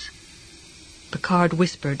reinforcements. Picard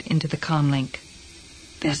whispered into the comlink.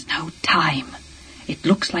 There's no time. It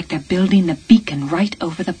looks like they're building the beacon right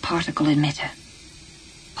over the particle emitter.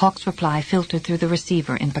 Hawk's reply filtered through the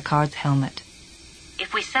receiver in Picard's helmet.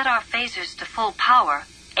 If we set our phasers to full power,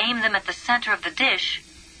 aim them at the center of the dish...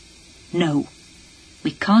 No.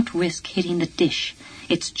 We can't risk hitting the dish.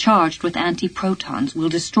 It's charged with anti-protons. We'll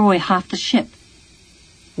destroy half the ship.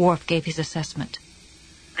 Worf gave his assessment.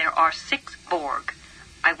 There are 6 Borg.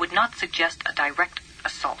 I would not suggest a direct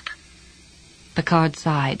assault. Picard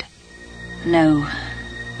sighed. No,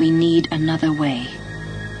 we need another way.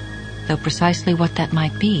 Though precisely what that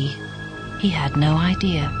might be, he had no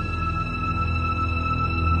idea.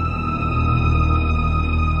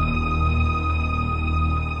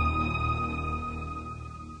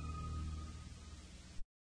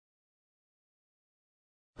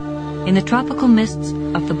 In the tropical mists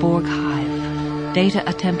of the Borg hive, Data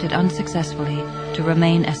attempted unsuccessfully to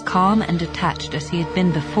remain as calm and detached as he had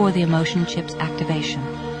been before the emotion chip's activation.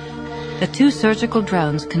 The 2 surgical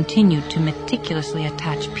drones continued to meticulously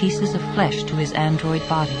attach pieces of flesh to his android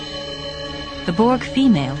body. The Borg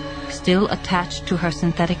female, still attached to her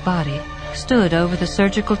synthetic body, stood over the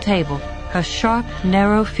surgical table, her sharp,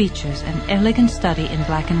 narrow features an elegant study in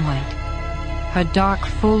black and white. Her dark,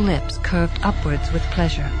 full lips curved upwards with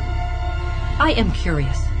pleasure. I am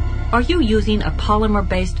curious. Are you using a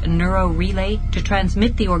polymer-based neuro-relay to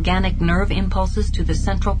transmit the organic nerve impulses to the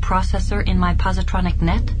central processor in my positronic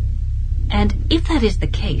net? And if that is the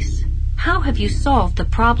case, how have you solved the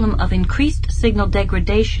problem of increased signal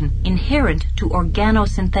degradation inherent to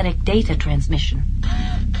organosynthetic data transmission?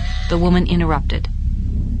 The woman interrupted.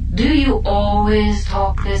 Do you always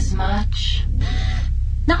talk this much?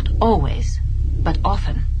 Not always, but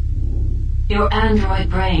often. Your android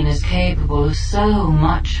brain is capable of so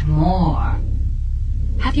much more.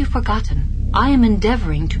 Have you forgotten? I am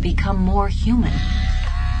endeavoring to become more human.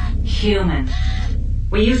 Human.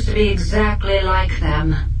 We used to be exactly like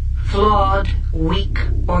them. Flawed, weak,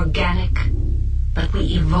 organic. But we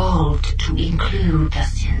evolved to include the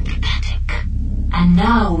synthetic. And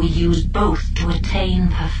now we use both to attain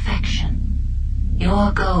perfection.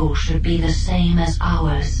 Your goal should be the same as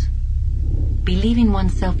ours. Believing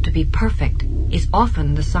oneself to be perfect is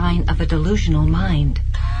often the sign of a delusional mind.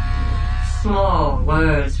 Small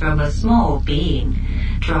words from a small being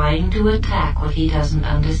trying to attack what he doesn't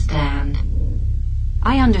understand.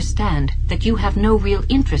 I understand that you have no real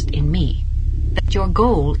interest in me, that your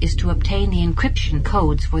goal is to obtain the encryption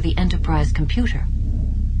codes for the Enterprise computer.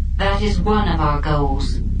 That is one of our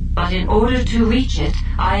goals, but in order to reach it,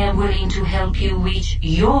 I am willing to help you reach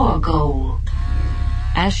your goal.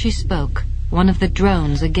 As she spoke, one of the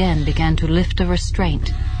drones again began to lift a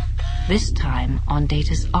restraint, this time on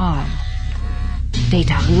Data's arm.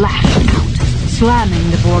 Data lashed out,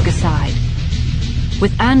 slamming the Borg aside.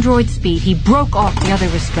 With android speed, he broke off the other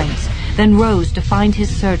restraints, then rose to find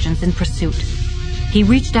his surgeons in pursuit. He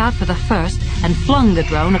reached out for the first and flung the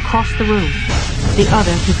drone across the room. The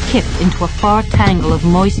other he kicked into a far tangle of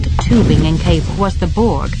moist tubing and cable. Was the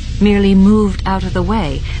Borg merely moved out of the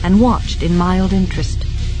way and watched in mild interest,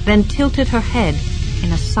 then tilted her head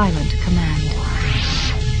in a silent command.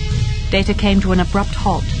 Data came to an abrupt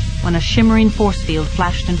halt when a shimmering force field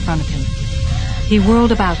flashed in front of him. He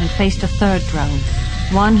whirled about and faced a third drone,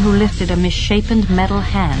 one who lifted a misshapen metal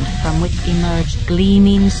hand from which emerged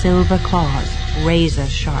gleaming silver claws, razor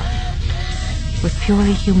sharp. With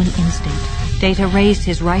purely human instinct, Data raised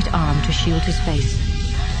his right arm to shield his face.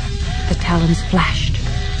 The talons flashed,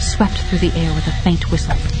 swept through the air with a faint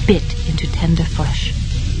whistle, bit into tender flesh.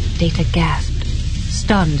 Data gasped,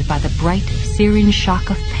 stunned by the bright, searing shock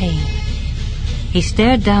of pain. He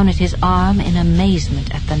stared down at his arm in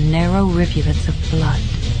amazement at the narrow rivulets of blood.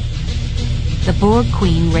 The Borg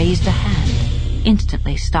Queen raised a hand,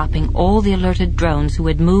 instantly stopping all the alerted drones who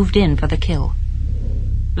had moved in for the kill.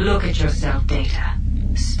 Look at yourself, Data.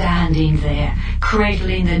 Standing there,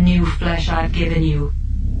 cradling the new flesh I've given you.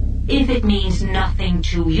 If it means nothing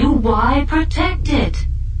to you, why protect it?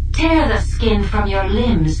 Tear the skin from your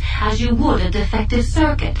limbs as you would a defective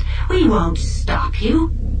circuit. We won't stop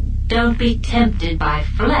you. Don't be tempted by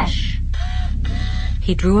flesh.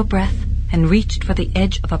 He drew a breath and reached for the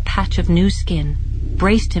edge of a patch of new skin,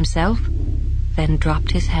 braced himself, then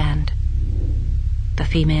dropped his hand. The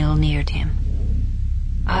female neared him.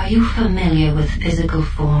 Are you familiar with physical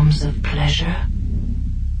forms of pleasure?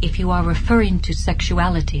 If you are referring to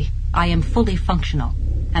sexuality, I am fully functional,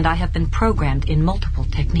 and I have been programmed in multiple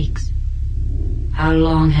techniques. How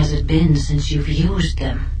long has it been since you've used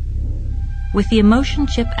them? With the emotion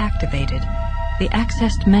chip activated, the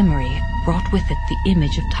accessed memory brought with it the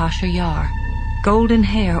image of Tasha Yar, golden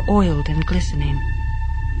hair oiled and glistening.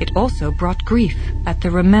 It also brought grief at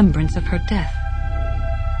the remembrance of her death.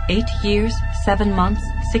 8 years, 7 months,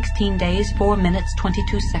 16 days, 4 minutes,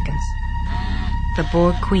 22 seconds. The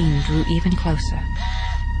Borg Queen drew even closer.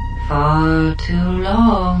 Far too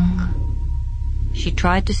long. She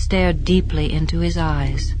tried to stare deeply into his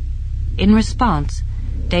eyes. In response,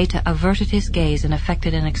 Data averted his gaze and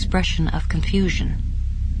affected an expression of confusion.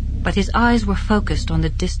 But his eyes were focused on the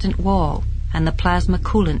distant wall and the plasma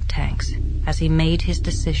coolant tanks as he made his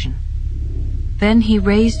decision. Then he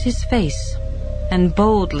raised his face and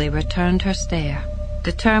boldly returned her stare,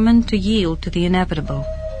 determined to yield to the inevitable.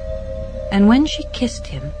 And when she kissed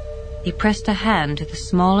him, he pressed a hand to the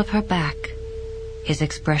small of her back, his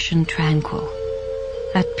expression tranquil,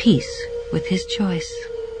 at peace with his choice.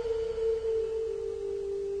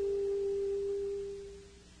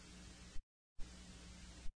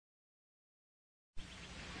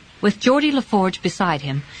 With Geordi LaForge beside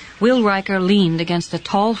him, Will Riker leaned against a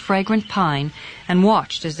tall, fragrant pine and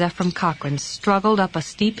watched as Zephram Cochrane struggled up a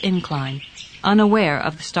steep incline, unaware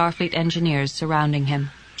of the Starfleet engineers surrounding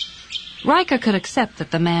him. Riker could accept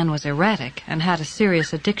that the man was erratic and had a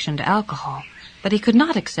serious addiction to alcohol, but he could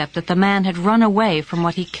not accept that the man had run away from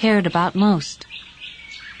what he cared about most.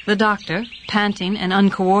 The doctor, panting and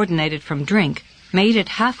uncoordinated from drink, made it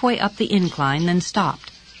halfway up the incline, then stopped.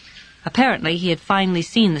 Apparently he had finally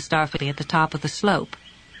seen the Starfleet at the top of the slope,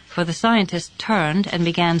 for the scientist turned and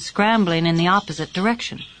began scrambling in the opposite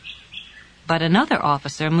direction. But another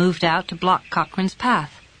officer moved out to block Cochrane's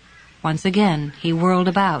path. Once again he whirled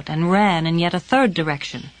about and ran in yet a third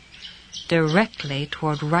direction, directly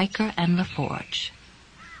toward Riker and LaForge.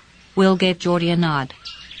 Will gave Geordi a nod.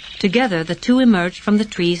 Together the two emerged from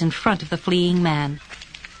the trees in front of the fleeing man.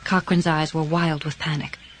 Cochrane's eyes were wild with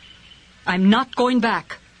panic. "I'm not going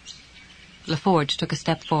back." LaForge took a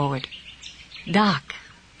step forward. "Doc,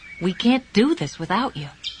 we can't do this without you."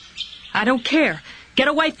 "I don't care. Get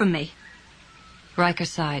away from me." Riker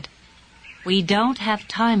sighed. "We don't have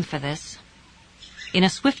time for this." In a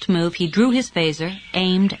swift move, he drew his phaser,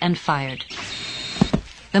 aimed, and fired.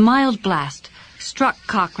 The mild blast struck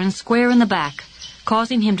Cochrane square in the back,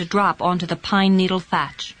 causing him to drop onto the pine needle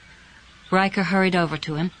thatch. Riker hurried over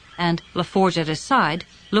to him, and, LaForge at his side,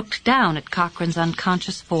 looked down at Cochrane's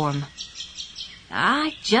unconscious form.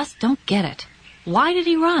 "I just don't get it. Why did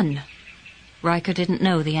he run?" Riker didn't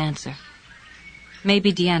know the answer.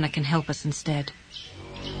 Maybe Deanna can help us instead.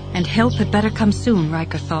 And help had better come soon,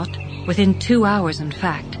 Riker thought. Within 2 hours, in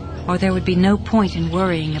fact, or there would be no point in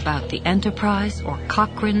worrying about the Enterprise or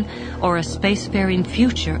Cochrane or a spacefaring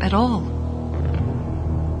future at all.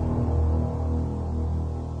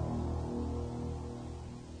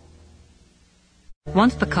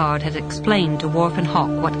 Once Picard had explained to Worf and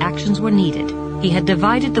Hawk what actions were needed, he had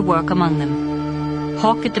divided the work among them.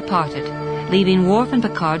 Hawk had departed, leaving Worf and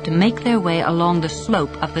Picard to make their way along the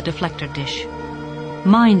slope of the deflector dish.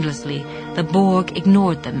 Mindlessly, the Borg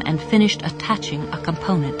ignored them and finished attaching a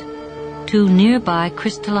component. 2 nearby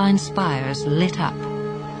crystalline spires lit up.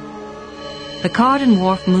 Picard and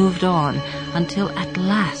Worf moved on until at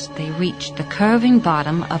last they reached the curving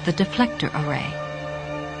bottom of the deflector array.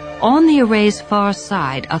 On the array's far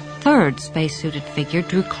side, a third spacesuited figure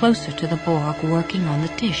drew closer to the Borg working on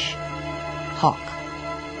the dish. Hawk.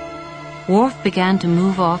 Worf began to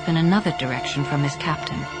move off in another direction from his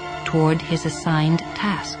captain, toward his assigned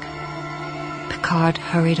task. Picard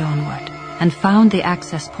hurried onward and found the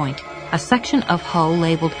access point, a section of hull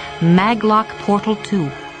labeled Maglock Portal 2.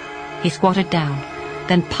 He squatted down,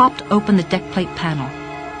 then popped open the deckplate panel.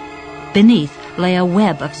 Beneath lay a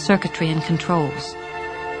web of circuitry and controls.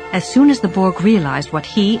 As soon as the Borg realized what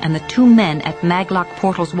he and the 2 men at Maglock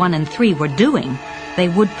Portals 1 and 3 were doing, they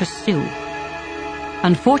would pursue.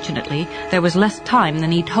 Unfortunately, there was less time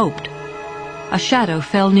than he'd hoped. A shadow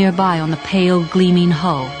fell nearby on the pale, gleaming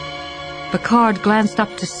hull. Picard glanced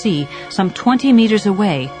up to see, some 20 meters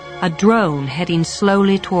away, a drone heading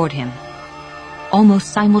slowly toward him.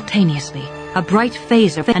 Almost simultaneously, a bright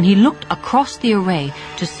phaser, and he looked across the array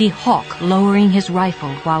to see Hawk lowering his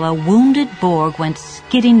rifle while a wounded Borg went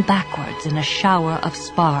skidding backwards in a shower of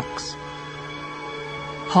sparks.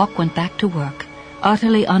 Hawk went back to work,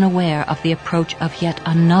 utterly unaware of the approach of yet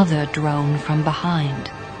another drone from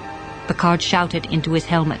behind. Picard shouted into his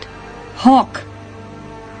helmet, "Hawk!"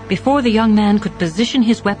 Before the young man could position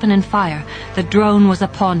his weapon and fire, the drone was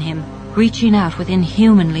upon him, reaching out with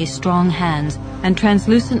inhumanly strong hands and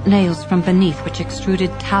translucent nails from beneath which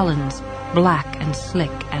extruded talons, black and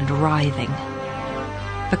slick and writhing.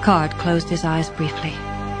 Picard closed his eyes briefly.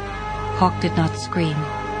 Hawk did not scream,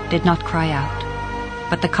 did not cry out,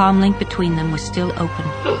 but the comlink between them was still open,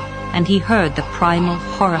 and he heard the primal,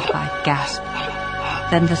 horrified gasp,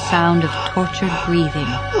 then the sound of tortured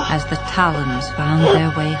breathing as the talons found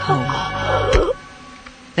their way home.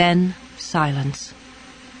 Then silence.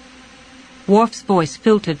 Worf's voice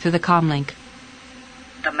filtered through the comlink.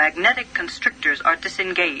 "The magnetic constrictors are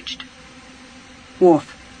disengaged."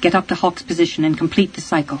 "Worf, get up to Hawk's position and complete the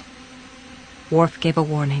cycle." Worf gave a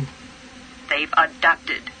warning. "They've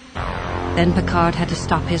adapted." Then Picard had to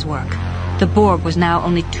stop his work. The Borg was now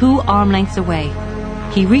only 2 arm lengths away.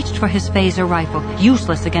 He reached for his phaser rifle,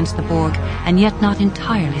 useless against the Borg, and yet not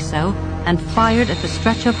entirely so, and fired at the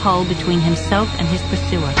stretch of hull between himself and his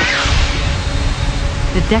pursuer.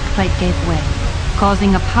 The deck plate gave way,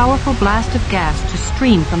 causing a powerful blast of gas to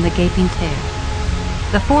stream from the gaping tear.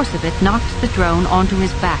 The force of it knocked the drone onto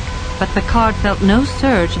his back, but Picard felt no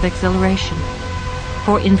surge of exhilaration.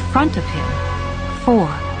 For in front of him, 4,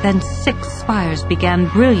 then 6 spires began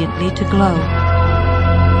brilliantly to glow.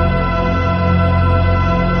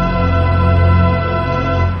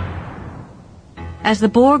 As the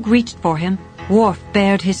Borg reached for him, Worf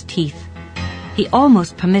bared his teeth. He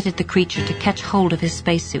almost permitted the creature to catch hold of his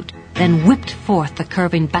spacesuit, then whipped forth the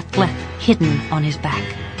curving bat'leth hidden on his back.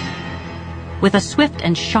 With a swift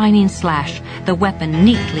and shining slash, the weapon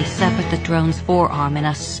neatly severed the drone's forearm in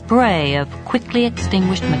a spray of quickly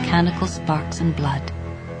extinguished mechanical sparks and blood.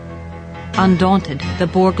 Undaunted, the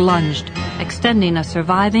Borg lunged, extending a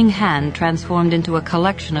surviving hand transformed into a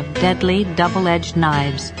collection of deadly, double-edged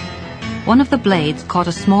knives. One of the blades caught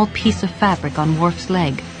a small piece of fabric on Worf's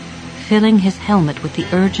leg, filling his helmet with the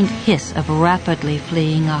urgent hiss of rapidly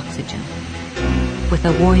fleeing oxygen. With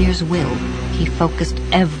a warrior's will, he focused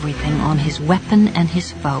everything on his weapon and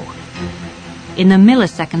his foe. In the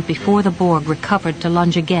millisecond before the Borg recovered to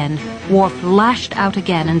lunge again, Worf lashed out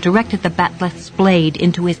again and directed the bat'leth's blade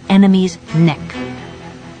into his enemy's neck.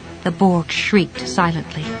 The Borg shrieked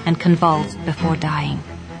silently and convulsed before dying.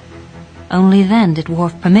 Only then did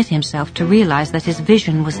Worf permit himself to realize that his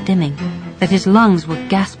vision was dimming, that his lungs were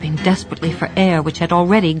gasping desperately for air which had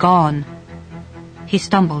already gone. He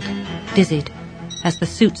stumbled, dizzied, as the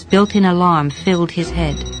suit's built-in alarm filled his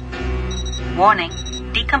head. "Warning,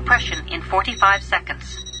 decompression in 45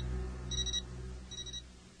 seconds.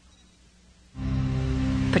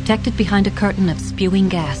 Protected behind a curtain of spewing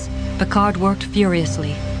gas, Picard worked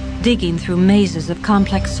furiously, digging through mazes of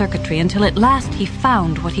complex circuitry until at last he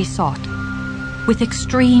found what he sought. With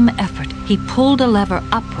extreme effort, he pulled a lever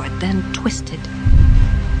upward, then twisted.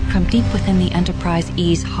 From deep within the Enterprise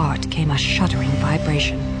E's heart came a shuddering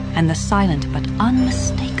vibration and the silent but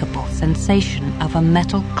unmistakable sensation of a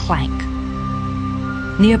metal clank.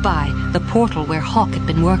 Nearby, the portal where Hawk had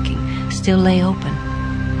been working still lay open.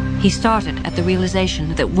 He started at the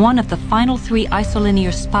realization that one of the final 3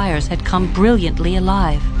 isolinear spires had come brilliantly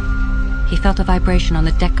alive. He felt a vibration on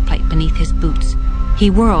the deck plate beneath his boots.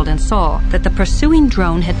 He whirled and saw that the pursuing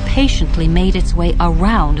drone had patiently made its way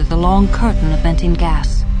around the long curtain of venting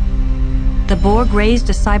gas. The Borg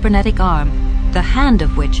raised a cybernetic arm, the hand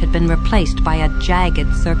of which had been replaced by a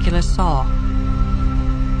jagged circular saw.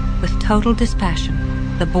 With total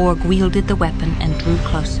dispassion, the Borg wielded the weapon and drew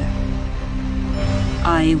closer.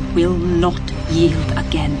 I will not yield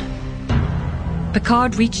again.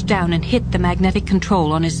 Picard reached down and hit the magnetic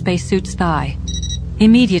control on his spacesuit's thigh.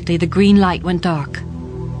 Immediately, the green light went dark.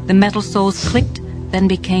 The metal soles clicked, then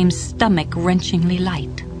became stomach-wrenchingly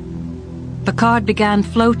light. Picard began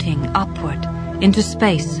floating upward, into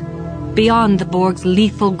space, beyond the Borg's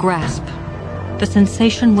lethal grasp. The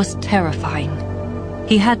sensation was terrifying.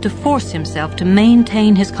 He had to force himself to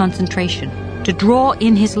maintain his concentration, to draw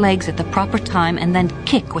in his legs at the proper time and then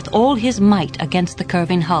kick with all his might against the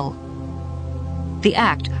curving hull. The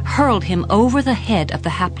act hurled him over the head of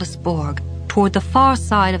the hapless Borg, toward the far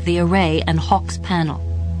side of the array and Hawk's panel.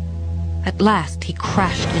 At last he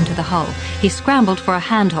crashed into the hull. He scrambled for a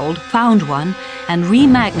handhold, found one, and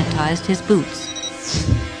remagnetized his boots.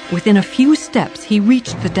 Within a few steps he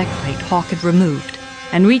reached the deck plate Hawk had removed,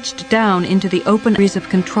 and reached down into the open series of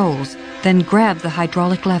controls, then grabbed the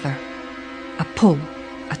hydraulic lever. A pull,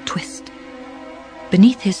 a twist.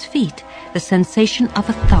 Beneath his feet, the sensation of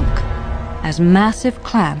a thunk, as massive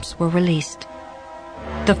clamps were released.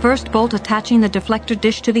 The first bolt attaching the deflector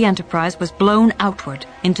dish to the Enterprise was blown outward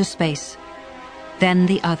into space. Then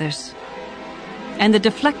the others. And the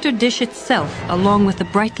deflector dish itself, along with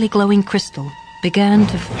the brightly glowing crystal, began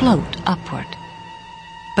to float upward.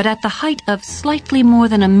 But at the height of slightly more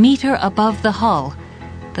than a meter above the hull,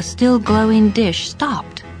 the still glowing dish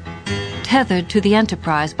stopped, tethered to the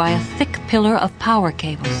Enterprise by a thick pillar of power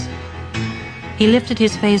cables. He lifted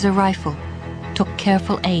his phaser rifle, took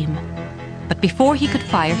careful aim. But before he could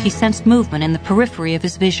fire, he sensed movement in the periphery of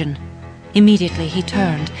his vision. Immediately he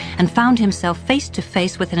turned and found himself face to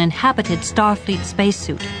face with an inhabited Starfleet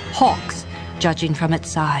spacesuit, Hawk's, judging from its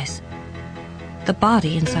size. The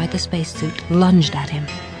body inside the spacesuit lunged at him.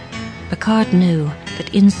 Picard knew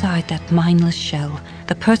that inside that mindless shell,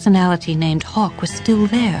 the personality named Hawk was still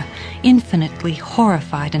there, infinitely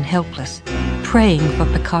horrified and helpless, praying for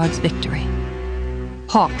Picard's victory.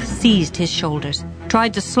 Hawk seized his shoulders,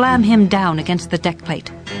 tried to slam him down against the deck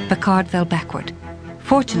plate. Picard fell backward.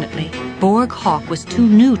 Fortunately, Borg Hawk was too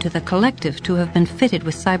new to the collective to have been fitted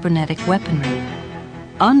with cybernetic weaponry.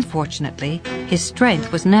 Unfortunately, his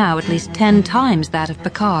strength was now at least 10 times that of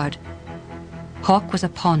Picard. Hawk was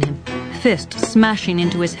upon him, fist smashing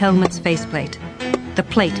into his helmet's faceplate. The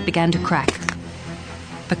plate began to crack.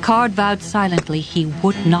 Picard vowed silently he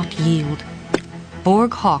would not yield.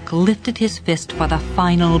 Borg Hawk lifted his fist for the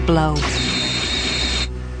final blow.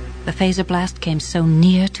 The phaser blast came so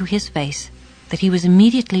near to his face that he was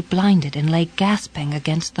immediately blinded and lay gasping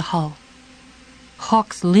against the hull.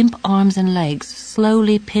 Hawk's limp arms and legs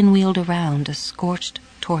slowly pinwheeled around a scorched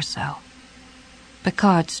torso.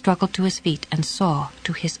 Picard struggled to his feet and saw,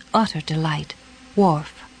 to his utter delight,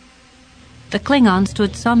 Worf. The Klingon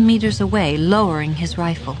stood some meters away, lowering his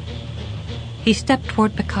rifle. He stepped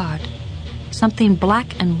toward Picard. Something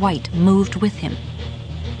black and white moved with him.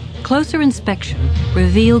 Closer inspection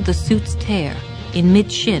revealed the suit's tear in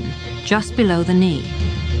mid-shin, just below the knee.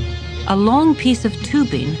 A long piece of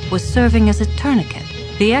tubing was serving as a tourniquet.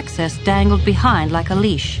 The excess dangled behind like a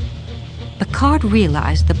leash. Picard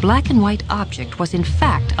realized the black and white object was in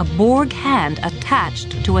fact a Borg hand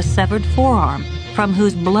attached to a severed forearm, from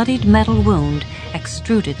whose bloodied metal wound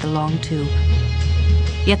extruded the long tube.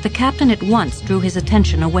 Yet the captain at once drew his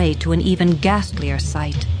attention away to an even ghastlier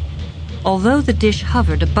sight. Although the dish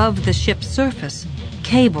hovered above the ship's surface,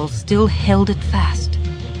 cables still held it fast.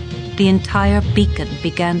 The entire beacon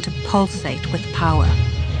began to pulsate with power.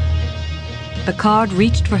 Picard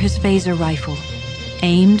reached for his phaser rifle,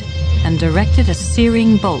 aimed, and directed a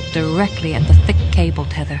searing bolt directly at the thick cable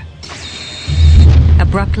tether.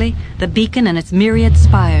 Abruptly, the beacon and its myriad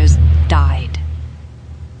spires died.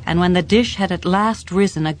 And when the dish had at last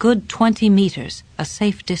risen a good 20 meters, a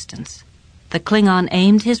safe distance, the Klingon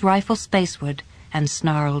aimed his rifle spaceward and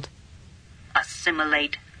snarled,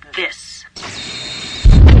 "Assimilate this."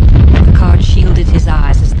 Picard shielded his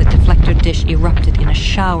eyes as the deflector dish erupted in a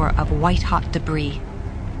shower of white-hot debris.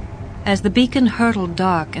 As the beacon hurtled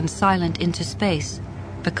dark and silent into space,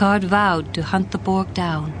 Picard vowed to hunt the Borg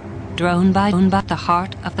down, drone by the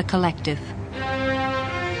heart of the collective.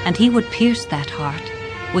 And he would pierce that heart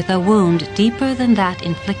with a wound deeper than that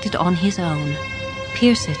inflicted on his own.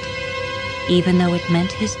 Pierce it, even though it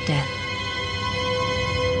meant his death.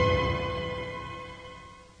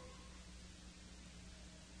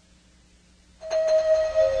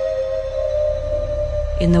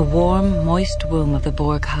 In the warm, moist womb of the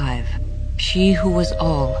Borg hive, she who was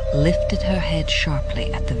all lifted her head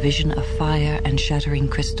sharply at the vision of fire and shattering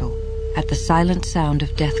crystal, at the silent sound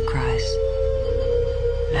of death cries.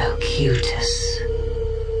 Locutus.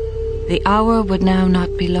 The hour would now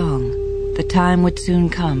not be long. The time would soon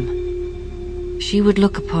come. She would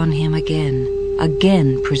look upon him again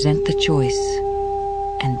present the choice.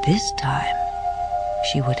 And this time,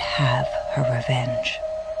 she would have her revenge.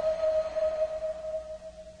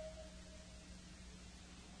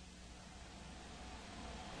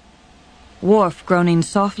 Worf groaning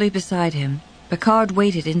softly beside him, Picard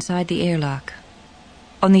waited inside the airlock.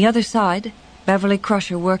 On the other side, Beverly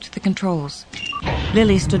Crusher worked the controls.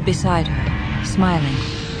 Lily stood beside her, smiling.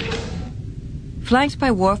 Flanked by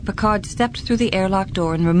Worf, Picard stepped through the airlock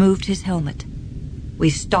door and removed his helmet. We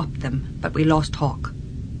stopped them, but we lost Hawk.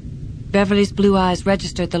 Beverly's blue eyes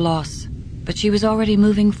registered the loss, but she was already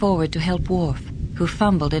moving forward to help Worf, who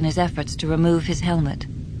fumbled in his efforts to remove his helmet.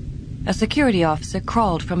 A security officer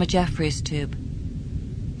crawled from a Jeffries tube.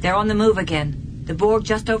 "They're on the move again. The Borg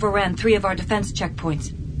just overran 3 of our defense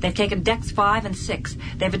checkpoints. They've taken decks 5 and 6.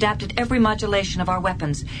 They've adapted every modulation of our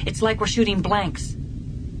weapons. It's like we're shooting blanks."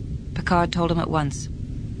 Picard told him at once.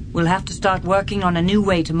 "We'll have to start working on a new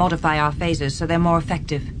way to modify our phasers so they're more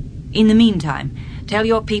effective. In the meantime, tell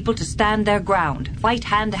your people to stand their ground. Fight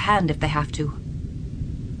hand to hand if they have to."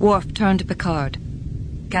 Worf turned to Picard.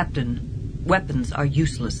 "Captain, weapons are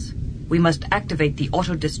useless. We must activate the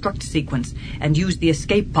auto-destruct sequence and use the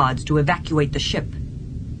escape pods to evacuate the ship."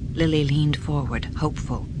 Lily leaned forward,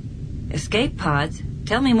 hopeful. "Escape pods?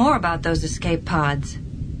 Tell me more about those escape pods."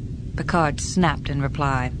 Picard snapped in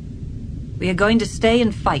reply. "We are going to stay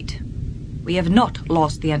and fight. We have not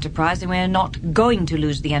lost the Enterprise, and we are not going to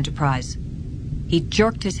lose the Enterprise." He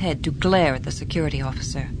jerked his head to glare at the security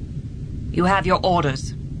officer. "You have your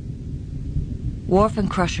orders." Worf and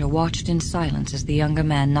Crusher watched in silence as the younger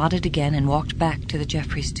man nodded again and walked back to the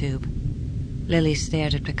Jeffries tube. Lily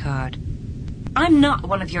stared at Picard. "I'm not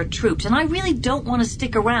one of your troops, and I really don't want to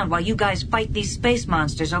stick around while you guys fight these space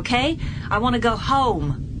monsters, okay? I want to go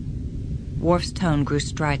home." Worf's tone grew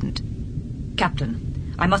strident. "Captain,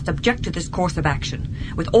 I must object to this course of action.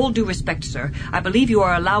 With all due respect, sir, I believe you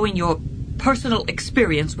are allowing your personal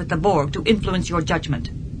experience with the Borg to influence your judgment."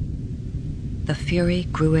 The fury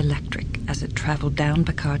grew electric as it traveled down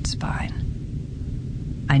Picard's spine.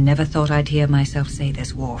 "I never thought I'd hear myself say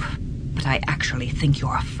this, Worf, but I actually think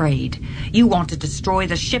you're afraid. You want to destroy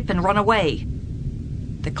the ship and run away."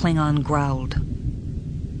 The Klingon growled.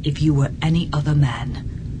 "If you were any other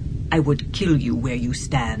man, I would kill you where you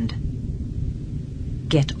stand.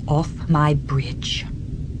 Get off my bridge."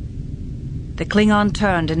 The Klingon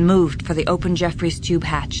turned and moved for the open Jeffries tube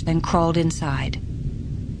hatch, then crawled inside.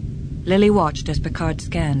 Lily watched as Picard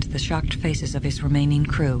scanned the shocked faces of his remaining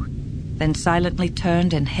crew, then silently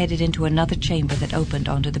turned and headed into another chamber that opened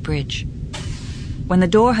onto the bridge. When the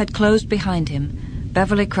door had closed behind him,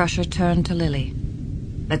 Beverly Crusher turned to Lily.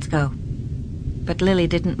 "Let's go." But Lily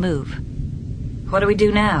didn't move. "What do we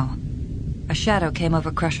do now?" A shadow came over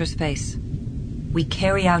Crusher's face. "We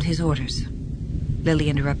carry out his orders." Lily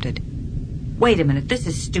interrupted. "Wait a minute, this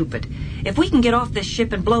is stupid. If we can get off this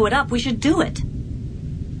ship and blow it up, we should do it."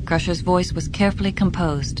 Crusher's voice was carefully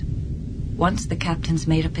composed. "Once the captain's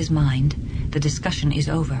made up his mind, the discussion is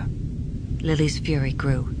over." Lily's fury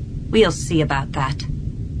grew. "We'll see about that."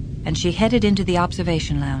 And she headed into the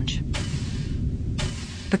observation lounge.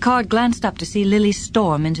 Picard glanced up to see Lily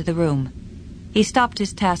storm into the room. He stopped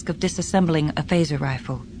his task of disassembling a phaser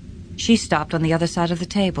rifle. She stopped on the other side of the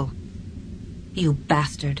table. "You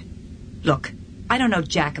bastard. Look, I don't know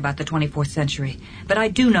jack about the 24th century, but I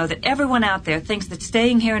do know that everyone out there thinks that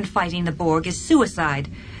staying here and fighting the Borg is suicide.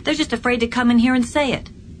 They're just afraid to come in here and say it."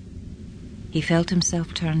 He felt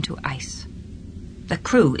himself turn to ice. "The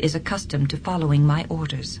crew is accustomed to following my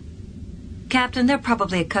orders." "Captain, they're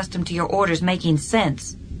probably accustomed to your orders making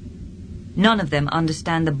sense. None of them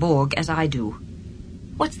understand the Borg as I do."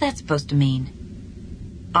 "What's that supposed to mean?"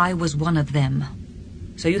 "I was one of them.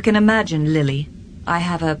 So you can imagine, Lily, I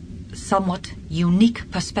have a somewhat unique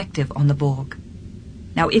perspective on the Borg.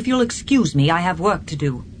 Now, if you'll excuse me, I have work to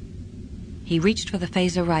do. He reached for the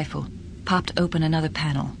phaser rifle, popped open another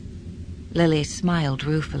panel. Lily smiled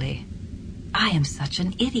ruefully. I am such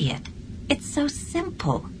an idiot. It's so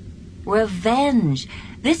simple. Revenge.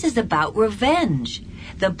 This is about revenge.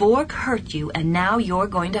 The Borg hurt you, and now you're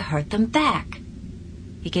going to hurt them back.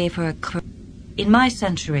 He gave her a In my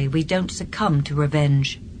century, we don't succumb to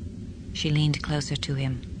revenge. She leaned closer to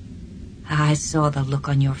him. I saw the look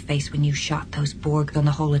on your face when you shot those Borg on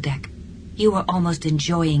the holodeck. You were almost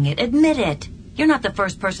enjoying it. Admit it. You're not the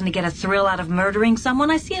first person to get a thrill out of murdering someone.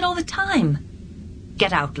 I see it all the time.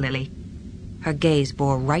 Get out, Lily. Her gaze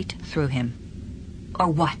bore right through him. Or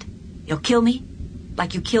what? You'll kill me?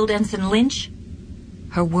 Like you killed Ensign Lynch?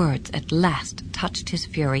 Her words at last touched his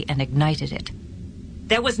fury and ignited it.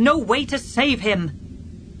 There was no way to save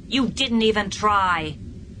him. You didn't even try.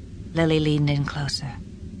 Lily leaned in closer.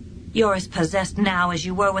 You're as possessed now as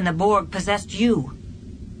you were when the Borg possessed you.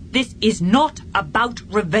 This is not about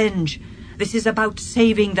revenge. This is about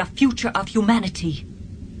saving the future of humanity.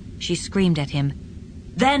 She screamed at him.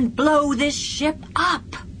 Then blow this ship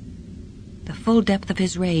up. The full depth of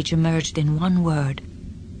his rage emerged in one word.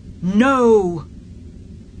 No!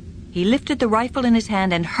 He lifted the rifle in his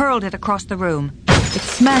hand and hurled it across the room. It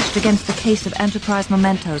smashed against the case of Enterprise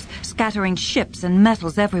mementos, scattering ships and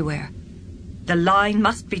metals everywhere. The line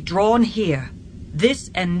must be drawn here. This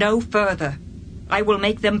and no further. I will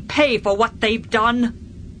make them pay for what they've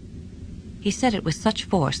done. He said it with such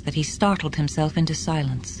force that he startled himself into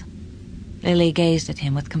silence. Lily gazed at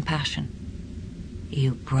him with compassion.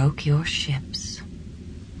 You broke your ships.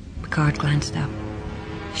 Picard glanced up.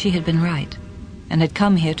 She had been right, and had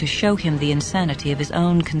come here to show him the insanity of his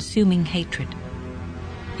own consuming hatred.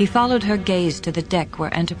 He followed her gaze to the deck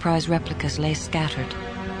where Enterprise replicas lay scattered.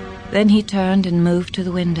 Then he turned and moved to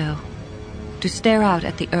the window, to stare out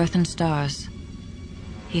at the earth and stars.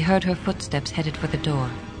 He heard her footsteps headed for the door.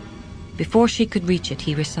 Before she could reach it,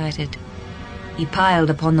 he recited, He piled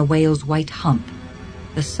upon the whale's white hump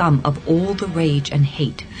the sum of all the rage and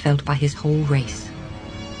hate felt by his whole race.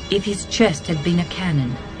 If his chest had been a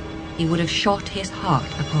cannon, he would have shot his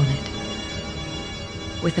heart upon it.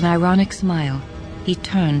 With an ironic smile, he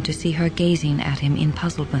turned to see her gazing at him in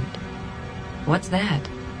puzzlement. What's that?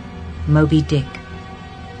 Moby Dick.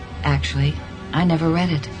 Actually, I never read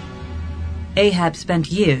it. Ahab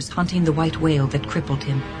spent years hunting the white whale that crippled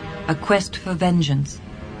him, a quest for vengeance.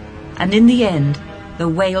 And in the end, the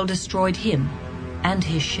whale destroyed him and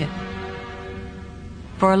his ship.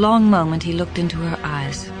 For a long moment he looked into her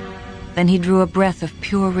eyes. Then he drew a breath of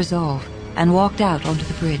pure resolve and walked out onto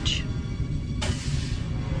the bridge.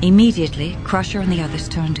 Immediately, Crusher and the others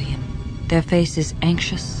turned to him, their faces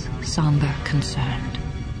anxious, somber, concerned.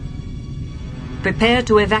 Prepare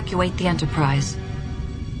to evacuate the Enterprise.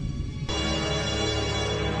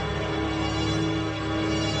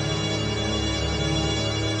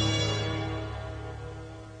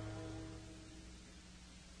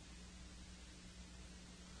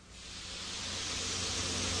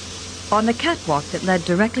 On the catwalk that led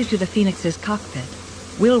directly to the Phoenix's cockpit,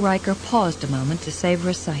 Will Riker paused a moment to savor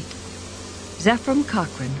a sight. Zephram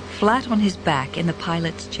Cochrane, flat on his back in the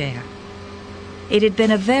pilot's chair. It had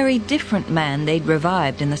been a very different man they'd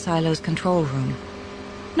revived in the silo's control room.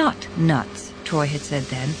 Not nuts, Troy had said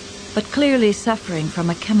then, but clearly suffering from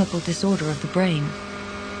a chemical disorder of the brain.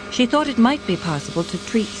 She thought it might be possible to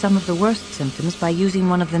treat some of the worst symptoms by using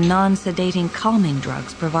one of the non-sedating calming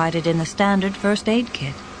drugs provided in the standard first aid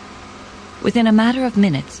kit. Within a matter of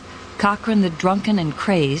minutes, Cochrane the drunken and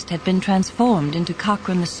crazed had been transformed into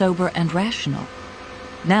Cochrane the sober and rational.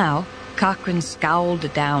 Now, Cochrane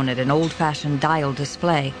scowled down at an old-fashioned dial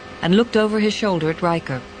display and looked over his shoulder at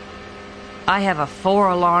Riker. I have a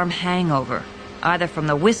 4-alarm hangover, either from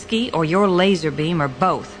the whiskey or your laser beam or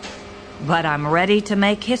both. But I'm ready to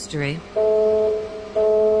make history.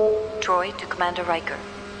 Troy to Commander Riker.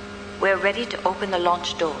 We're ready to open the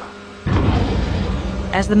launch door.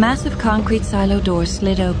 As the massive concrete silo doors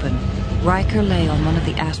slid open, Riker lay on one of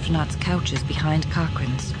the astronauts' couches behind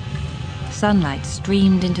Cochrane's. Sunlight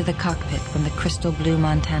streamed into the cockpit from the crystal blue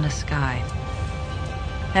Montana sky.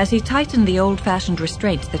 As he tightened the old-fashioned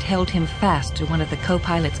restraints that held him fast to one of the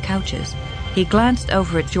co-pilot's couches, he glanced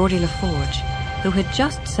over at Geordi LaForge, who had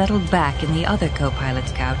just settled back in the other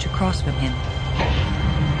co-pilot's couch across from him.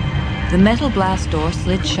 The metal blast door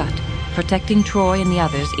slid shut, protecting Troy and the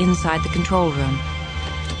others inside the control room.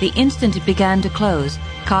 The instant it began to close,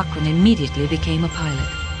 Cochrane immediately became a pilot.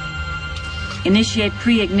 Initiate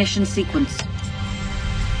pre-ignition sequence.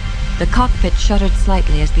 The cockpit shuddered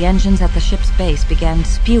slightly as the engines at the ship's base began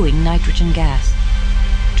spewing nitrogen gas.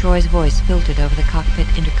 Troy's voice filtered over the cockpit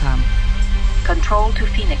intercom. Control to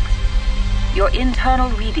Phoenix. Your internal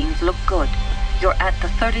readings look good. You're at the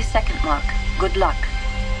 30-second mark. Good luck.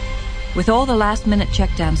 With all the last-minute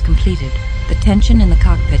checkdowns completed, the tension in the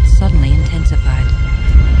cockpit suddenly intensified.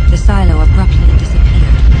 The silo abruptly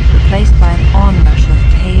disappeared, replaced by an onrush of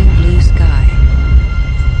pale blue sky.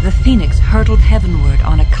 The Phoenix hurtled heavenward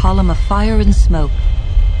on a column of fire and smoke.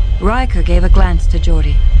 Riker gave a glance to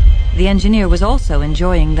Geordi. The engineer was also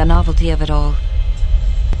enjoying the novelty of it all.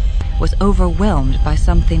 Was overwhelmed by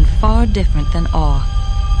something far different than awe.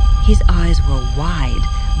 His eyes were wide,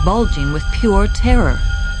 bulging with pure terror.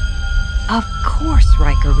 Of course,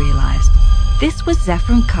 Riker realized. This was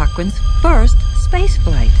Zephyr Cochrane's first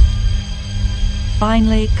spaceflight.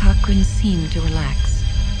 Finally, Cochrane seemed to relax.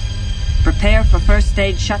 Prepare for first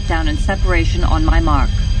stage shutdown and separation on my mark.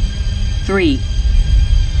 3,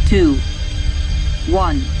 2,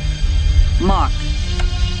 1. Mark.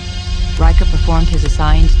 Riker performed his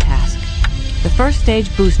assigned task. The first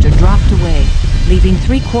stage booster dropped away, leaving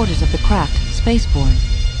 3/4 of the craft spaceborne.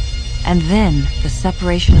 And then the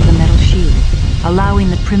separation of the metal shield, allowing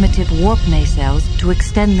the primitive warp nacelles to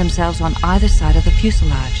extend themselves on either side of the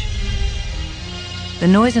fuselage. The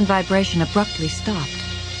noise and vibration abruptly stopped,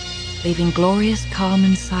 leaving glorious calm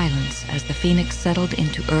and silence as the Phoenix settled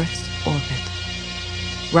into Earth's orbit.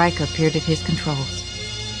 Riker peered at his controls.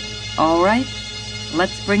 All right,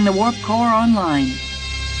 let's bring the warp core online.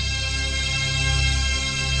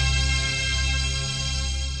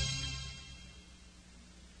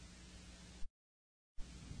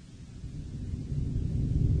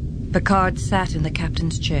 Picard sat in the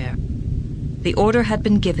captain's chair. The order had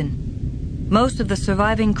been given. Most of the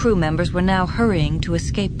surviving crew members were now hurrying to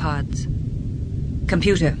escape pods.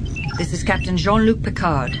 Computer, this is Captain Jean-Luc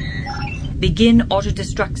Picard. Begin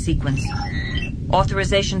auto-destruct sequence.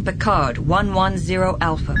 Authorization Picard 110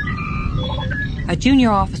 Alpha. A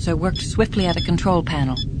junior officer worked swiftly at a control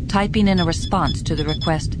panel, typing in a response to the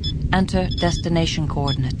request, enter destination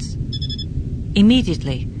coordinates.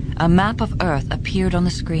 Immediately, a map of Earth appeared on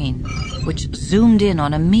the screen, which zoomed in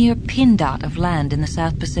on a mere pin dot of land in the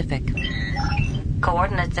South Pacific.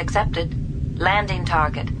 Coordinates accepted. Landing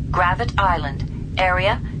target, Gravit Island.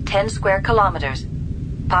 Area, 10 square kilometers.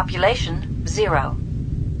 Population, 0.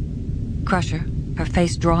 Crusher, her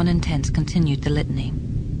face drawn and tense, continued the litany.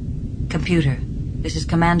 Computer, this is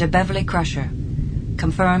Commander Beverly Crusher.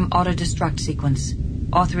 Confirm auto-destruct sequence.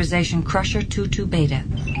 Authorization Crusher 22 Beta.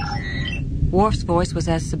 Worf's voice was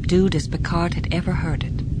as subdued as Picard had ever heard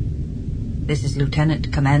it. This is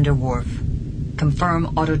Lieutenant Commander Worf.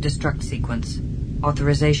 Confirm auto-destruct sequence.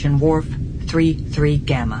 Authorization Worf 33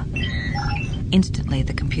 Gamma. Instantly,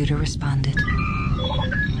 the computer responded.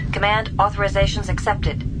 Command authorizations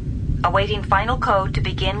accepted. Awaiting final code to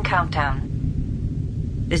begin countdown.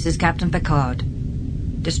 This is Captain Picard.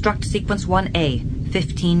 Destruct sequence 1A,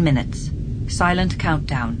 15 minutes. Silent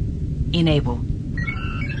countdown. Enable.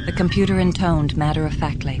 The computer intoned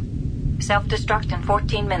matter-of-factly. Self-destruct in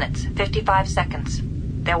 14 minutes, 55 seconds.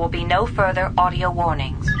 There will be no further audio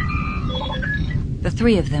warnings. The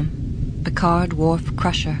three of them, Picard, Worf,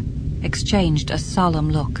 Crusher, exchanged a solemn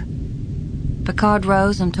look. Picard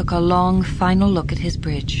rose and took a long, final look at his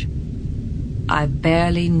bridge. I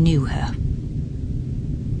barely knew her.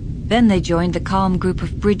 Then they joined the calm group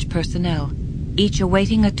of bridge personnel, each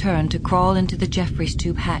awaiting a turn to crawl into the Jeffries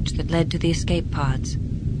tube hatch that led to the escape pods.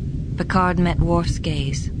 Picard met Worf's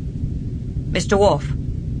gaze. Mr. Worf,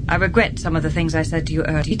 I regret some of the things I said to you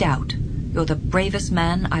earlier. Doubt, you're the bravest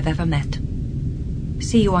man I've ever met.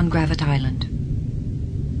 See you on Gravit Island.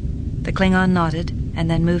 The Klingon nodded and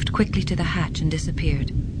then moved quickly to the hatch and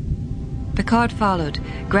disappeared. Picard followed,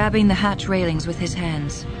 grabbing the hatch railings with his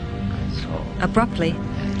hands. Abruptly,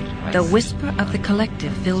 the whisper of the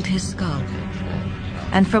collective filled his skull.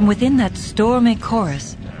 And from within that stormy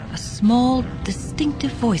chorus, a small,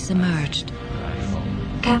 distinctive voice emerged.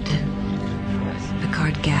 Captain.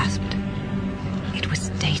 Picard gasped. It was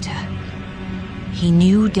Data. He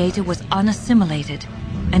knew Data was unassimilated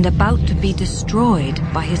and about to be destroyed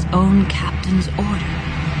by his own captain's order.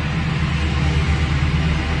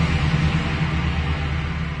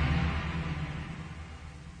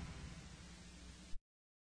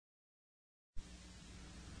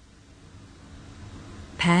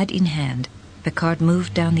 Pad in hand, Picard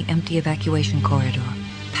moved down the empty evacuation corridor,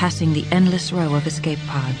 passing the endless row of escape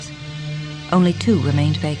pods. Only 2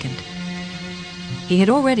 remained vacant. He had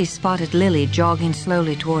already spotted Lily jogging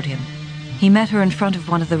slowly toward him. He met her in front of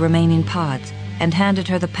one of the remaining pods and handed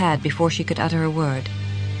her the pad before she could utter a word.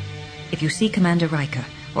 If you see Commander Riker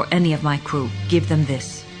or any of my crew, give them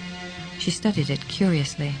this. She studied it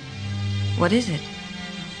curiously. What is it?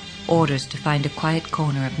 orders to find a quiet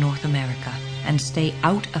corner of North America and stay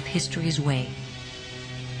out of history's way.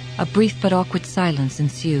 A brief but awkward silence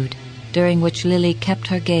ensued, during which Lily kept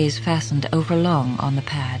her gaze fastened overlong on the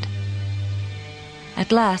pad.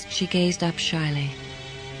 At last she gazed up shyly.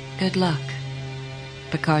 "Good luck."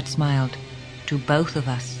 Picard smiled. "To both of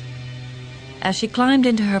us." As she climbed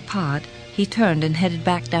into her pod, he turned and headed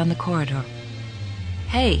back down the corridor.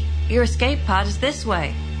 "Hey, your escape pod is this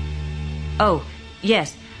way." "Oh,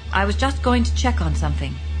 yes, I was just going to check on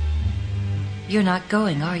something." "You're not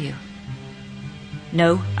going, are you?"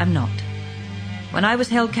 "No, I'm not. When I was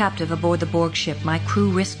held captive aboard the Borg ship, my crew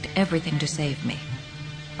risked everything to save me.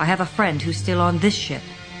 I have a friend who's still on this ship.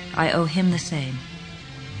 I owe him the same."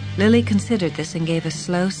 Lily considered this and gave a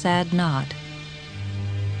slow, sad nod.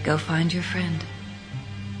 "Go find your friend."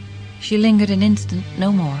 She lingered an instant,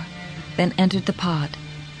 no more, then entered the pod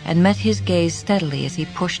and met his gaze steadily as he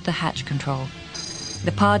pushed the hatch control.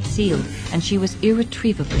 The pod sealed, and she was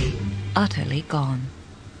irretrievably, utterly gone.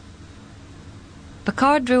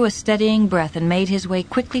 Picard drew a steadying breath and made his way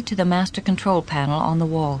quickly to the master control panel on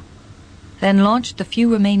the wall, then launched the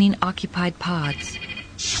few remaining occupied pods.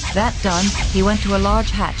 That done, he went to a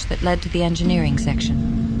large hatch that led to the engineering section.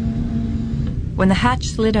 When the hatch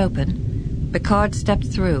slid open, Picard stepped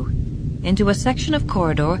through, into a section of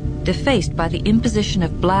corridor defaced by the imposition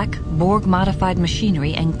of black, Borg-modified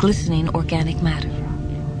machinery and glistening organic matter.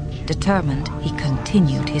 Determined, he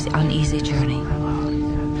continued his uneasy journey.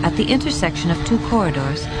 At the intersection of two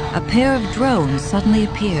corridors, a pair of drones suddenly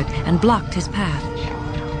appeared and blocked his path.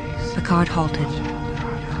 Picard halted.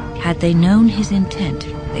 Had they known his intent,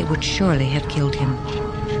 they would surely have killed him.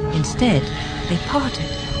 Instead, they parted,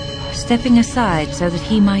 stepping aside so that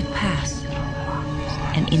he might pass.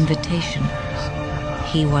 An invitation.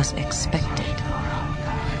 He was expected.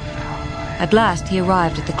 At last he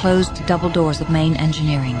arrived at the closed double doors of main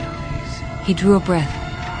engineering. He drew a breath,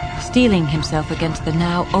 steeling himself against the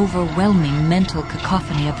now overwhelming mental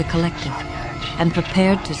cacophony of the collective, and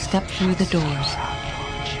prepared to step through the doors.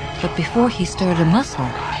 But before he stirred a muscle,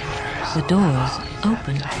 the doors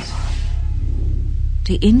opened.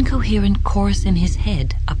 The incoherent chorus in his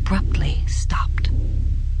head abruptly stopped.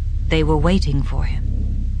 They were waiting for him.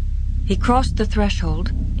 He crossed the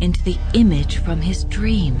threshold into the image from his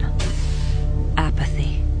dream.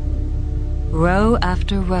 Apathy. Row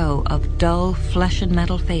after row of dull flesh and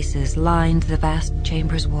metal faces lined the vast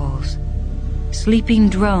chamber's walls. Sleeping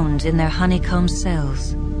drones in their honeycomb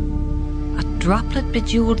cells. A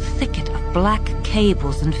droplet-bejeweled thicket of black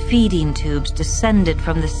cables and feeding tubes descended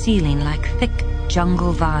from the ceiling like thick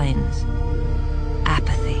jungle vines.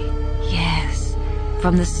 Apathy, yes,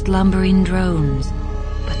 from the slumbering drones.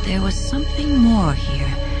 But there was something more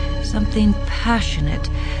here, something passionate,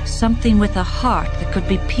 something with a heart that could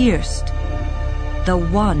be pierced. The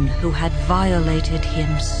one who had violated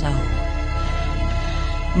him so.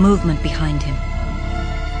 Movement behind him.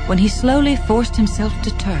 When he slowly forced himself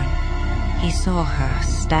to turn, he saw her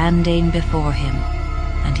standing before him,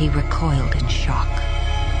 and he recoiled in shock.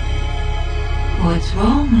 "What's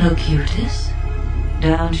wrong, Locutus?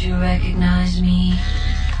 Don't you recognize me?"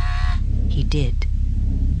 He did.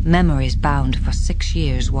 Memories bound for 6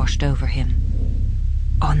 years washed over him.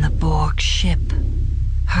 On the Borg ship,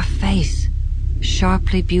 her face,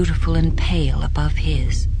 sharply beautiful and pale above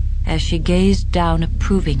his, as she gazed down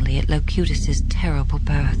approvingly at Locutus's terrible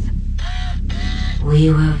birth. "We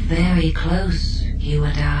were very close, you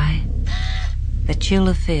and I." The chill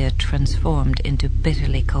of fear transformed into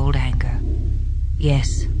bitterly cold anger.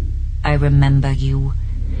 "Yes, I remember you.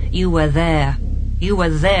 You were there. You were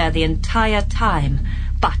there the entire time.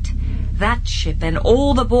 But that ship and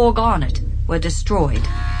all the Borg on it were destroyed."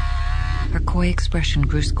 Her coy expression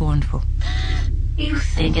grew scornful. "You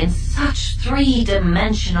think in such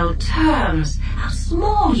three-dimensional terms. How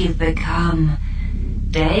small you've become.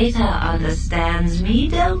 Data understands me,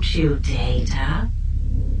 don't you, Data?"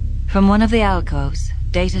 From one of the alcoves,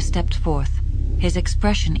 Data stepped forth, his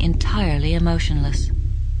expression entirely emotionless.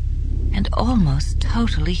 And almost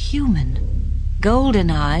totally human.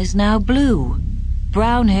 Golden eyes now blue,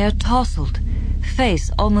 brown hair tousled,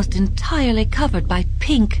 face almost entirely covered by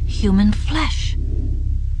pink human flesh.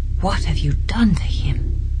 What have you done to him?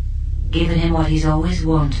 Given him what he's always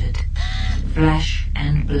wanted. Flesh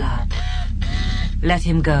and blood. Let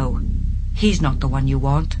him go. He's not the one you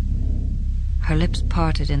want. Her lips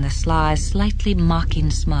parted in the sly, slightly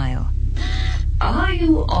mocking smile. "Are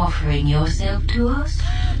you offering yourself to us?"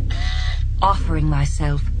 "Offering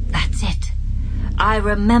myself, that's it. I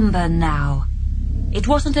remember now. It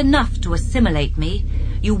wasn't enough to assimilate me.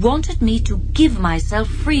 You wanted me to give myself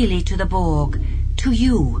freely to the Borg, to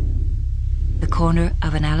you. The corner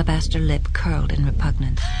of an alabaster lip curled in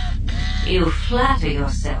repugnance. You flatter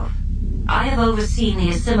yourself. I have overseen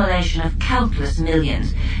the assimilation of countless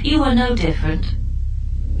millions. You are no different.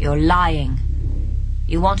 You're lying.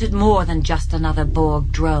 You wanted more than just another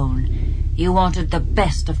Borg drone. You wanted the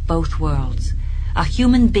best of both worlds. A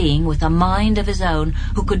human being with a mind of his own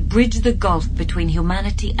who could bridge the gulf between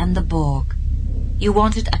humanity and the Borg. You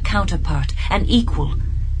wanted a counterpart, an equal.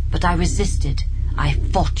 But I resisted. I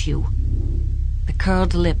fought you. The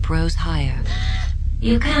curled lip rose higher.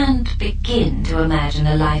 You can't begin to imagine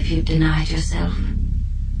a life you've denied yourself.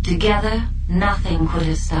 Together, nothing could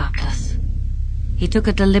have stopped us. He took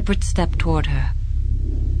a deliberate step toward her.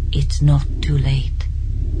 It's not too late.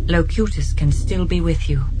 Locutus can still be with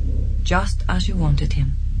you, just as you wanted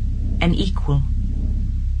him. An equal.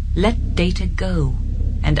 Let Data go,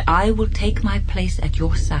 and I will take my place at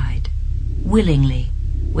your side. Willingly,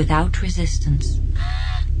 without resistance.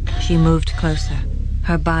 She moved closer,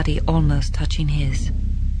 her body almost touching his.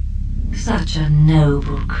 Such a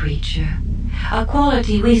noble creature. A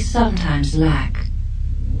quality we sometimes lack.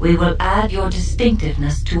 We will add your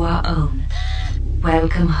distinctiveness to our own.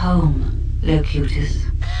 Welcome home, Locutus.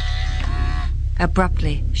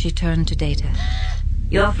 Abruptly, she turned to Data.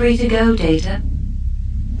 You're free to go, Data.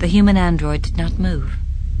 The human android did not move.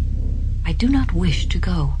 I do not wish to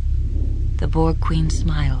go. The Borg Queen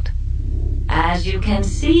smiled. As you can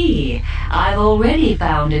see, I've already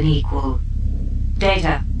found an equal.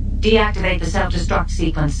 Data, deactivate the self-destruct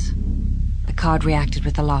sequence. The card reacted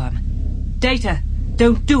with alarm. Data,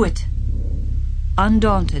 don't do it!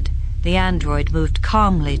 Undaunted, the android moved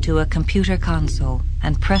calmly to a computer console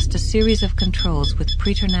and pressed a series of controls with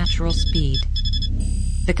preternatural speed.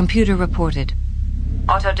 The computer reported,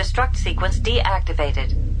 Auto-destruct sequence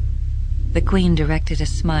deactivated. The Queen directed a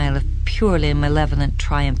smile of purely malevolent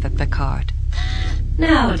triumph at Picard.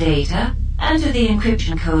 Now, Data, enter the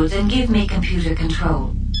encryption codes and give me computer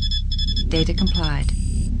control. Data complied,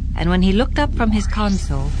 and when he looked up from his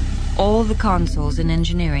console, all the consoles in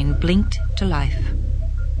engineering blinked to life.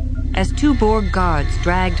 As two Borg guards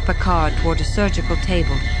dragged Picard toward a surgical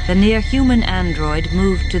table, the near-human android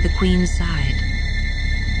moved to the Queen's side.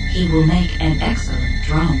 He will make an excellent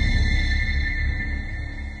drone.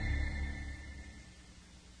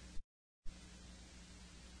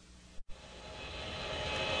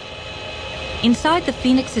 Inside the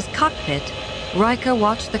Phoenix's cockpit, Riker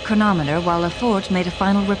watched the chronometer while LaForge made a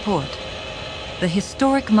final report. The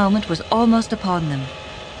historic moment was almost upon them.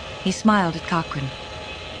 He smiled at Cochrane.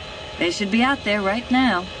 They should be out there right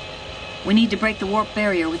now. We need to break the warp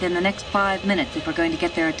barrier within the next 5 minutes if we're going to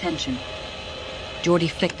get their attention. Geordi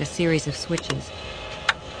flicked a series of switches.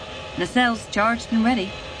 Nacelles charged and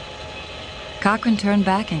ready. Cochrane turned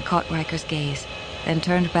back and caught Riker's gaze, then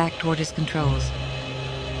turned back toward his controls.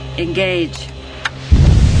 Engage.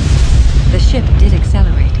 The ship did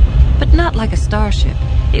accelerate, but not like a starship.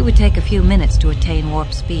 It would take a few minutes to attain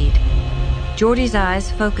warp speed. Geordi's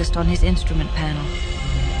eyes focused on his instrument panel.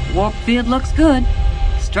 Warp field looks good.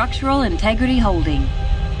 Structural integrity holding.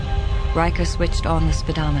 Riker switched on the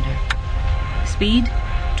speedometer. Speed,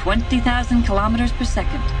 20,000 kilometers per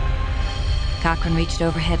second. Cochrane reached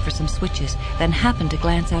overhead for some switches, then happened to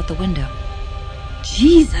glance out the window.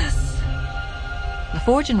 Jesus!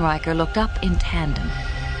 LaForge and Riker looked up in tandem.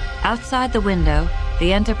 Outside the window,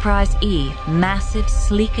 the Enterprise E, massive,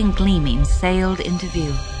 sleek and gleaming, sailed into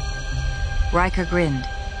view. Riker grinned,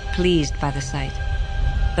 pleased by the sight.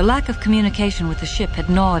 The lack of communication with the ship had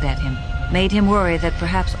gnawed at him, made him worry that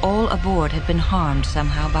perhaps all aboard had been harmed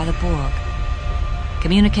somehow by the Borg.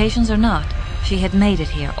 Communications or not, she had made it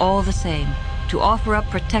here all the same, to offer up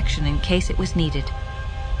protection in case it was needed.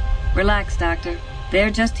 Relax, Doctor. They're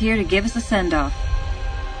just here to give us a send-off.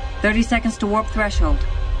 30 seconds to warp threshold.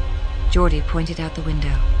 Geordi pointed out the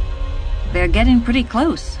window. They're getting pretty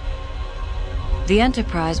close. The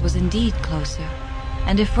Enterprise was indeed closer,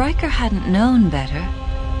 and if Riker hadn't known better,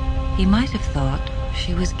 he might have thought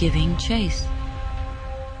she was giving chase.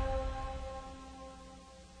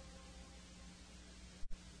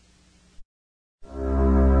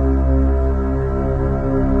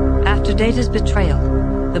 After Data's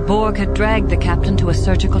betrayal, the Borg had dragged the captain to a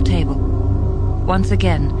surgical table. Once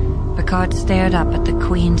again, Picard stared up at the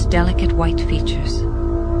Queen's delicate white features.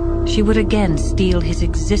 She would again steal his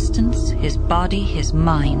existence, his body, his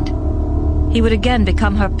mind. He would again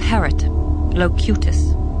become her parrot,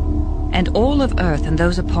 Locutus. And all of Earth and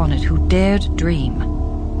those upon it who dared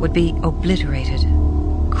dream would be obliterated,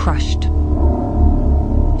 crushed.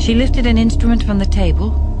 She lifted an instrument from the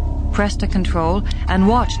table, pressed a control, and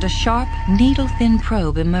watched a sharp, needle-thin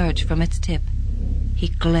probe emerge from its tip. He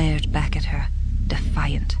glared back at her,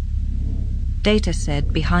 defiant. Data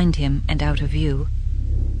said, behind him and out of view,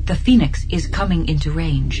 "The Phoenix is coming into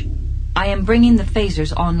range. I am bringing the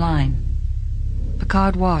phasers online."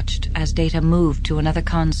 Picard watched as Data moved to another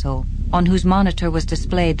console, on whose monitor was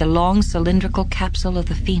displayed the long cylindrical capsule of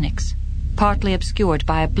the Phoenix, partly obscured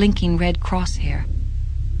by a blinking red crosshair.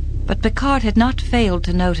 But Picard had not failed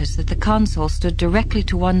to notice that the console stood directly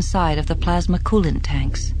to one side of the plasma coolant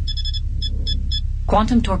tanks.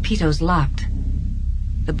 "Quantum torpedoes locked."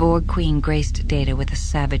 The Borg Queen graced Data with a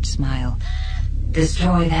savage smile.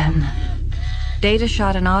 "Destroy them." Data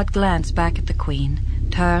shot an odd glance back at the Queen,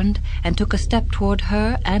 turned, and took a step toward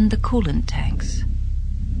her and the coolant tanks.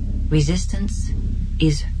 Resistance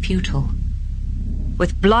is futile.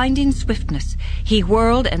 With blinding swiftness, he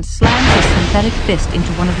whirled and slammed his synthetic fist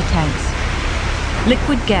into one of the tanks.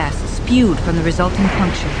 Liquid gas spewed from the resulting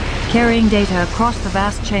puncture, carrying Data across the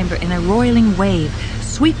vast chamber in a roiling wave,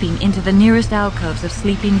 sweeping into the nearest alcoves of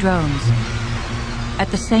sleeping drones.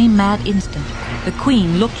 At the same mad instant, the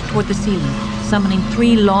Queen looked toward the ceiling, summoning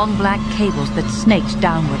 3 long black cables that snaked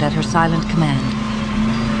downward at her silent command.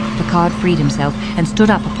 Picard freed himself and stood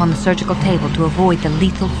up upon the surgical table to avoid the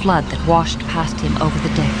lethal flood that washed past him over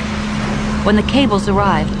the deck. When the cables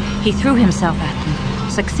arrived, he threw himself at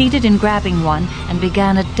them, succeeded in grabbing one, and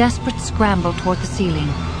began a desperate scramble toward the ceiling,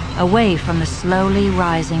 away from the slowly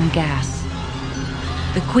rising gas.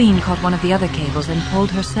 The Queen caught one of the other cables and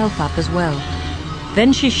pulled herself up as well.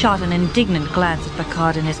 Then she shot an indignant glance at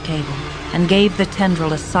Picard and his cable, and gave the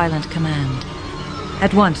tendril a silent command.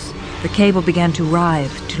 At once, the cable began to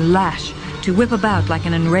writhe, to lash, to whip about like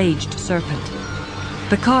an enraged serpent.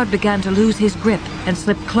 Picard began to lose his grip and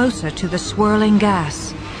slip closer to the swirling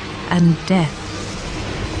gas. And death.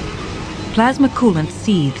 Plasma coolant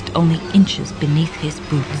seethed only inches beneath his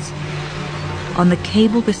boots. On the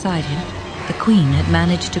cable beside him, the Queen had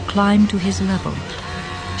managed to climb to his level.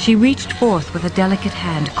 She reached forth with a delicate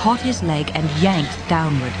hand, caught his leg, and yanked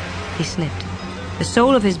downward. He slipped. The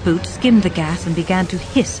sole of his boot skimmed the gas and began to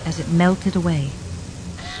hiss as it melted away.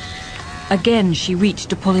 Again she reached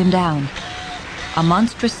to pull him down. A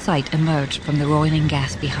monstrous sight emerged from the roiling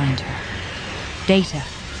gas behind her. Data,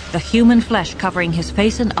 the human flesh covering his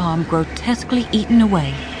face and arm grotesquely eaten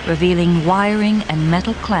away, revealing wiring and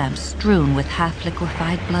metal clamps strewn with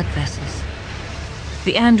half-liquefied blood vessels.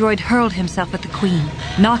 The android hurled himself at the Queen,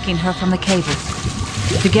 knocking her from the cables.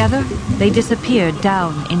 Together, they disappeared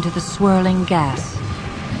down into the swirling gas.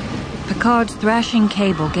 Picard's thrashing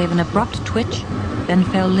cable gave an abrupt twitch, then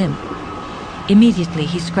fell limp. Immediately,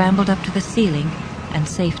 he scrambled up to the ceiling and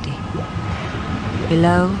safety.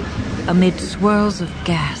 Below, amid swirls of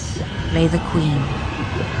gas, lay the Queen,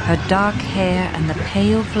 her dark hair and the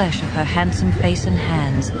pale flesh of her handsome face and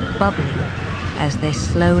hands bubbling as they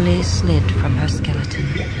slowly slid from her skeleton.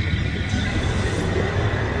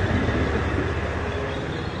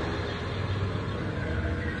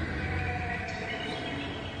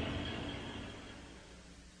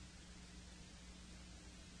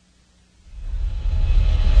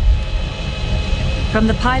 From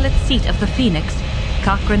the pilot's seat of the Phoenix,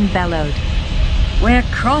 Cochrane bellowed, "We're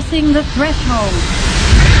crossing the threshold!"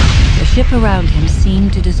 The ship around him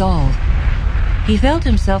seemed to dissolve. He felt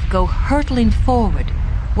himself go hurtling forward,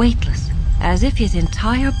 weightless, as if his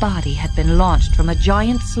entire body had been launched from a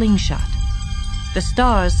giant slingshot. The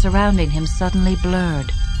stars surrounding him suddenly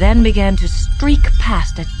blurred, then began to streak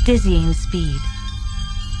past at dizzying speed.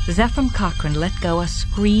 Zephram Cochrane let go a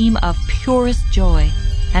scream of purest joy,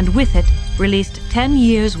 and with it released 10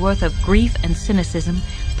 years' worth of grief and cynicism,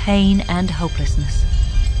 pain and hopelessness.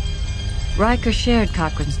 Riker shared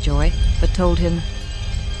Cochrane's joy, but told him,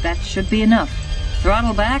 "That should be enough.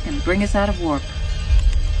 Throttle back and bring us out of warp."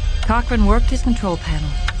 Cochrane worked his control panel.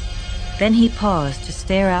 Then he paused to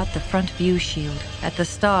stare out the front view shield at the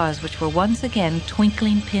stars which were once again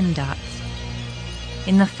twinkling pin dots.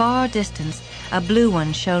 In the far distance, a blue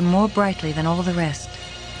one shone more brightly than all the rest.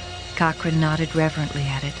 Cochrane nodded reverently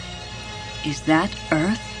at it. "Is that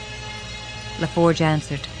Earth?" LaForge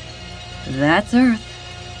answered, "That's Earth."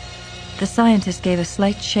 The scientist gave a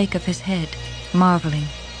slight shake of his head, marveling.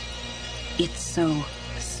 "It's so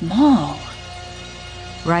small."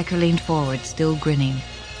 Riker leaned forward, still grinning.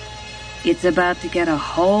 "It's about to get a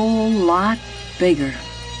whole lot bigger."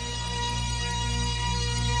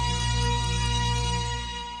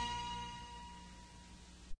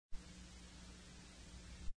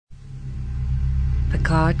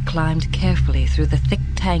 Picard climbed carefully through the thick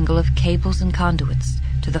tangle of cables and conduits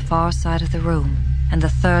to the far side of the room and the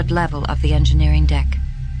third level of the engineering deck.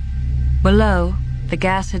 Below, the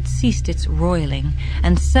gas had ceased its roiling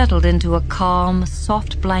and settled into a calm,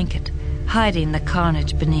 soft blanket, hiding the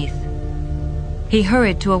carnage beneath. He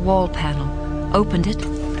hurried to a wall panel, opened it,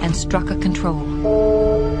 and struck a control.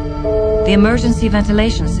 The emergency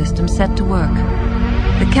ventilation system set to work.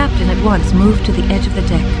 The captain at once moved to the edge of the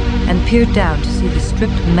deck and peered down to see the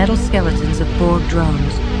stripped metal skeletons of Borg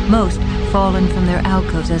drones, most fallen from their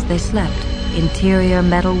alcoves as they slept, interior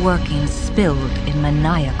metal workings spilled in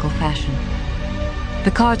maniacal fashion.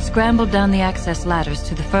 Picard scrambled down the access ladders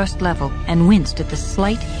to the first level and winced at the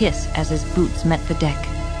slight hiss as his boots met the deck.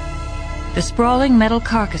 The sprawling metal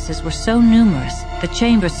carcasses were so numerous, the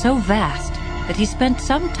chambers so vast, that he spent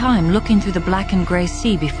some time looking through the black and gray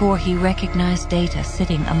sea before he recognized Data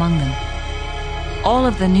sitting among them. All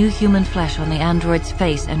of the new human flesh on the android's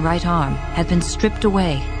face and right arm had been stripped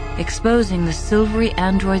away, exposing the silvery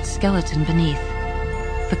android skeleton beneath.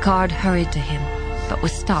 Picard hurried to him, but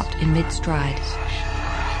was stopped in mid-stride.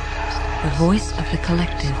 The voice of the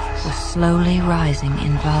collective was slowly rising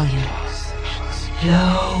in volume.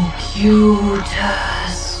 Locutus!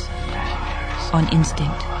 On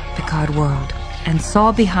instinct, Picard whirled and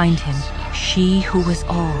saw behind him she who was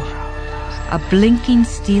all. A blinking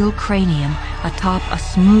steel cranium atop a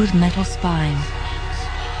smooth metal spine.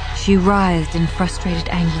 She writhed in frustrated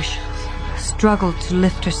anguish, struggled to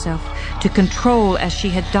lift herself, to control as she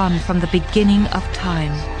had done from the beginning of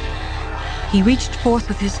time. He reached forth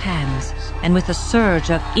with his hands, and with a surge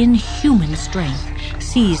of inhuman strength,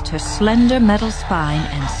 seized her slender metal spine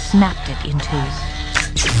and snapped it in two.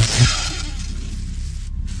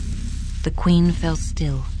 The Queen fell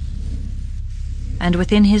still, and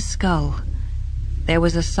within his skull there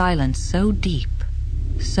was a silence so deep,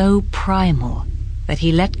 so primal, that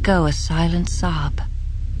he let go a silent sob.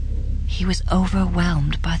 He was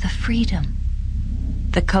overwhelmed by the freedom.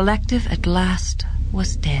 The collective at last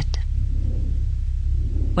was dead.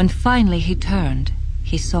 When finally he turned,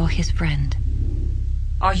 he saw his friend.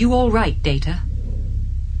 "Are you all right, Data?"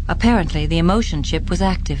 Apparently the emotion chip was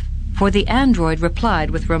active, for the android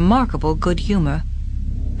replied with remarkable good humor.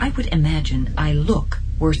 "I would imagine I look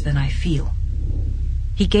worse than I feel."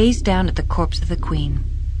 He gazed down at the corpse of the Queen.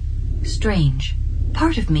 "Strange.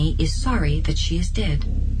 Part of me is sorry that she is dead.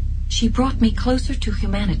 She brought me closer to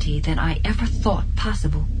humanity than I ever thought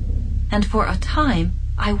possible, and for a time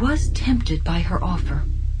I was tempted by her offer."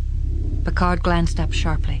 Picard glanced up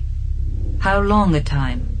sharply. "How long a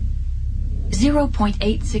time?"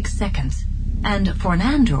 0.86 seconds, and for an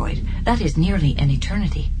android, that is nearly an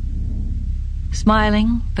eternity.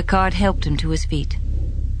 Smiling, Picard helped him to his feet.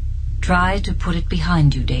 "Try to put it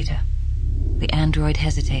behind you, Data." The android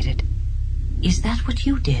hesitated. "Is that what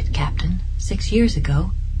you did, Captain, 6 years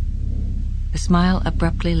ago?" The smile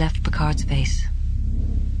abruptly left Picard's face.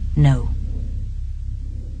 "No."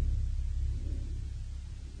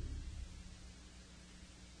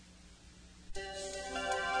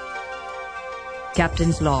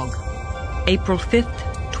 Captain's Log, April 5th,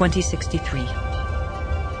 2063.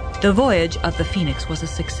 The voyage of the Phoenix was a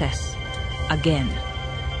success. Again.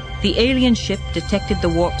 The alien ship detected the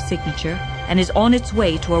warp signature and is on its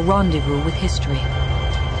way to a rendezvous with history.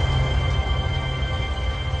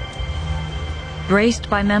 Braced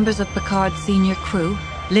by members of Picard's senior crew,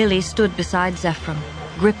 Lily stood beside Zephram,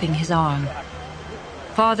 gripping his arm.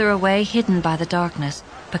 Farther away, hidden by the darkness,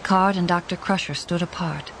 Picard and Dr. Crusher stood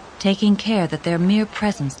apart, taking care that their mere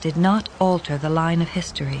presence did not alter the line of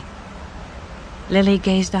history. Lily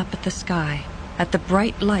gazed up at the sky, at the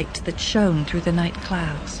bright light that shone through the night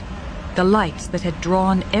clouds, the lights that had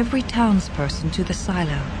drawn every townsperson to the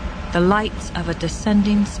silo, the lights of a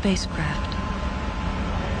descending spacecraft.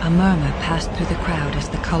 A murmur passed through the crowd as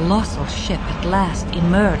the colossal ship at last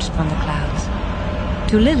emerged from the clouds.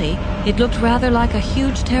 To Lily, it looked rather like a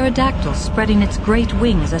huge pterodactyl spreading its great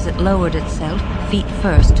wings as it lowered itself, feet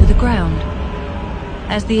first, to the ground.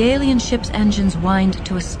 As the alien ship's engines whined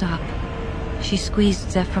to a stop, she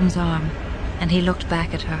squeezed Zephram's arm, and he looked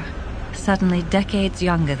back at her, suddenly decades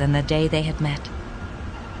younger than the day they had met.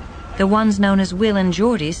 The ones known as Will and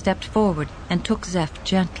Geordie stepped forward and took Zeph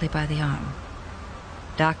gently by the arm.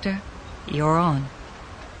 "Doctor, you're on."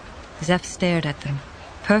 Zeph stared at them,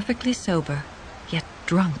 perfectly sober, yet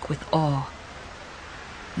drunk with awe.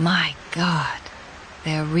 My God,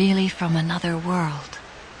 they're really from another world.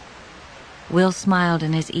 Will smiled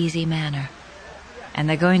in his easy manner. "And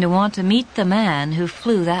they're going to want to meet the man who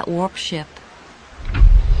flew that warp ship."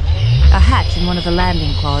 A hatch in one of the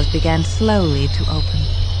landing claws began slowly to open.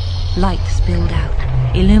 Light spilled out,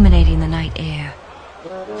 illuminating the night air.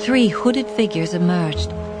 3 hooded figures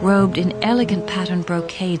emerged, robed in elegant patterned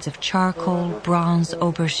brocades of charcoal, bronze,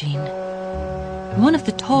 aubergine. One of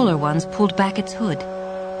the taller ones pulled back its hood,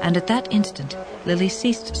 and at that instant Lily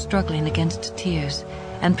ceased struggling against tears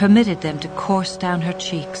and permitted them to course down her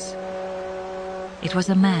cheeks. It was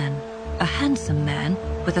a man, a handsome man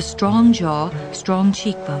with a strong jaw, strong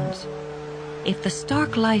cheekbones. If the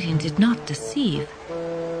stark lighting did not deceive,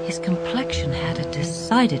 his complexion had a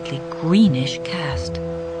decidedly greenish cast.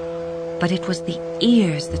 But it was the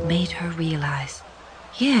ears that made her realize,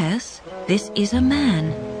 yes, this is a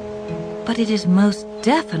man, but it is most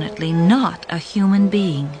definitely not a human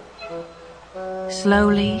being.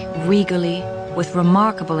 Slowly, regally, with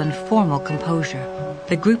remarkable and formal composure,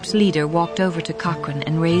 the group's leader walked over to Cochrane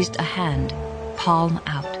and raised a hand, palm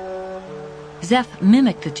out. Zeph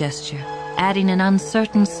mimicked the gesture, adding an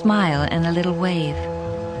uncertain smile and a little wave.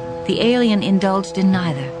 The alien indulged in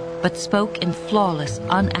neither, but spoke in flawless,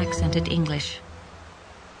 unaccented English.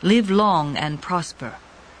 "Live long and prosper."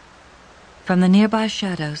 From the nearby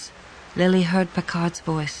shadows, Lily heard Picard's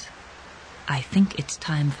voice. "I think it's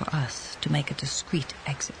time for us to make a discreet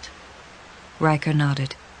exit." Riker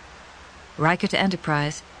nodded. "Riker to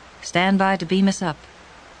Enterprise. Stand by to beam us up."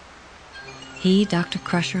 He, Dr.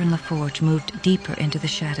 Crusher, and LaForge moved deeper into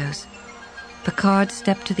the shadows. Picard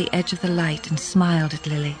stepped to the edge of the light and smiled at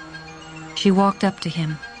Lily. She walked up to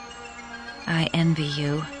him. "I envy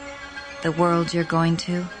you. The world you're going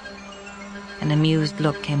to?" An amused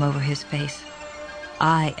look came over his face.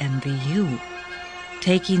 "I envy you.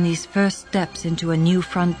 Taking these first steps into a new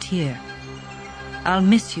frontier. I'll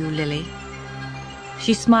miss you, Lily."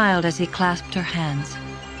 She smiled as he clasped her hands,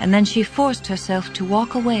 and then she forced herself to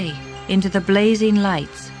walk away into the blazing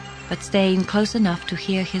lights, but staying close enough to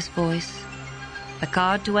hear his voice.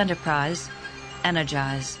 "Picard to Enterprise.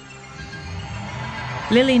 Energize."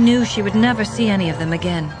 Lily knew she would never see any of them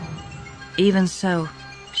again. Even so,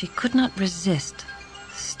 she could not resist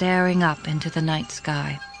staring up into the night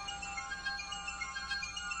sky.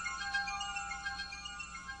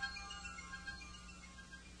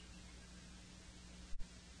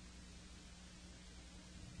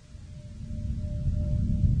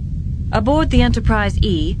 Aboard the Enterprise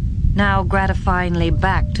E, now gratifyingly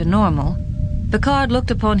back to normal, Picard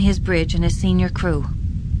looked upon his bridge and his senior crew.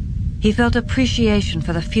 He felt appreciation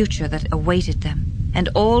for the future that awaited them, and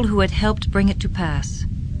all who had helped bring it to pass.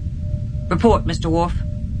 Report, Mr. Worf.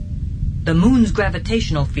 The moon's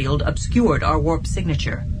gravitational field obscured our warp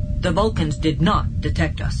signature. The Vulcans did not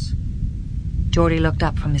detect us. Geordi looked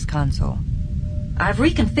up from his console. I've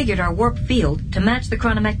reconfigured our warp field to match the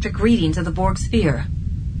chronometric readings of the Borg sphere.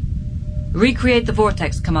 Recreate the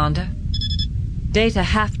vortex, Commander. Data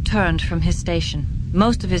half-turned from his station,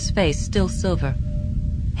 most of his face still silver.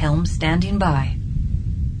 Helm standing by.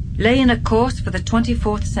 Lay in a course for the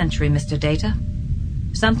 24th century, Mr. Data.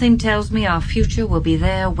 Something tells me our future will be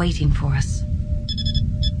there waiting for us.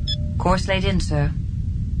 Course laid in, sir.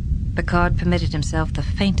 Picard permitted himself the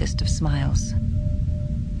faintest of smiles.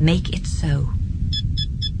 Make it so.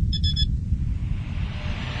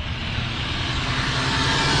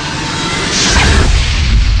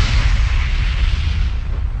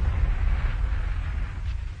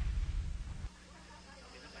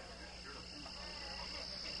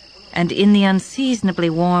 And in the unseasonably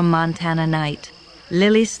warm Montana night,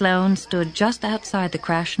 Lily Sloan stood just outside the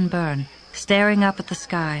crash and burn, staring up at the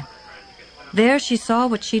sky. There she saw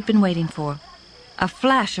what she'd been waiting for, a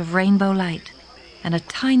flash of rainbow light, and a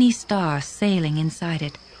tiny star sailing inside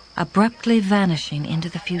it, abruptly vanishing into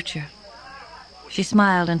the future. She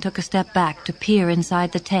smiled and took a step back to peer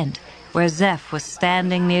inside the tent, where Zeph was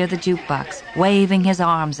standing near the jukebox, waving his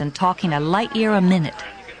arms and talking a light year a minute.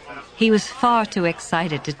 He was far too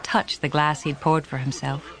excited to touch the glass he'd poured for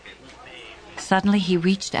himself. Suddenly he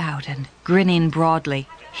reached out and, grinning broadly,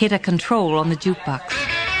 hit a control on the jukebox.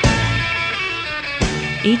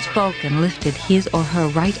 Each Vulcan lifted his or her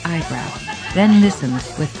right eyebrow, then listened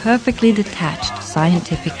with perfectly detached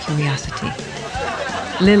scientific curiosity.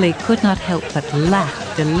 Lily could not help but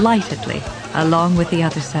laugh delightedly along with the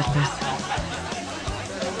other settlers.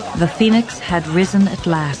 The Phoenix had risen at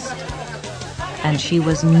last, and she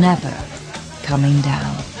was never coming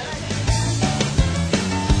down.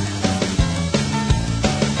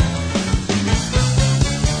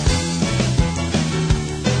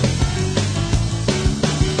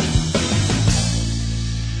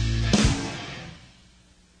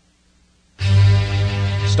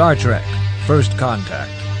 Star Trek: First Contact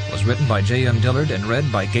was written by J.M. Dillard and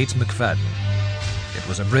read by Gates McFadden. It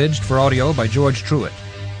was abridged for audio by George Truitt.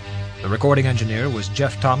 The recording engineer was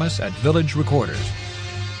Jeff Thomas at Village Recorders.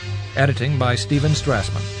 Editing by Steven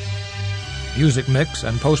Strassman. Music mix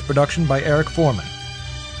and post-production by Eric Foreman.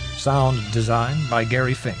 Sound design by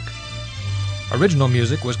Gary Fink. Original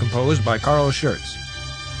music was composed by Carl Schurtz,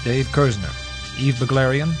 Dave Kersner, Eve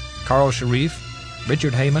Beglarian, Carl Sharif,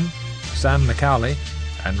 Richard Heyman, Sam McCauley,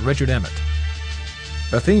 and Richard Emmett.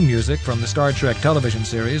 The theme music from the Star Trek television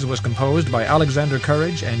series was composed by Alexander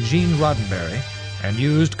Courage and Gene Roddenberry and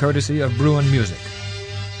used courtesy of Bruin Music.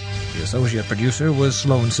 The associate producer was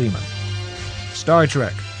Sloan Seaman. Star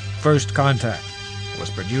Trek: First Contact was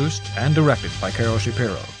produced and directed by Carol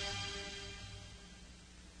Shapiro.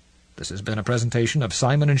 This has been a presentation of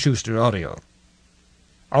Simon & Schuster Audio.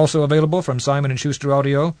 Also available from Simon & Schuster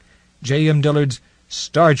Audio, J.M. Dillard's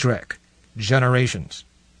Star Trek: Generations.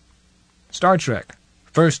 Star Trek: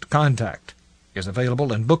 First Contact is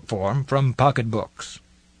available in book form from Pocket Books.